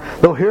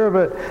 7:9. They'll hear of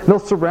it and they'll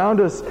surround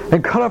us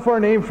and cut off our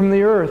name from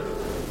the earth.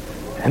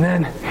 And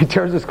then he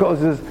tears his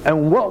clothes and says,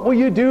 and what will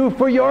you do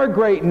for your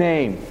great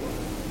name?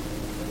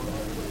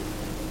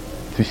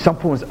 See,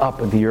 something was up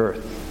in the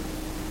earth.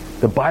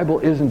 The Bible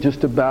isn't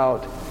just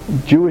about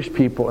Jewish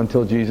people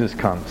until Jesus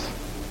comes.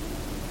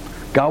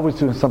 God was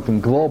doing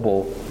something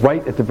global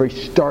right at the very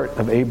start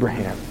of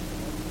Abraham.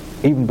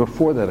 Even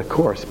before that, of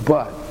course.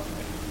 But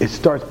it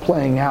starts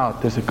playing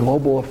out. There's a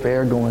global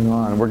affair going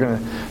on. We're going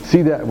to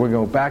see that. We're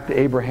going to go back to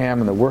Abraham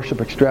and the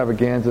worship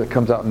extravaganza that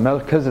comes out in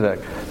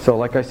Melchizedek. So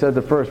like I said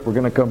we're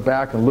going to come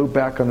back and loop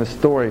back on this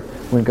story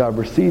when God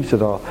receives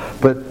it all.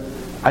 But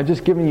I'm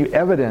just giving you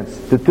evidence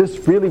that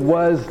this really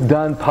was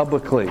done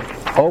publicly,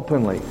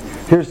 openly.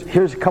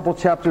 Here's a couple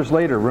chapters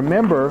later.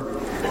 Remember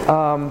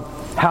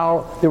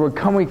how they were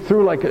coming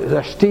through like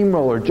a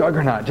steamroller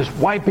juggernaut, just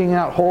wiping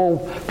out whole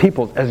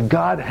peoples, as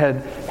God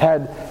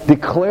had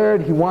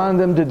declared He wanted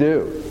them to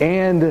do.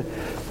 And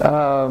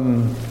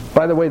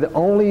by the way, the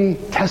only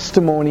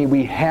testimony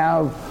we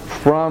have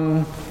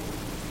from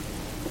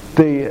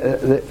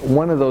the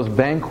one of those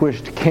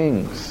vanquished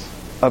kings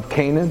of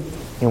Canaan,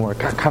 we're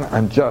kind of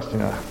unjust,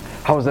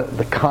 how is that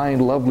the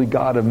kind, lovely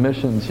God of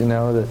missions,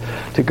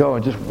 to go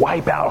and just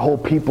wipe out whole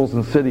peoples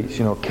and cities,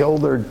 kill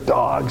their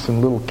dogs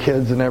and little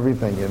kids and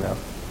everything,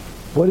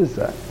 What is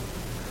that?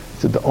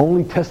 So the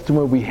only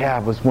testimony we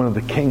have was one of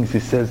the kings who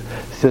says,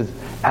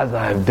 as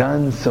I have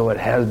done, so it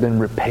has been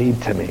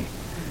repaid to me.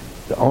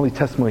 The only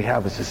testimony we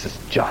have is this is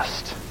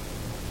just.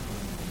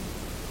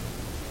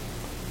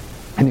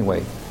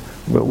 Anyway,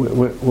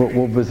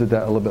 we'll visit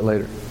that a little bit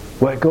later.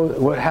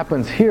 What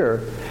happens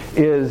here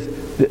is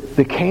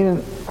the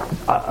Canaan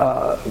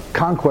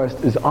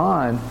conquest is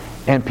on,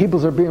 and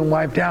peoples are being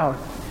wiped out,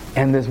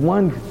 and there's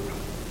one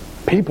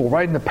people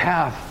right in the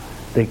path.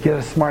 They get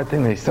a smart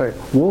thing. They say,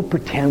 we'll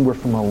pretend we're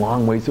from a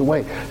long ways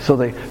away. So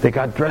they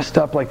got dressed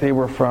up like they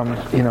were from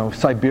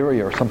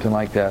Siberia or something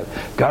like that.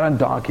 Got on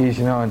donkeys,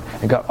 and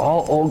got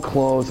all old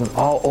clothes and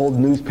all old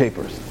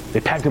newspapers. They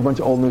packed a bunch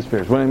of old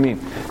newspapers. What do I mean?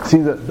 See,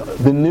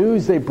 the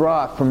news they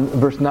brought from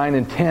verse 9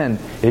 and 10,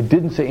 it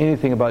didn't say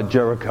anything about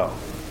Jericho.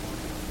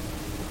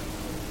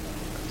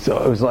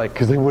 So it was like,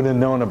 because they wouldn't have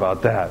known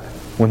about that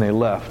when they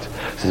left.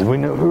 It says, we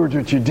heard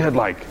what you did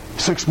like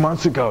 6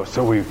 months ago,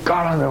 so we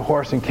got on the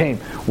horse and came.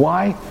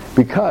 Why?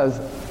 Because,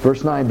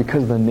 verse 9,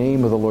 because of the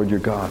name of the Lord your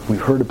God. We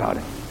heard about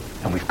Him,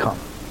 and we've come.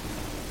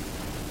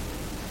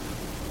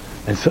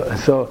 And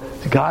so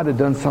God had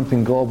done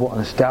something global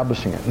in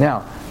establishing it.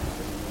 Now,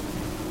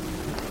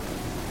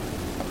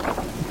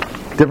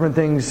 different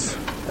things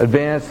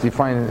advanced. You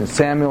find in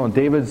Samuel and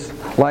David's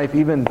life,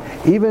 even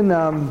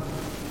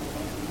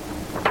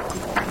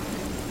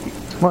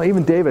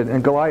David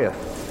and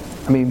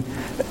Goliath. I mean,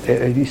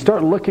 you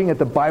start looking at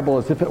the Bible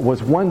as if it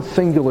was one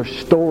singular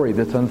story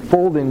that's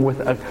unfolding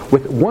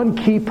with one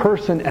key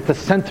person at the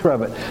center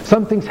of it.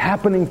 Something's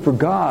happening for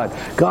God.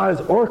 God is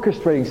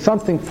orchestrating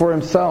something for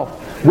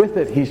himself. With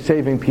it, he's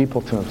saving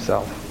people to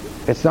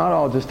himself. It's not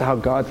all just how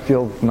God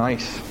feels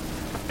nice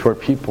toward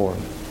people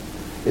and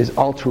is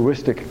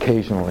altruistic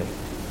occasionally.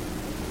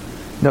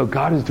 No,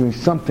 God is doing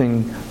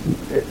something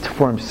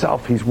for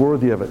himself. He's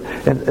worthy of it.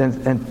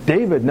 And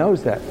David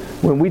knows that.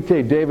 When we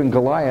take David and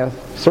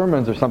Goliath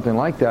sermons or something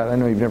like that, I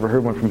know you've never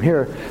heard one from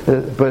here,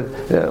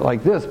 but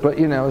like this, but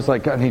it's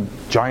like, got any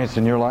giants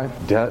in your life?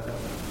 Debt,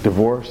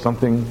 divorce,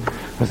 something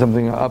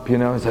up,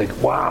 it's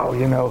like, wow,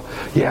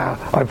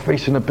 yeah, I'm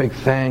facing a big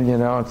thing,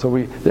 and so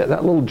that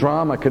little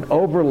drama can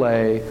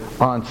overlay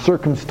on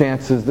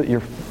circumstances that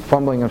you're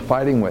fumbling and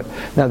fighting with.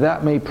 Now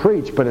that may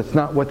preach, but it's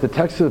not what the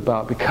text is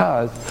about,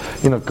 because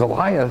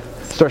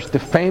Goliath starts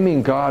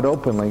defaming God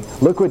openly.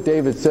 Look what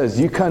David says: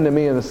 you come to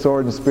me in the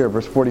sword and spear,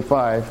 verse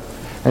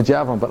 45, and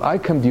javelin, but I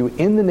come to you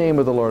in the name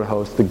of the Lord of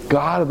hosts, the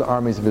God of the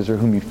armies of Israel,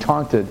 whom you've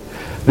taunted.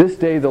 This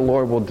day the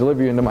Lord will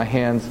deliver you into my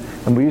hands.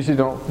 And we usually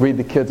don't read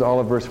the kids all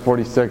of verse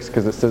 46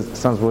 because it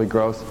sounds really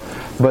gross.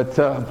 But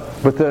the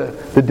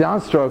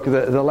downstroke,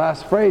 the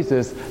last phrase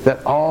is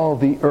that all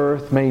the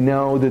earth may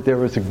know that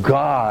there is a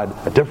God,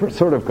 a different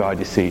sort of God,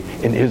 you see,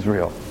 in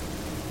Israel.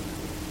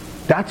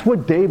 That's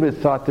what David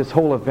thought this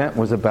whole event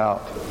was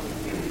about.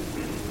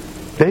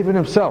 David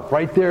himself,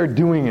 right there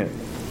doing it.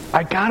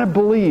 I gotta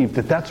believe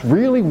that that's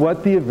really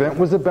what the event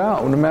was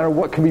about, no matter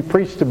what can be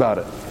preached about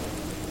it.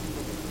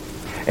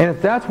 And if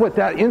that's what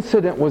that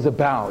incident was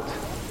about,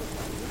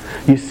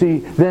 you see,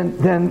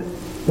 then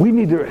we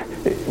need to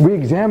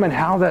re-examine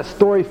how that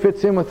story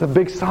fits in with the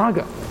big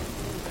saga.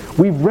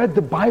 We've read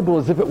the Bible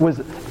as if it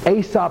was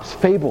Aesop's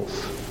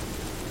fables.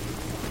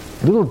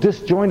 A little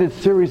disjointed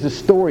series of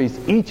stories,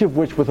 each of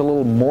which with a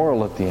little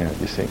moral at the end,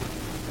 you see.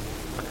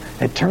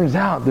 It turns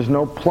out there's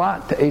no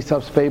plot to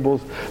Aesop's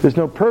fables. There's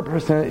no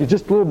purpose in it. It's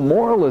just a little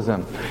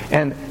moralism.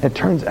 And it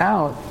turns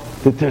out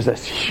that there's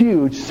this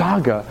huge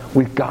saga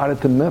with God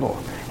at the middle.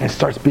 And it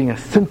starts being a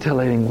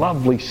scintillating,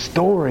 lovely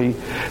story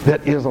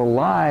that is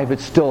alive.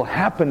 It's still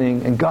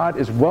happening. And God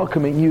is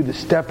welcoming you to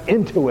step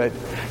into it,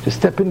 to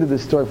step into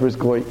this story for His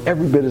glory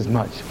every bit as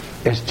much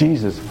as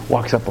Jesus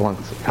walks up along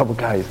a couple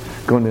guys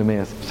going to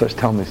Emmaus and starts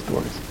telling these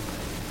stories.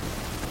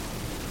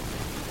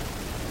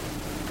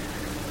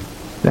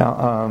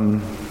 Now,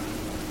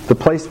 the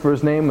place for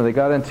His name, when they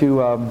got into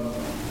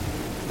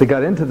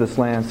this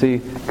land, see,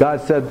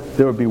 God said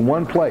there would be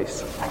one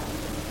place.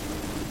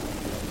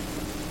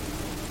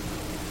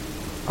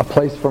 A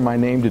place for my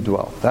name to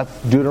dwell. That's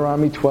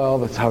Deuteronomy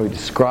 12. That's how He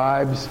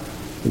describes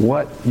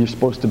what you're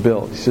supposed to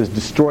build. He says,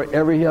 destroy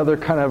every other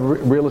kind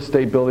of real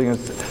estate building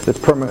that's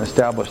permanently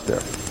established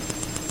there.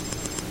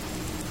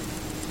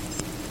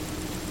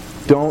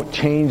 Don't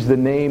change the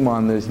name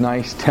on these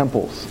nice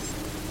temples.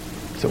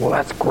 So, well,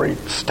 that's great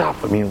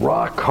stuff. I mean,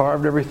 rock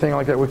carved, everything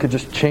like that. We could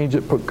just change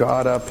it, put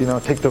God up,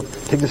 take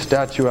the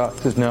statue out. It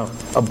says no,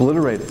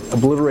 obliterate it.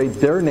 Obliterate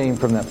their name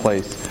from that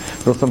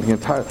place. Build something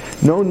entirely.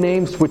 No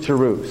name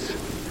switcheroos.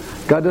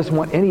 God doesn't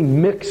want any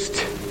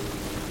mixed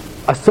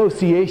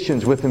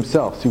associations with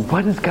Himself. See,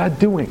 what is God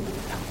doing?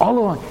 All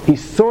along,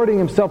 He's sorting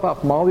Himself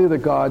out from all the other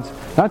gods,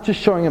 not just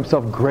showing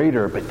Himself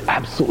greater, but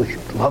absolutely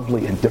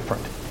lovely and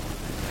different.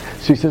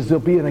 So He says there'll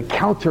be an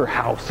encounter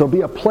house. There'll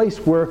be a place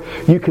where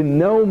you can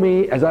know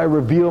Me as I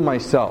reveal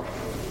Myself.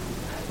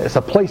 It's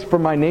a place for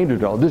my name to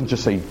dwell. It doesn't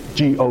just say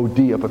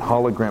G-O-D up in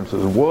holograms. It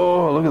says,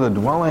 whoa, look at the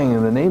dwelling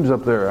and the name's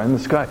up there in the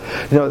sky.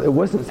 It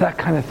wasn't that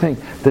kind of thing.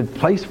 The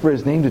place for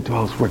His name to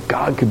dwell is where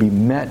God could be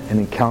met and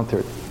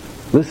encountered.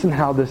 Listen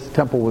how this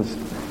temple was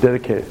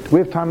dedicated. Do we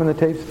have time on the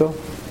tape still?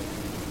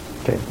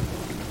 Okay.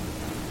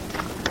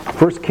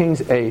 1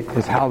 Kings 8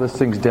 is how this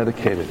thing's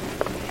dedicated.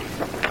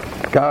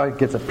 God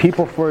gets a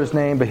people for His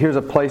name, but here's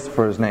a place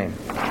for His name.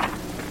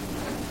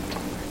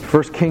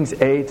 1 Kings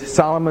 8,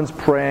 Solomon's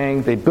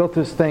praying. They built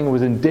this thing. It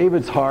was in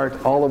David's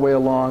heart all the way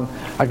along.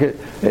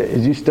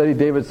 As you study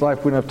David's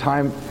life, we don't have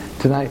time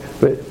tonight,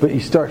 but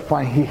you start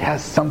finding he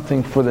has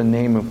something for the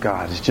name of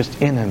God. It's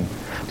just in him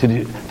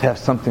to have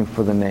something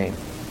for the name.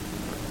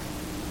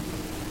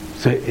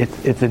 So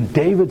it's in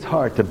David's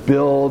heart to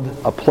build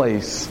a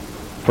place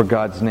for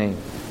God's name.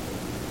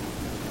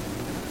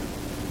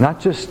 Not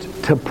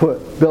just to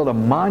build a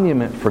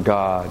monument for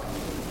God.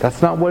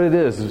 That's not what it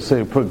is. To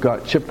say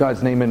chip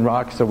God's name in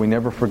rock so we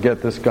never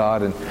forget this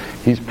God and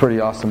He's a pretty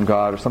awesome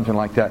God or something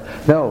like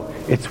that. No,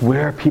 it's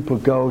where people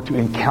go to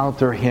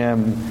encounter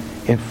Him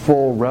in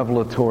full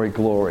revelatory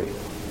glory.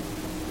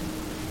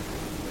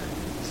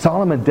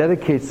 Solomon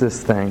dedicates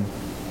this thing,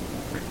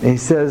 and he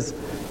says,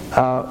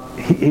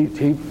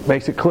 he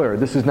makes it clear.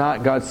 This is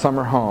not God's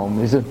summer home.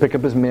 He doesn't pick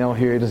up his mail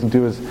here. He doesn't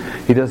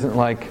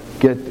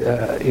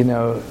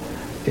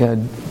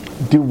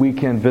do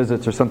weekend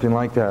visits or something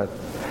like that.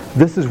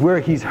 This is where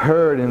He's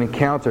heard and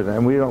encountered,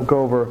 and we don't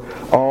go over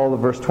all the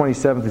verse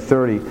 27 to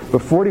 30.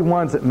 But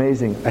 41 is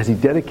amazing as He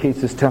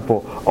dedicates this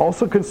temple.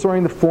 Also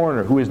concerning the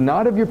foreigner, who is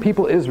not of your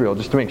people Israel,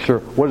 just to make sure,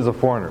 what is a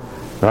foreigner?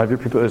 I'll have your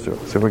people Israel.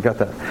 So we got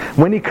that.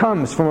 When he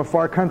comes from a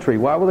far country,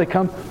 why will they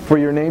come? For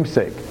your name's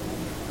sake.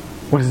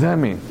 What does that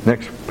mean?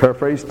 Next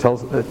parenthesis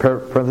tells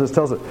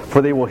it.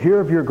 For they will hear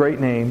of your great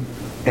name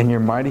and your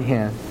mighty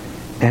hand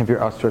and of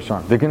your outstretched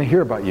arm. They're going to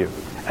hear about you,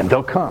 and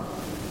they'll come.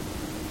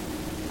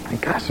 And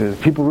gosh, did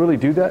people really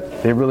do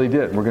that? They really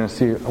did. We're going to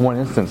see one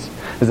instance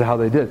as to how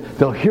they did.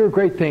 They'll hear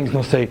great things and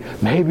they'll say,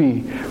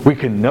 maybe we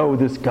can know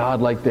this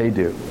God like they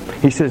do.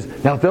 He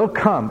says, now they'll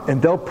come and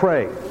they'll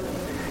pray.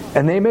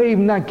 And they may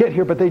even not get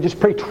here, but they just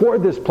pray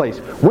toward this place.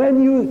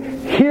 When you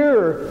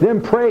hear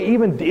them pray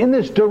even in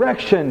this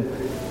direction,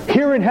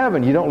 here in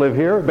heaven, you don't live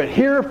here, but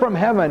here from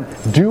heaven,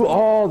 do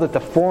all that the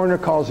foreigner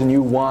calls in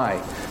you.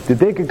 Why? That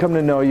they could come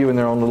to know you in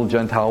their own little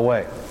Gentile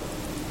way.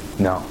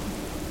 No.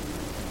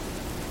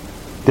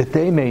 That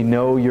they may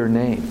know your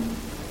name.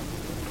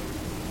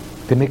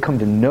 They may come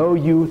to know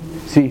you.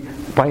 See,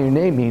 by your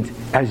name means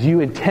as you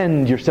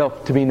intend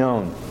yourself to be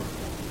known.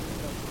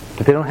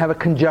 But they don't have a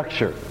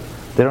conjecture.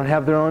 They don't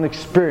have their own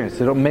experience.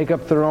 They don't make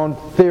up their own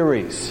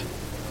theories.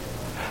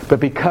 But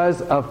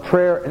because of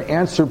prayer and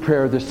answered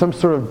prayer, there's some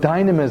sort of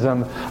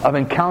dynamism of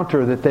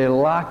encounter that they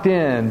locked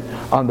in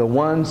on the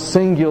one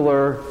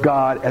singular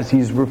God as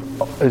He's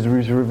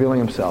revealing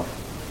Himself.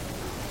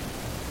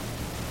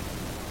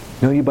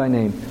 Know you by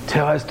name.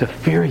 Tell us to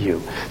fear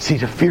you. See,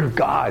 to fear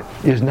God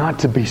is not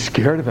to be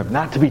scared of Him,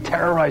 not to be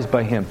terrorized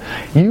by Him.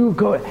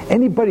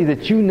 Anybody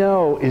that you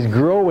know is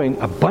growing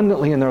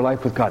abundantly in their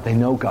life with God. They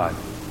know God.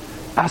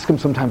 Ask them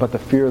sometime about the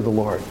fear of the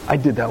Lord. I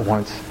did that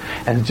once,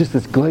 and just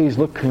this glazed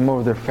look came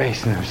over their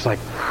face, and it was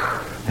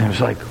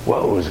like,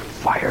 whoa, it was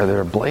fire.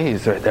 They're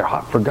ablaze. They're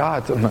hot for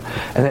God. And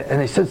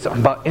they said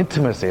something about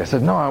intimacy. I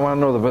said, no, I want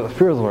to know about the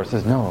fear of the Lord. It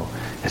says, no,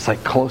 it's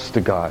like close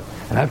to God.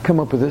 And I've come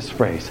up with this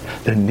phrase: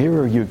 the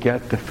nearer you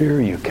get, the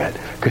fearer you get,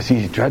 because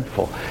He's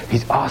dreadful.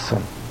 He's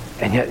awesome,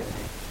 and yet,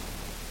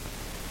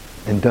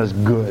 and does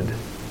good,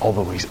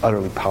 although He's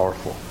utterly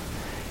powerful.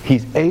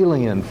 He's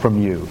alien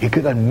from you. He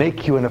could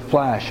unmake you in a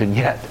flash, and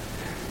yet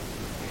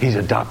He's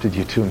adopted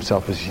you to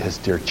Himself as His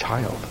dear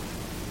child.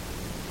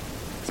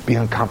 It's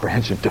beyond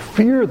comprehension. To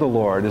fear the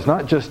Lord is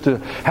not just to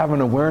have an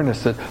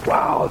awareness that,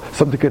 wow,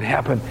 something could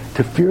happen.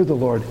 To fear the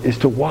Lord is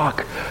to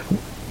walk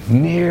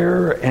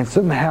near and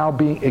somehow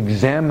being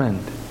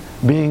examined,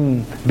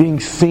 being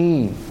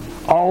seen.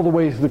 All the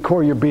way to the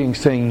core, you're being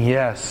saying,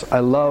 yes, I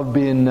love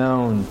being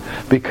known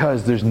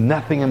because there's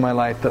nothing in my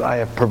life that I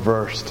have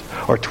perversed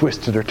or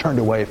twisted or turned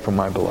away from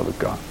my beloved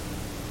God.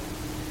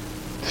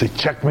 Say,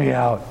 check me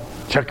out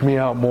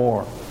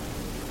more,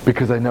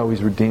 because I know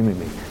He's redeeming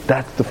me.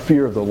 That's the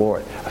fear of the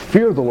Lord. A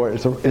fear of the Lord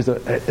is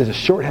a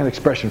shorthand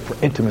expression for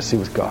intimacy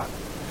with God.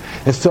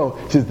 And so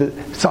it says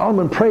that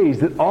Solomon prays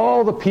that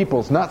all the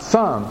peoples, not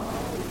some,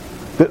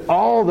 that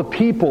all the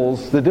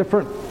peoples, the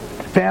different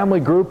family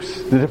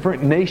groups, the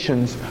different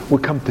nations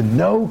would come to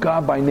know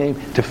God by name,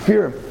 to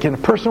fear Him, get a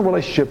personal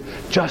relationship,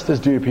 just as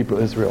do your people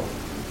of Israel.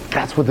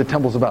 That's what the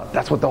temple's about.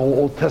 That's what the whole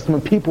Old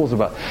Testament people is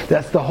about.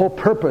 That's the whole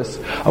purpose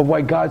of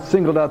why God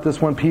singled out this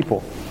one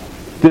people.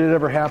 Did it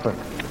ever happen?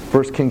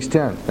 1 Kings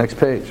 10, next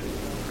page.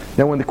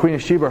 Now when the Queen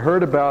of Sheba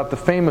heard about the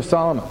fame of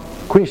Solomon,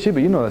 Queen of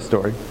Sheba, you know that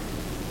story.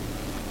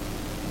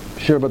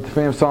 Share about the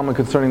fame of Solomon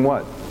concerning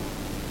what?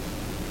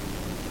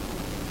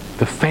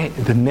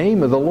 The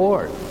name of the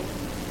Lord.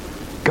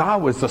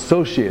 God was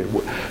associated.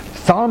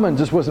 Solomon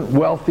just wasn't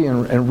wealthy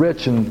and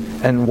rich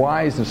and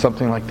wise and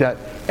something like that.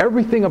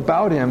 Everything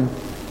about him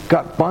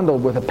got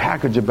bundled with a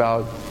package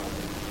about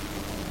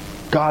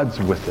God's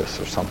with us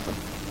or something.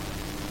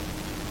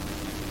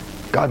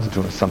 God's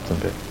doing something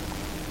big.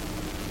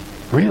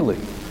 Really.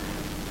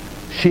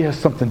 She has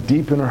something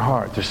deep in her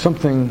heart. There's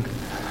something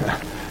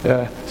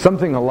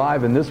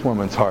alive in this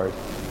woman's heart.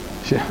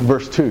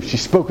 Verse 2, she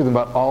spoke with him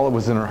about all that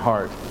was in her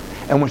heart.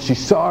 And when she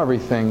saw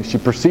everything, she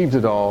perceived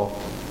it all.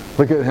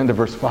 Look at the end of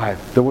verse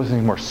 5. There wasn't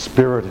any more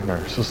spirit in her.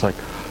 It's just like,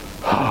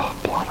 oh,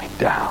 blow me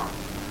down.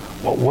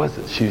 What was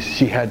it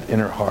she had in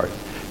her heart?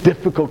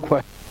 Difficult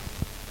question.